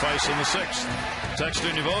sacrifice in the 6th. Text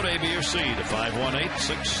in your vote, A, B, or C, to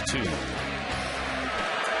 51862.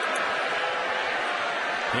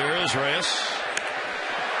 Here is Reyes.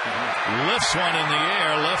 Lifts one in the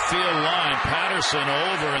air, left field line. Patterson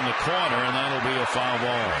over in the corner, and that'll be a foul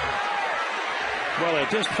ball. Well, at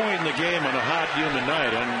this point in the game on a hot, humid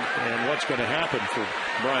night, and what's going to happen for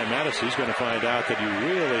Brian Mattis, he's going to find out that you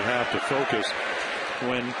really have to focus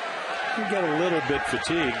when you get a little bit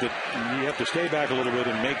fatigued, that you have to stay back a little bit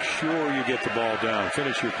and make sure you get the ball down,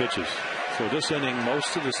 finish your pitches. So this inning,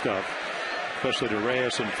 most of the stuff, especially to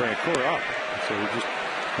Reyes and Francoeur, up. So you just,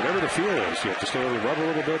 whatever the feel is, you have to stay over the rubber a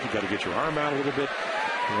little bit. You've got to get your arm out a little bit.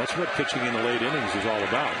 And that's what pitching in the late innings is all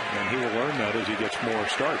about. And he will learn that as he gets more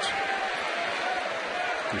starts.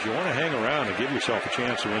 Because you want to hang around and give yourself a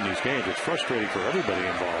chance to win these games. It's frustrating for everybody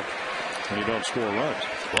involved when you don't score runs.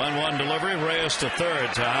 1-1 delivery. Reyes to third.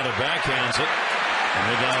 Tejada backhands it. And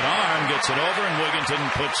with that arm, gets it over, and Wigginton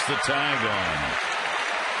puts the tag on.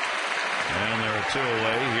 And there are 2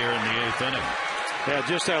 away here in the 8th inning. Yeah,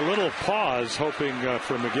 just that little pause, hoping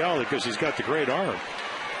for Miguel, because he's got the great arm.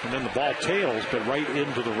 And then the ball tails, but right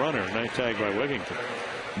into the runner. Nice tag by Wigginton.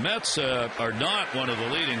 Mets are not one of the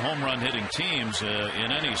leading home run hitting teams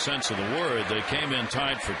in any sense of the word. They came in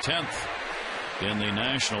tied for 10th in the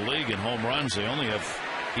National League in home runs. They only have,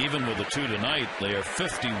 even with the 2 tonight, they are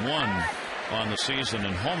 51 on the season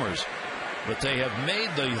in homers. But they have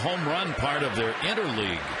made the home run part of their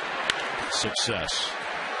interleague success.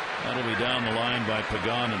 That'll be down the line by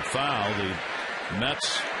Pagan and Fowl. The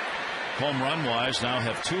Mets, home run wise, now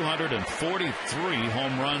have 243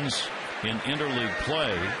 home runs in interleague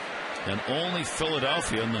play, and only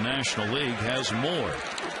Philadelphia in the National League has more.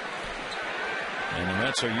 And the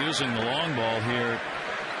Mets are using the long ball here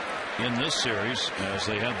in this series, as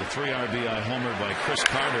they had the 3 RBI homer by Chris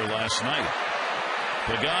Carter last night.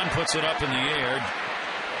 Pagan puts it up in the air.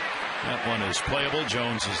 That one is playable.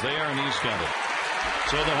 Jones is there, and he's got it.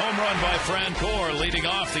 So the home run by Francoeur leading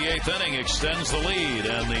off the 8th inning extends the lead,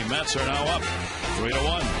 and the Mets are now up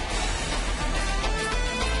 3-1.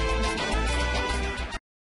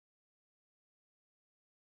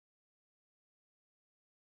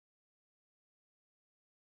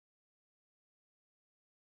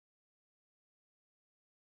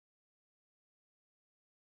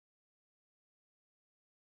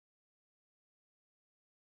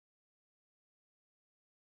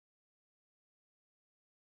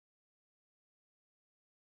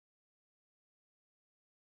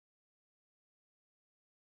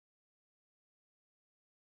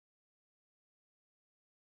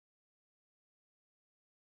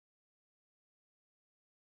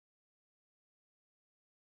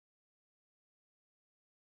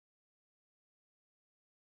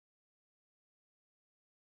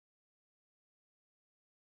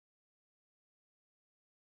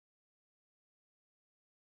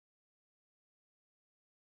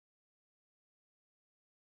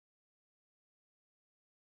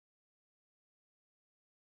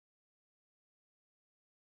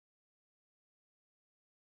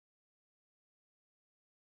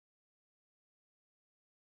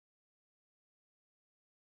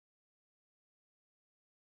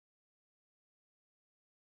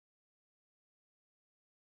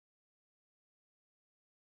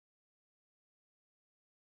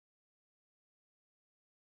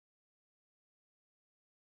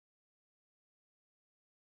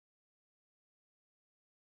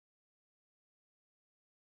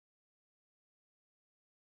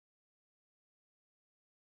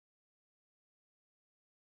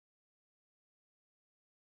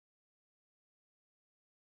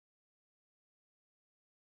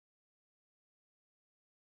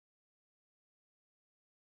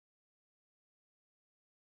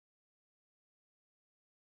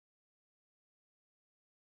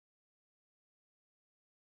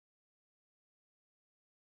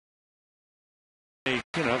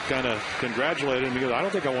 Kind of congratulated him because I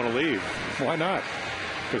don't think I want to leave. Why not?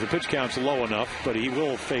 Because the pitch count's low enough, but he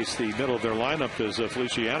will face the middle of their lineup as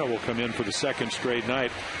Feliciano will come in for the second straight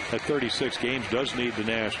night at 36 games. Does need the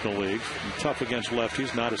National League. Tough against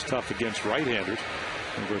lefties, not as tough against right-handers.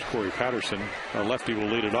 And of course, Corey Patterson, a lefty, will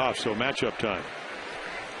lead it off. So matchup time.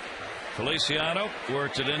 Feliciano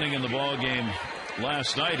worked an inning in the ball game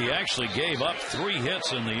last night. He actually gave up 3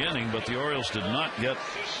 hits in the inning, but the Orioles did not get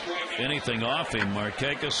anything off him.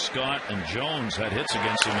 Markakis, Scott, and Jones had hits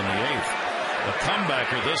against him in the 8th. A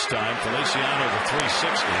comebacker this time. Feliciano to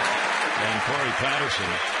 360, and Corey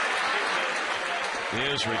Patterson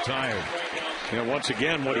is retired. Once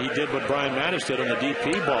again, what he did, what Brian Mattis did on the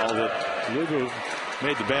DP ball that Lugo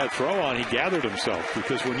made the bad throw on, he gathered himself,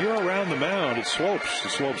 because when you're around the mound, it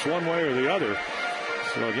slopes one way or the other.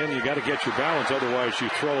 So again, you got to get your balance, otherwise you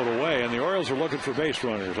throw it away. And the Orioles are looking for base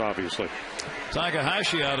runners, obviously.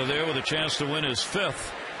 Takahashi out of there with a chance to win his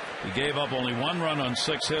 5th. He gave up only 1 run on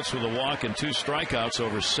 6 hits with a walk and 2 strikeouts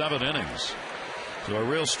over 7 innings. So a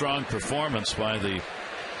real strong performance by the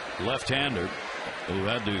left-hander, who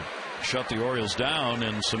had to shut the Orioles down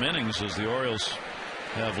in some innings, as the Orioles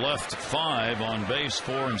have left 5 on base,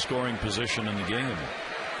 4 in scoring position in the game.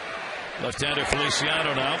 Left-hander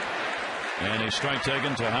Feliciano now, and a strike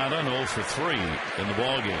taken to Haddon, 0 for 3 in the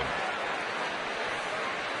ball game.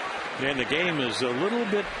 And the game is a little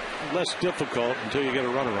bit less difficult until you get a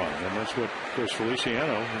runner on, and that's what, of course,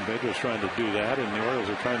 Feliciano and Baker's trying to do that, and the Orioles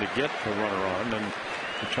are trying to get a runner on, and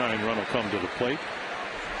the tying run will come to the plate.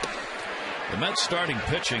 The Mets starting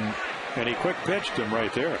pitching, and he quick pitched him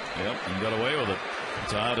right there. Yep, and got away with it.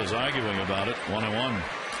 Todd is arguing about it. 1-1.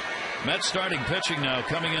 Mets starting pitching now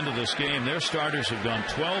coming into this game. Their starters have gone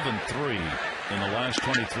 12-3 in the last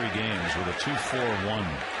 23 games with a 2.41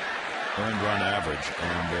 earned run average.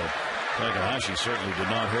 And Takahashi certainly did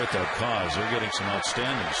not hurt that cause. They're getting some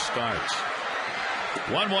outstanding starts.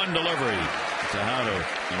 1-1 delivery to Haddon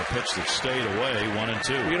on a pitch that stayed away.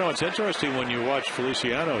 1-2. It's interesting when you watch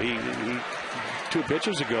Feliciano. He 2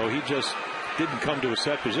 pitches ago, he just didn't come to a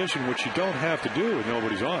set position, which you don't have to do when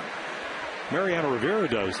nobody's on. Mariano Rivera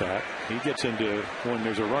does that. He gets into, when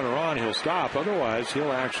there's a runner on, he'll stop. Otherwise,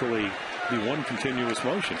 he'll actually be one continuous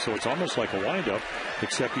motion. So it's almost like a windup,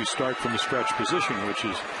 except you start from the stretch position, which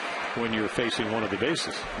is when you're facing one of the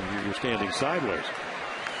bases. You're standing sideways.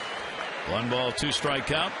 1 ball, 2 strike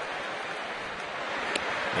count.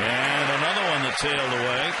 And another one that sailed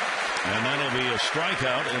away. And that'll be a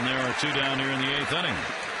strikeout, and there are 2 down here in the 8th inning.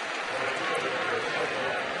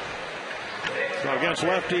 So against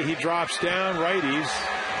lefty, he drops down. Righties,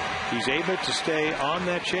 he's able to stay on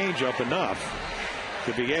that changeup enough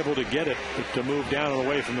to be able to get it to move down and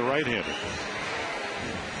away from the right-hander.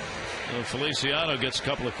 So Feliciano gets a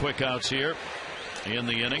couple of quick outs here in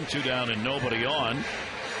the inning. 2 down and nobody on.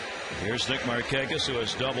 Here's Nick Markakis, who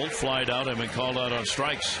has doubled, flied out, and been called out on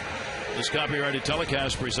strikes. This copyrighted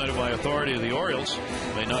telecast presented by authority of the Orioles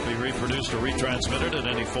may not be reproduced or retransmitted in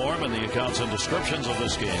any form, and the accounts and descriptions of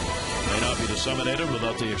this game may not be disseminated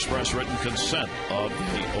without the express written consent of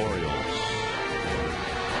the Orioles.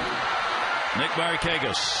 Nick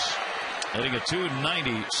Markakis hitting a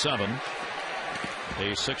 .297,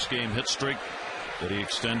 a 6-game hit streak that he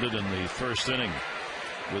extended in the first inning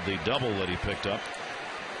with the double that he picked up.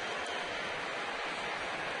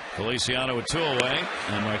 Feliciano with 2 away,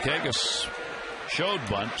 and Markakis showed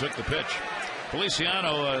bunt, took the pitch.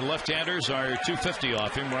 Feliciano, left-handers are .250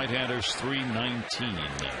 off him, right-handers .319.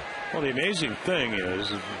 Well, the amazing thing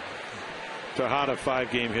is Tejada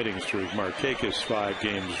 5-game hitting streak, Markakis 5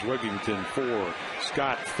 games, Wigington 4,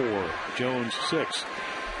 Scott 4, Jones 6,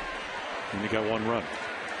 and he got 1 run.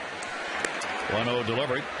 1-0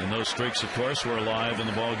 delivery, and those streaks, of course, were alive in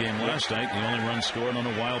the ball game last night. The only run scored on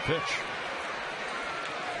a wild pitch.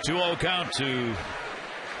 2-0 count to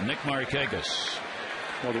Nick Markakis.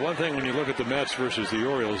 Well, the one thing when you look at the Mets versus the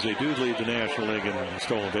Orioles, they do lead the National League in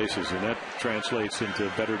stolen bases, and that translates into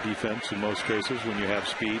better defense in most cases when you have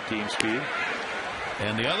speed, team speed.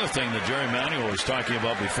 And the other thing that Jerry Manuel was talking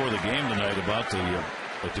about before the game tonight about to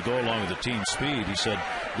go along with the team speed, he said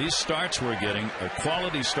these starts we're getting are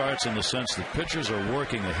quality starts in the sense that pitchers are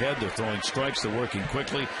working ahead, they're throwing strikes, they're working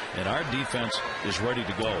quickly, and our defense is ready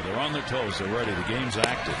to go. They're on their toes, they're ready, the game's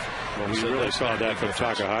active. Well, we really saw that from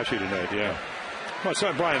Takahashi tonight, yeah. Well,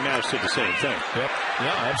 so Brian Mast did the same thing. Yep.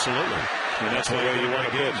 Yeah, absolutely. And that's the way you want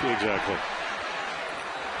to pitch. Exactly.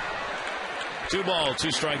 2 ball,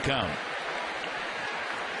 2 strike count.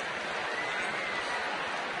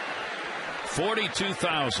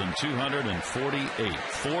 42,248.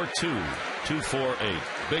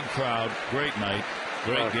 4-2-248. Big crowd. Great night.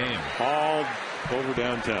 Great game. All over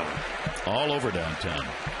downtown. All over downtown.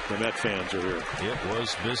 The Met fans are here. It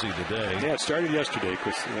was busy today. Yeah, it started yesterday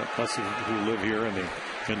because us who live here in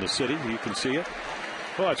the city, you can see it.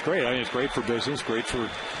 Well, it's great. I mean, it's great for business. Great for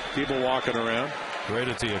people walking around. Great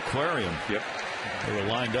at the aquarium. Yep. They were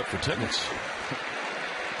lined up for tickets.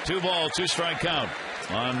 2 ball, 2 strike count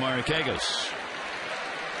on Markakis.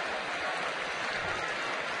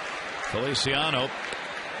 Feliciano,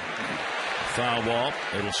 foul ball.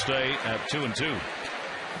 It'll stay at 2-2. You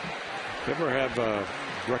ever have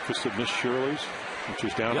breakfast at Miss Shirley's, which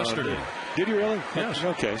is down yesterday? Did you really? Yes.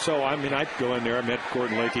 Okay, so I mean, I'd go in there. I met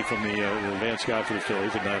Gordon Lakey from the advance scout for the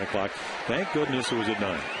Phillies at 9 o'clock. Thank goodness it was at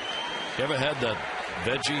 9. You ever had that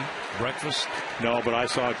veggie breakfast? No, but I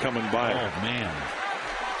saw it coming by. Oh man,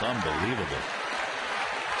 it's unbelievable.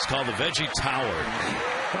 It's called the Veggie Tower.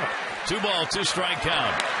 2 ball, 2 strike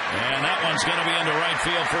count. And that one's going to be into right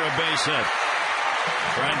field for a base hit.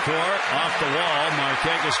 Francoeur off the wall.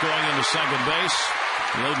 Markakis going into second base.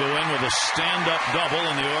 He'll go in with a stand-up double,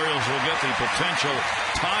 and the Orioles will get the potential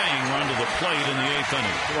tying run to the plate in the 8th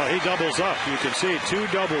inning. Well, he doubles up. You can see 2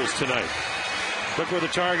 doubles tonight. Look where the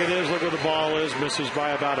target is. Look where the ball is. Misses by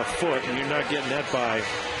about a foot, and you're not getting that by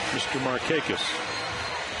Mr. Markakis.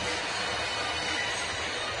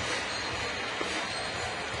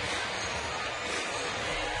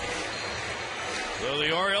 So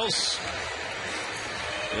the Orioles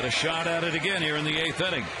get a shot at it again here in the 8th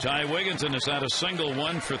inning. Ty Wigginton has had a single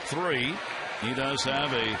 1 for 3. He does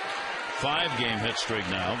have a 5-game hit streak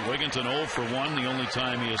now. Wigginton 0 for 1, the only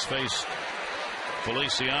time he has faced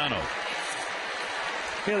Feliciano.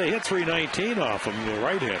 Yeah, they hit 319 off him, the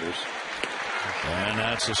right-handers. And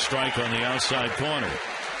that's a strike on the outside corner.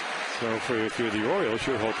 So if you're the Orioles,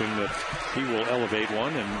 you're hoping that he will elevate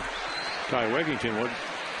one, and Ty Wigginton would.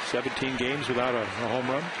 17 games without a home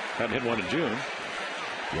run. Hadn't hit one in June.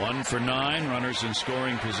 1 for 9. Runners in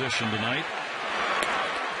scoring position tonight.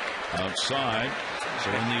 Outside.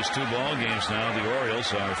 So in these 2 ball games now, the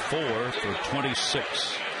Orioles are 4 for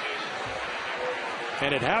 26.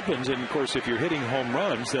 And it happens, and of course, if you're hitting home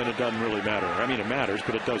runs, then it doesn't really matter. I mean, it matters,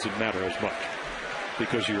 but it doesn't matter as much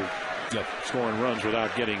because you're scoring runs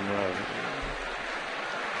without getting.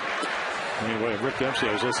 I mean, Rick Dempsey,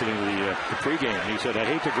 I was listening to the pregame. He said, I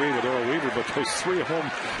hate to agree with Earl Weaver, but those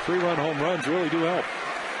 3-run home runs really do help.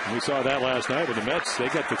 And we saw that last night with the Mets. They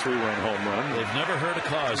got the 3-run home run. They've never heard a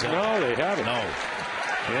cause. No, they haven't. No.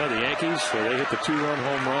 Yeah, the Yankees, they hit the 2-run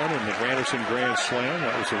home run and the Granderson Grand Slam.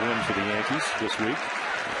 That was a win for the Yankees this week.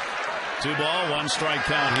 2 ball, 1 strike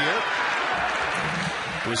count here.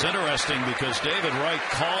 It was interesting because David Wright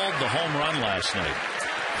called the home run last night.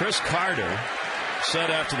 Chris Carter said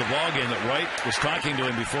after the ball game that Wright was talking to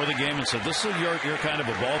him before the game and said, this is your kind of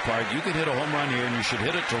a ballpark. You could hit a home run here, and you should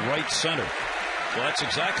hit it to right center. Well, that's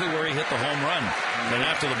exactly where he hit the home run. And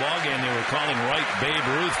after the ball game, they were calling Wright Babe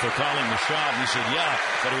Ruth for calling the shot. And he said, yeah,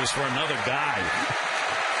 but it was for another guy.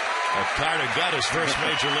 Carter got his first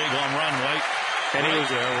major league home run, Wright. And he was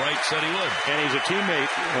there. Wright said he would. And he's a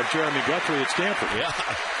teammate of Jeremy Guthrie at Stanford. Yeah.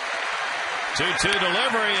 2-2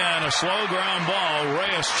 delivery and a slow ground ball.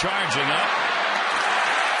 Reyes charging up.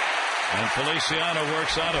 And Feliciano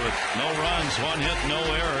works out of it. No runs, 1 hit,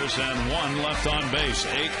 no errors, and 1 left on base.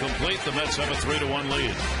 8 complete. The Mets have a 3-1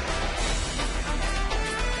 lead.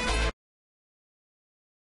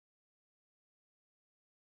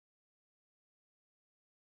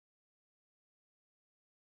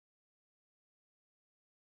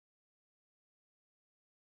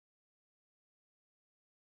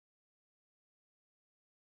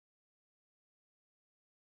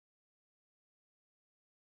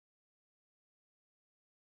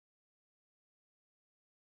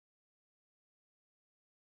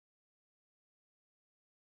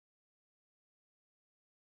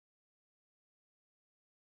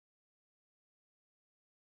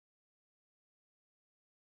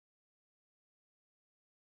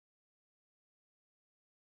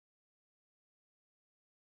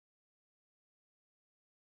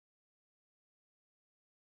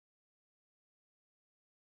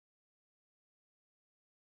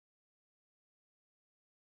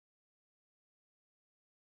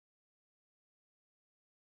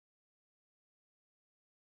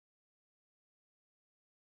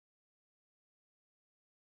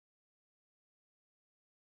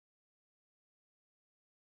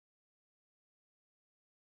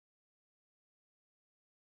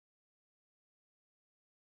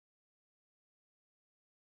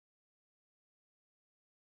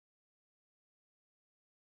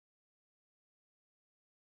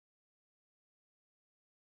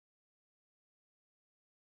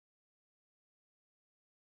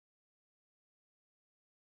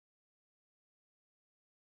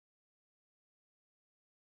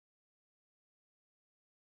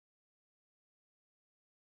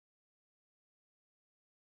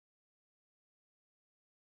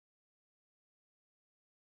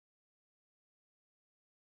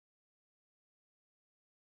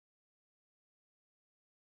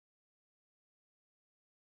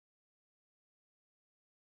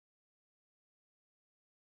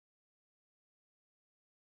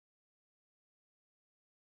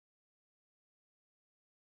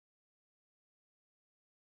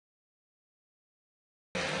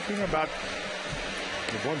 About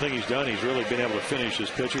the one thing he's done, he's really been able to finish his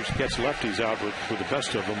pitchers, gets lefties out with the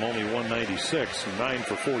best of them, only 196, 9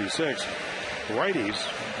 for 46. Righties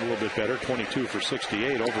a little bit better, 22 for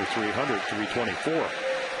 68, over 300, 324.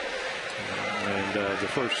 And the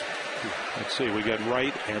first, let's see, we got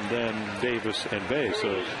Wright and then Davis and Bay.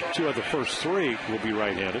 So 2 of the first 3 will be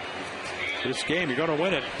right-handed. This game, you're going to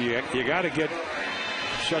win it. You got to get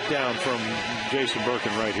shut down from Jason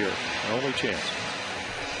Birkin right here. Only chance.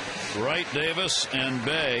 Wright, Davis, and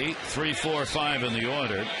Bay, 3, 4, 5 in the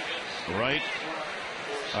order. Wright,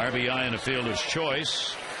 RBI and a fielder's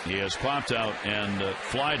choice. He has popped out and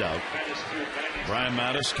flied out. Brian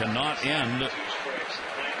Mattis cannot end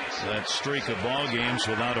that streak of ball games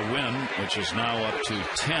without a win, which is now up to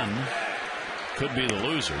 10. Could be the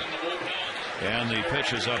loser. And the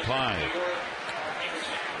pitch is up high.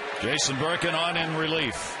 Jason Birkin on in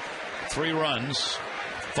relief. 3 runs,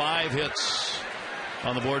 5 hits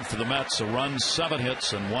on the board for the Mets. A run, 7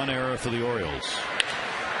 hits, and 1 error for the Orioles.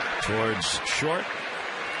 Towards short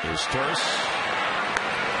is Turris.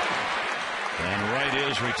 And Wright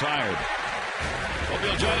is retired. Hope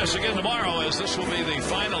you'll join us again tomorrow, as this will be the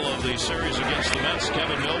final of the series against the Mets.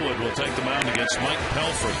 Kevin Millwood will take the mound against Mike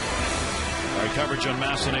Pelfrey. Our coverage on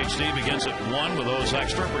MASN HD begins at 1 with O's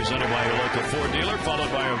Extra, presented by your local Ford dealer,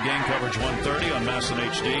 followed by our game coverage 1:30 on MASN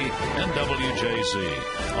HD and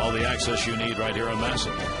WJZ. All the access you need right here on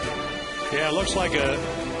MASN. Yeah, it looks like a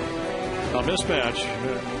mismatch,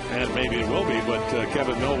 and maybe it will be, but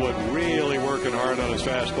Kevin Millwood really working hard on his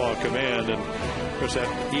fastball command. And of course,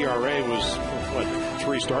 that ERA was,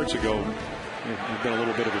 3 starts ago. It's been a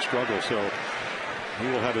little bit of a struggle, so he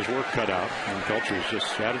will have his work cut out. And Pelfrey's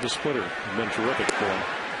just added the splitter. It's been terrific for him.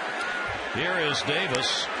 Here is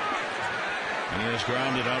Davis. He has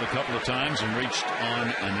grounded out a couple of times and reached on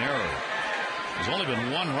an error. There's only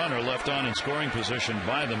been 1 runner left on in scoring position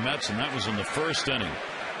by the Mets, and that was in the first inning.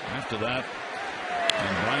 After that,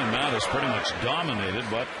 and Brian Mattis pretty much dominated,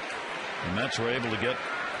 but the Mets were able to get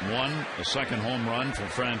 1, a second home run from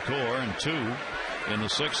Francoeur, and 2, in the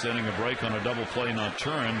 6th inning, a break on a double play not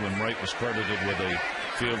turned when Wright was credited with a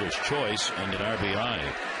fielder's choice and an RBI.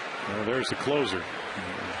 Well, there's the closer.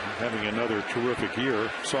 Having another terrific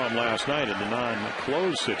year. Saw him last night in the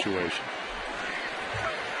non-close situation.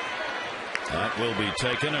 That will be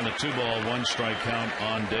taken, and a 2-ball, 1-strike count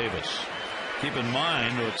on Davis. Keep in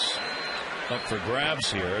mind what's up for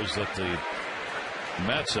grabs here is that the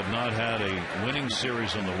Mets have not had a winning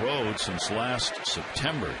series on the road since last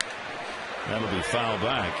September. That'll be foul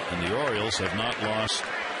back, and the Orioles have not lost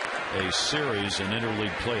a series in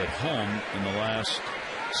interleague play at home in the last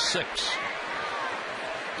 6.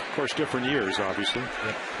 Of course, different years, obviously.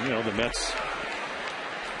 Yep. You know, the Mets,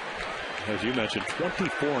 as you mentioned,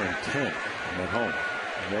 24-10 at home.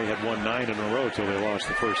 And they had won 9 in a row till they lost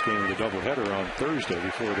the first game of the doubleheader on Thursday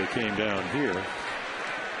before they came down here.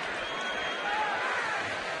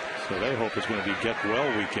 So they hope it's going to be get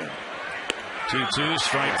well weekend. 2-2,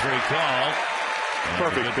 strike 3 call.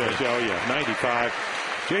 Perfect pitch. Oh, yeah, 95.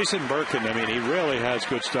 Jason Birkin, I mean, he really has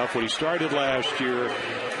good stuff. When he started last year,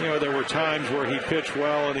 you know, there were times where he pitched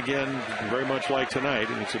well, and again, very much like tonight,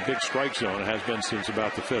 and it's a big strike zone. It has been since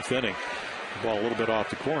about the 5th inning. The ball a little bit off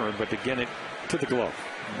the corner, but again, it to the glove.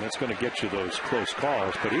 And that's going to get you those close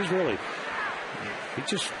calls. But he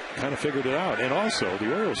just kind of figured it out. And also,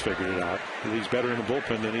 the Orioles figured it out. He's better in the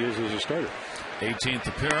bullpen than he is as a starter. 18th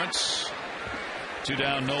appearance. 2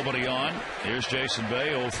 down, nobody on. Here's Jason Bay,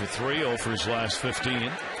 0 for 3, 0 for his last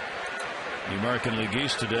 15. The American League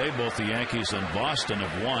East today, both the Yankees and Boston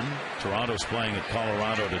have won. Toronto's playing at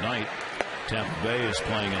Colorado tonight. Tampa Bay is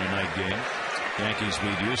playing in a night game. Yankees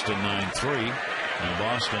beat Houston 9-3. And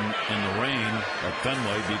Boston, in the rain at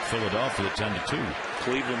Fenway, beat Philadelphia 10-2.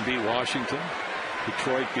 Cleveland beat Washington.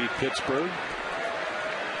 Detroit beat Pittsburgh.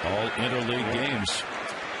 All interleague games.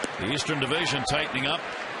 The Eastern Division tightening up,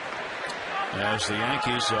 as the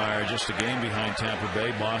Yankees are just a game behind Tampa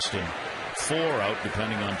Bay. Boston 4 out,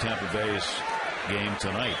 depending on Tampa Bay's game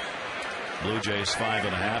tonight. Blue Jays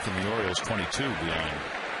 5.5, and the Orioles 22 behind.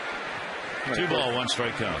 Right. 2-ball,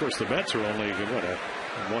 1-strike count. Of course, the Mets are only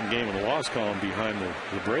one game in the loss column behind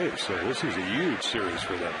the Braves, so this is a huge series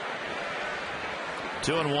for them.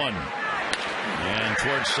 2-1, and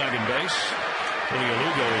towards second base. Julio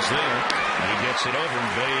Lugo is there, and he gets it over,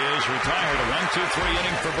 and Bay is retired. A 1-2-3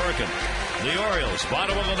 inning for Birkin. The Orioles,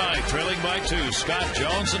 bottom of the 9th, trailing by 2. Scott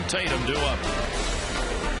Jones and Tatum due up.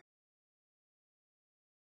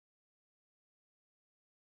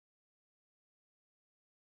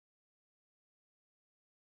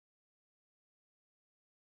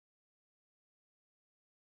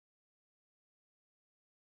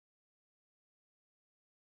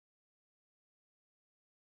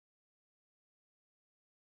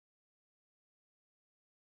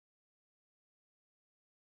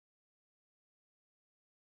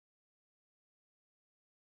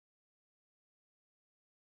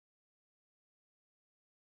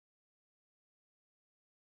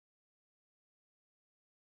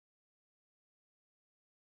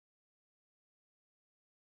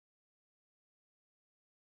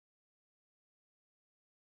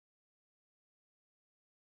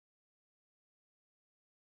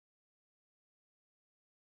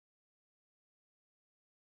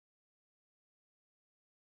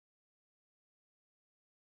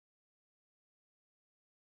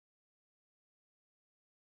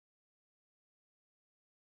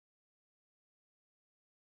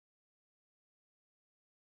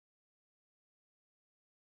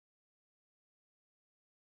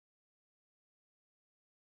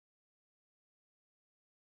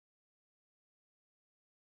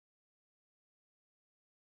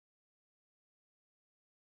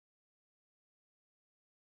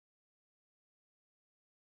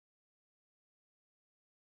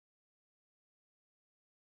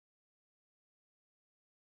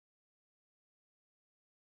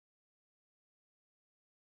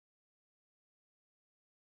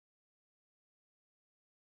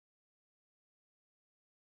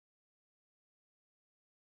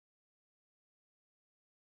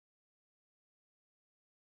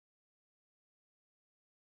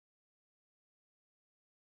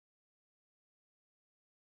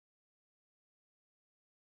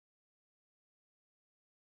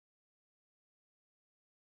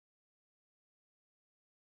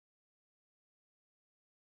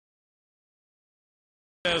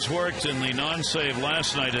 Has worked in the non-save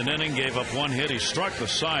last night. An inning, gave up 1 hit. He struck the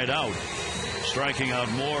side out. Striking out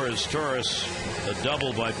more is Torres, a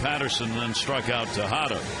double by Patterson, then struck out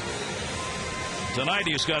Tejada. Tonight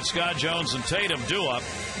he's got Scott Jones and Tatum due up.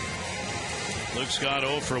 Luke Scott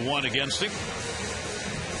 0 for 1 against him.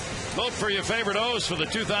 Vote for your favorite O's for the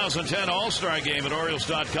 2010 All-Star Game at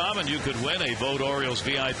Orioles.com, and you could win a Vote Orioles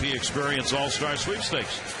VIP Experience All-Star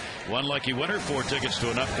Sweepstakes. One lucky winner, 4 tickets to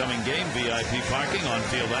an upcoming game, VIP parking,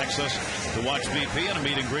 on-field access to watch BP, and a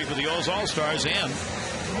meet and greet with the O's All-Stars, and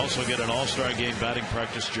also get an All-Star Game batting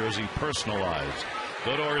practice jersey personalized.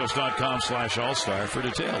 Go to Orioles.com/All-Star for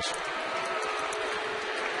details.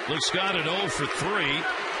 Luke Scott at 0 for 3.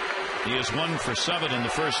 He is 1 for 7 in the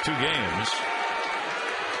first 2 games.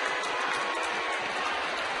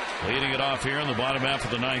 Leading it off here in the bottom half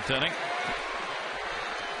of the 9th inning.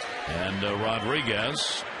 And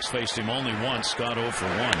Rodriguez has faced him only once. Scott 0 for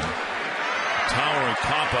 1. Towering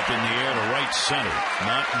pop-up in the air to right center.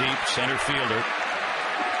 Not deep, center fielder.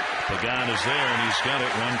 Pagan is there, and he's got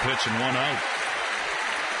it. 1 pitch and 1 out.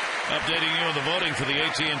 Updating you on the voting for the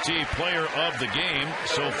AT&T Player of the Game.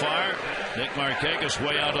 So far, Nick Markakis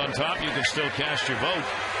way out on top. You can still cast your vote.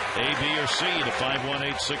 A, B, or C to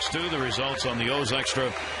 51862. The results on the O's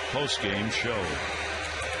Extra post-game show.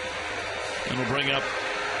 And we'll bring up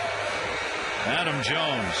Adam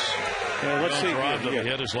Jones. Yeah, let's see. Robbed him. He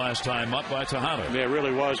hit his last time up by Tejada. Yeah, it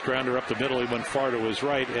really was. Grounder up the middle. He went far to his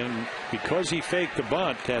right. And because he faked the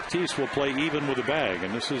bunt, Tatis will play even with the bag.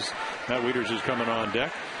 And this is Matt Wieters is coming on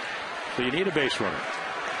deck. So you need a base runner.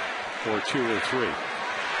 Or 2 or 3.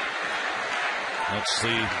 That's the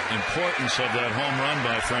importance of that home run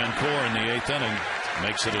by Francoeur in the 8th inning.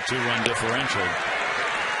 Makes it a 2-run differential.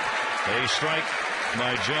 A strike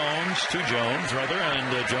by Jones, to Jones rather,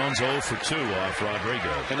 and Jones 0 for 2 off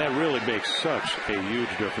Rodriguez. And that really makes such a huge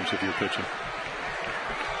difference if you're pitching.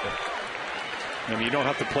 I mean, you don't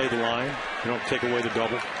have to play the line. You don't take away the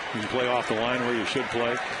double. You can play off the line where you should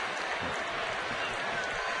play.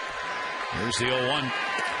 Here's the 0-1.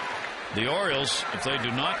 The Orioles, if they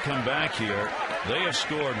do not come back here, they have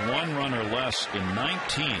scored 1 run or less in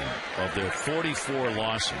 19 of their 44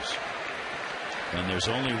 losses. And there's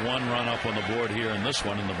only 1 run up on the board here in this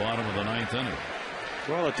one in the bottom of the 9th inning.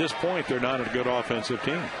 Well, at this point, they're not a good offensive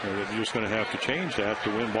team. They're just going to have to change that to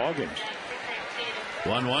win ball games.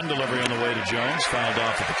 1-1 delivery on the way to Jones, fouled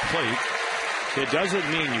off at the plate. It doesn't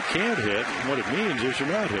mean you can't hit. What it means is you're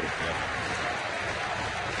not hitting. Yeah.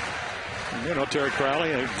 You know, Terry Crowley,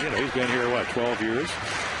 he's been here, 12 years?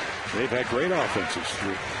 They've had great offenses.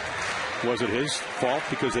 Was it his fault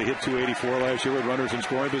because they hit 284 last year with runners in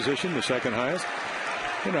scoring position, the second highest?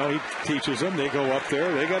 He teaches them. They go up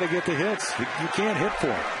there. They got to get the hits. You can't hit for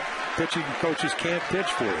them. Pitching coaches can't pitch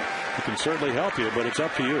for you. It can certainly help you, but it's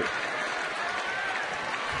up to you.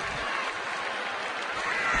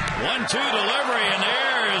 1-2 delivery, and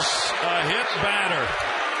there's a hit batter.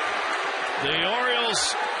 The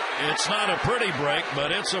Orioles, it's not a pretty break,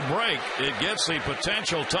 but it's a break. It gets the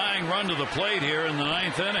potential tying run to the plate here in the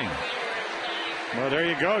 9th inning. Well, there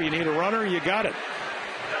you go. You need a runner, you got it.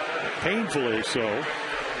 Painfully so.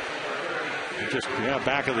 Just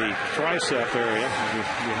back of the tricep area,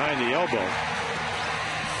 behind the elbow.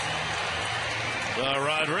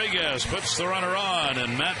 Rodriguez puts the runner on,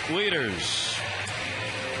 and Matt Wieters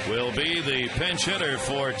will be the pinch hitter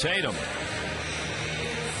for Tatum.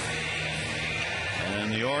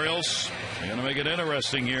 And the Orioles are going to make it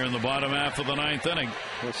interesting here in the bottom half of the 9th inning.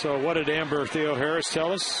 So what did Amber Theoharis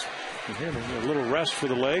tell us? A little rest for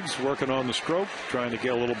the legs, working on the stroke, trying to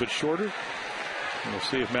get a little bit shorter. And we'll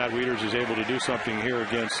see if Matt Wieters is able to do something here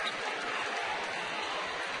against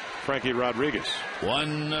Frankie Rodriguez.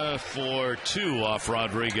 1 for 2 off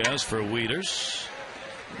Rodriguez for Wieters.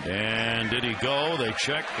 And did he go? They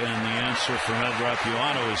check, and the answer from Ed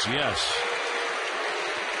Rapuano is yes.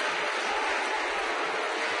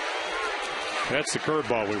 That's the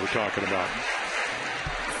curveball we were talking about.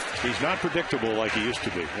 He's not predictable like he used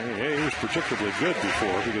to be. I mean, he was predictably good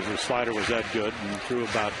before because the slider was that good and threw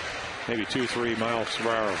about maybe 2-3 miles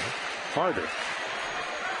per hour harder.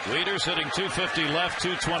 Wieters hitting 250 left,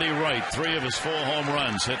 220 right. 3 of his 4 home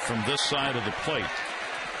runs hit from this side of the plate.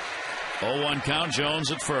 0-1 count.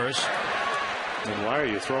 Jones at first. And why are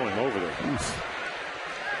you throwing over there? Oof.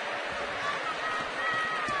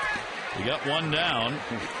 You got 1 down.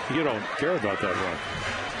 You don't care about that run.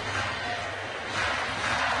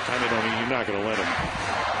 I mean, you're not going to let him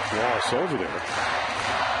waltz over there.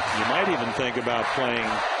 You might even think about playing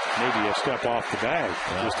maybe a step off the bag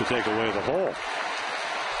just to take away the hole.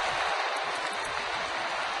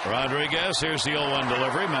 Rodriguez, here's the 0-1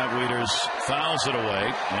 delivery. Matt Wieters fouls it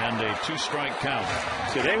away, and a 2-strike count.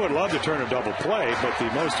 See, they would love to turn a double play, but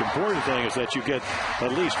the most important thing is that you get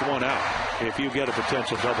at least 1 out if you get a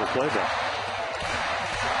potential double play ball.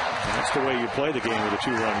 And that's the way you play the game with a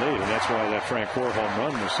 2-run lead, and that's why that Francoeur home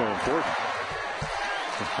run was so important.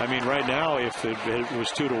 I mean, right now, if it was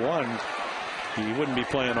 2-1, He wouldn't be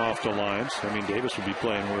playing off the lines. I mean, Davis would be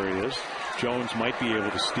playing where he is. Jones might be able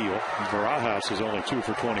to steal. Barajas is only 2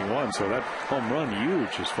 for 21, so that home run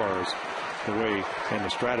huge as far as the way and the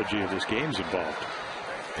strategy of this game's involved.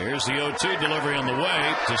 Here's the 0-2 delivery on the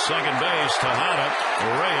way to second base. Tejada,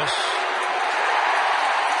 Reyes.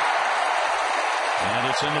 And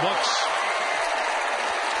it's in the books.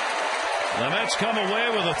 The Mets come away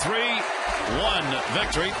with a 3-1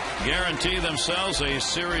 victory. Guarantee themselves a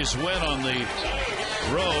series win on the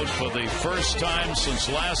road for the first time since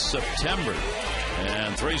last September.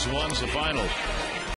 And 3-1's the final.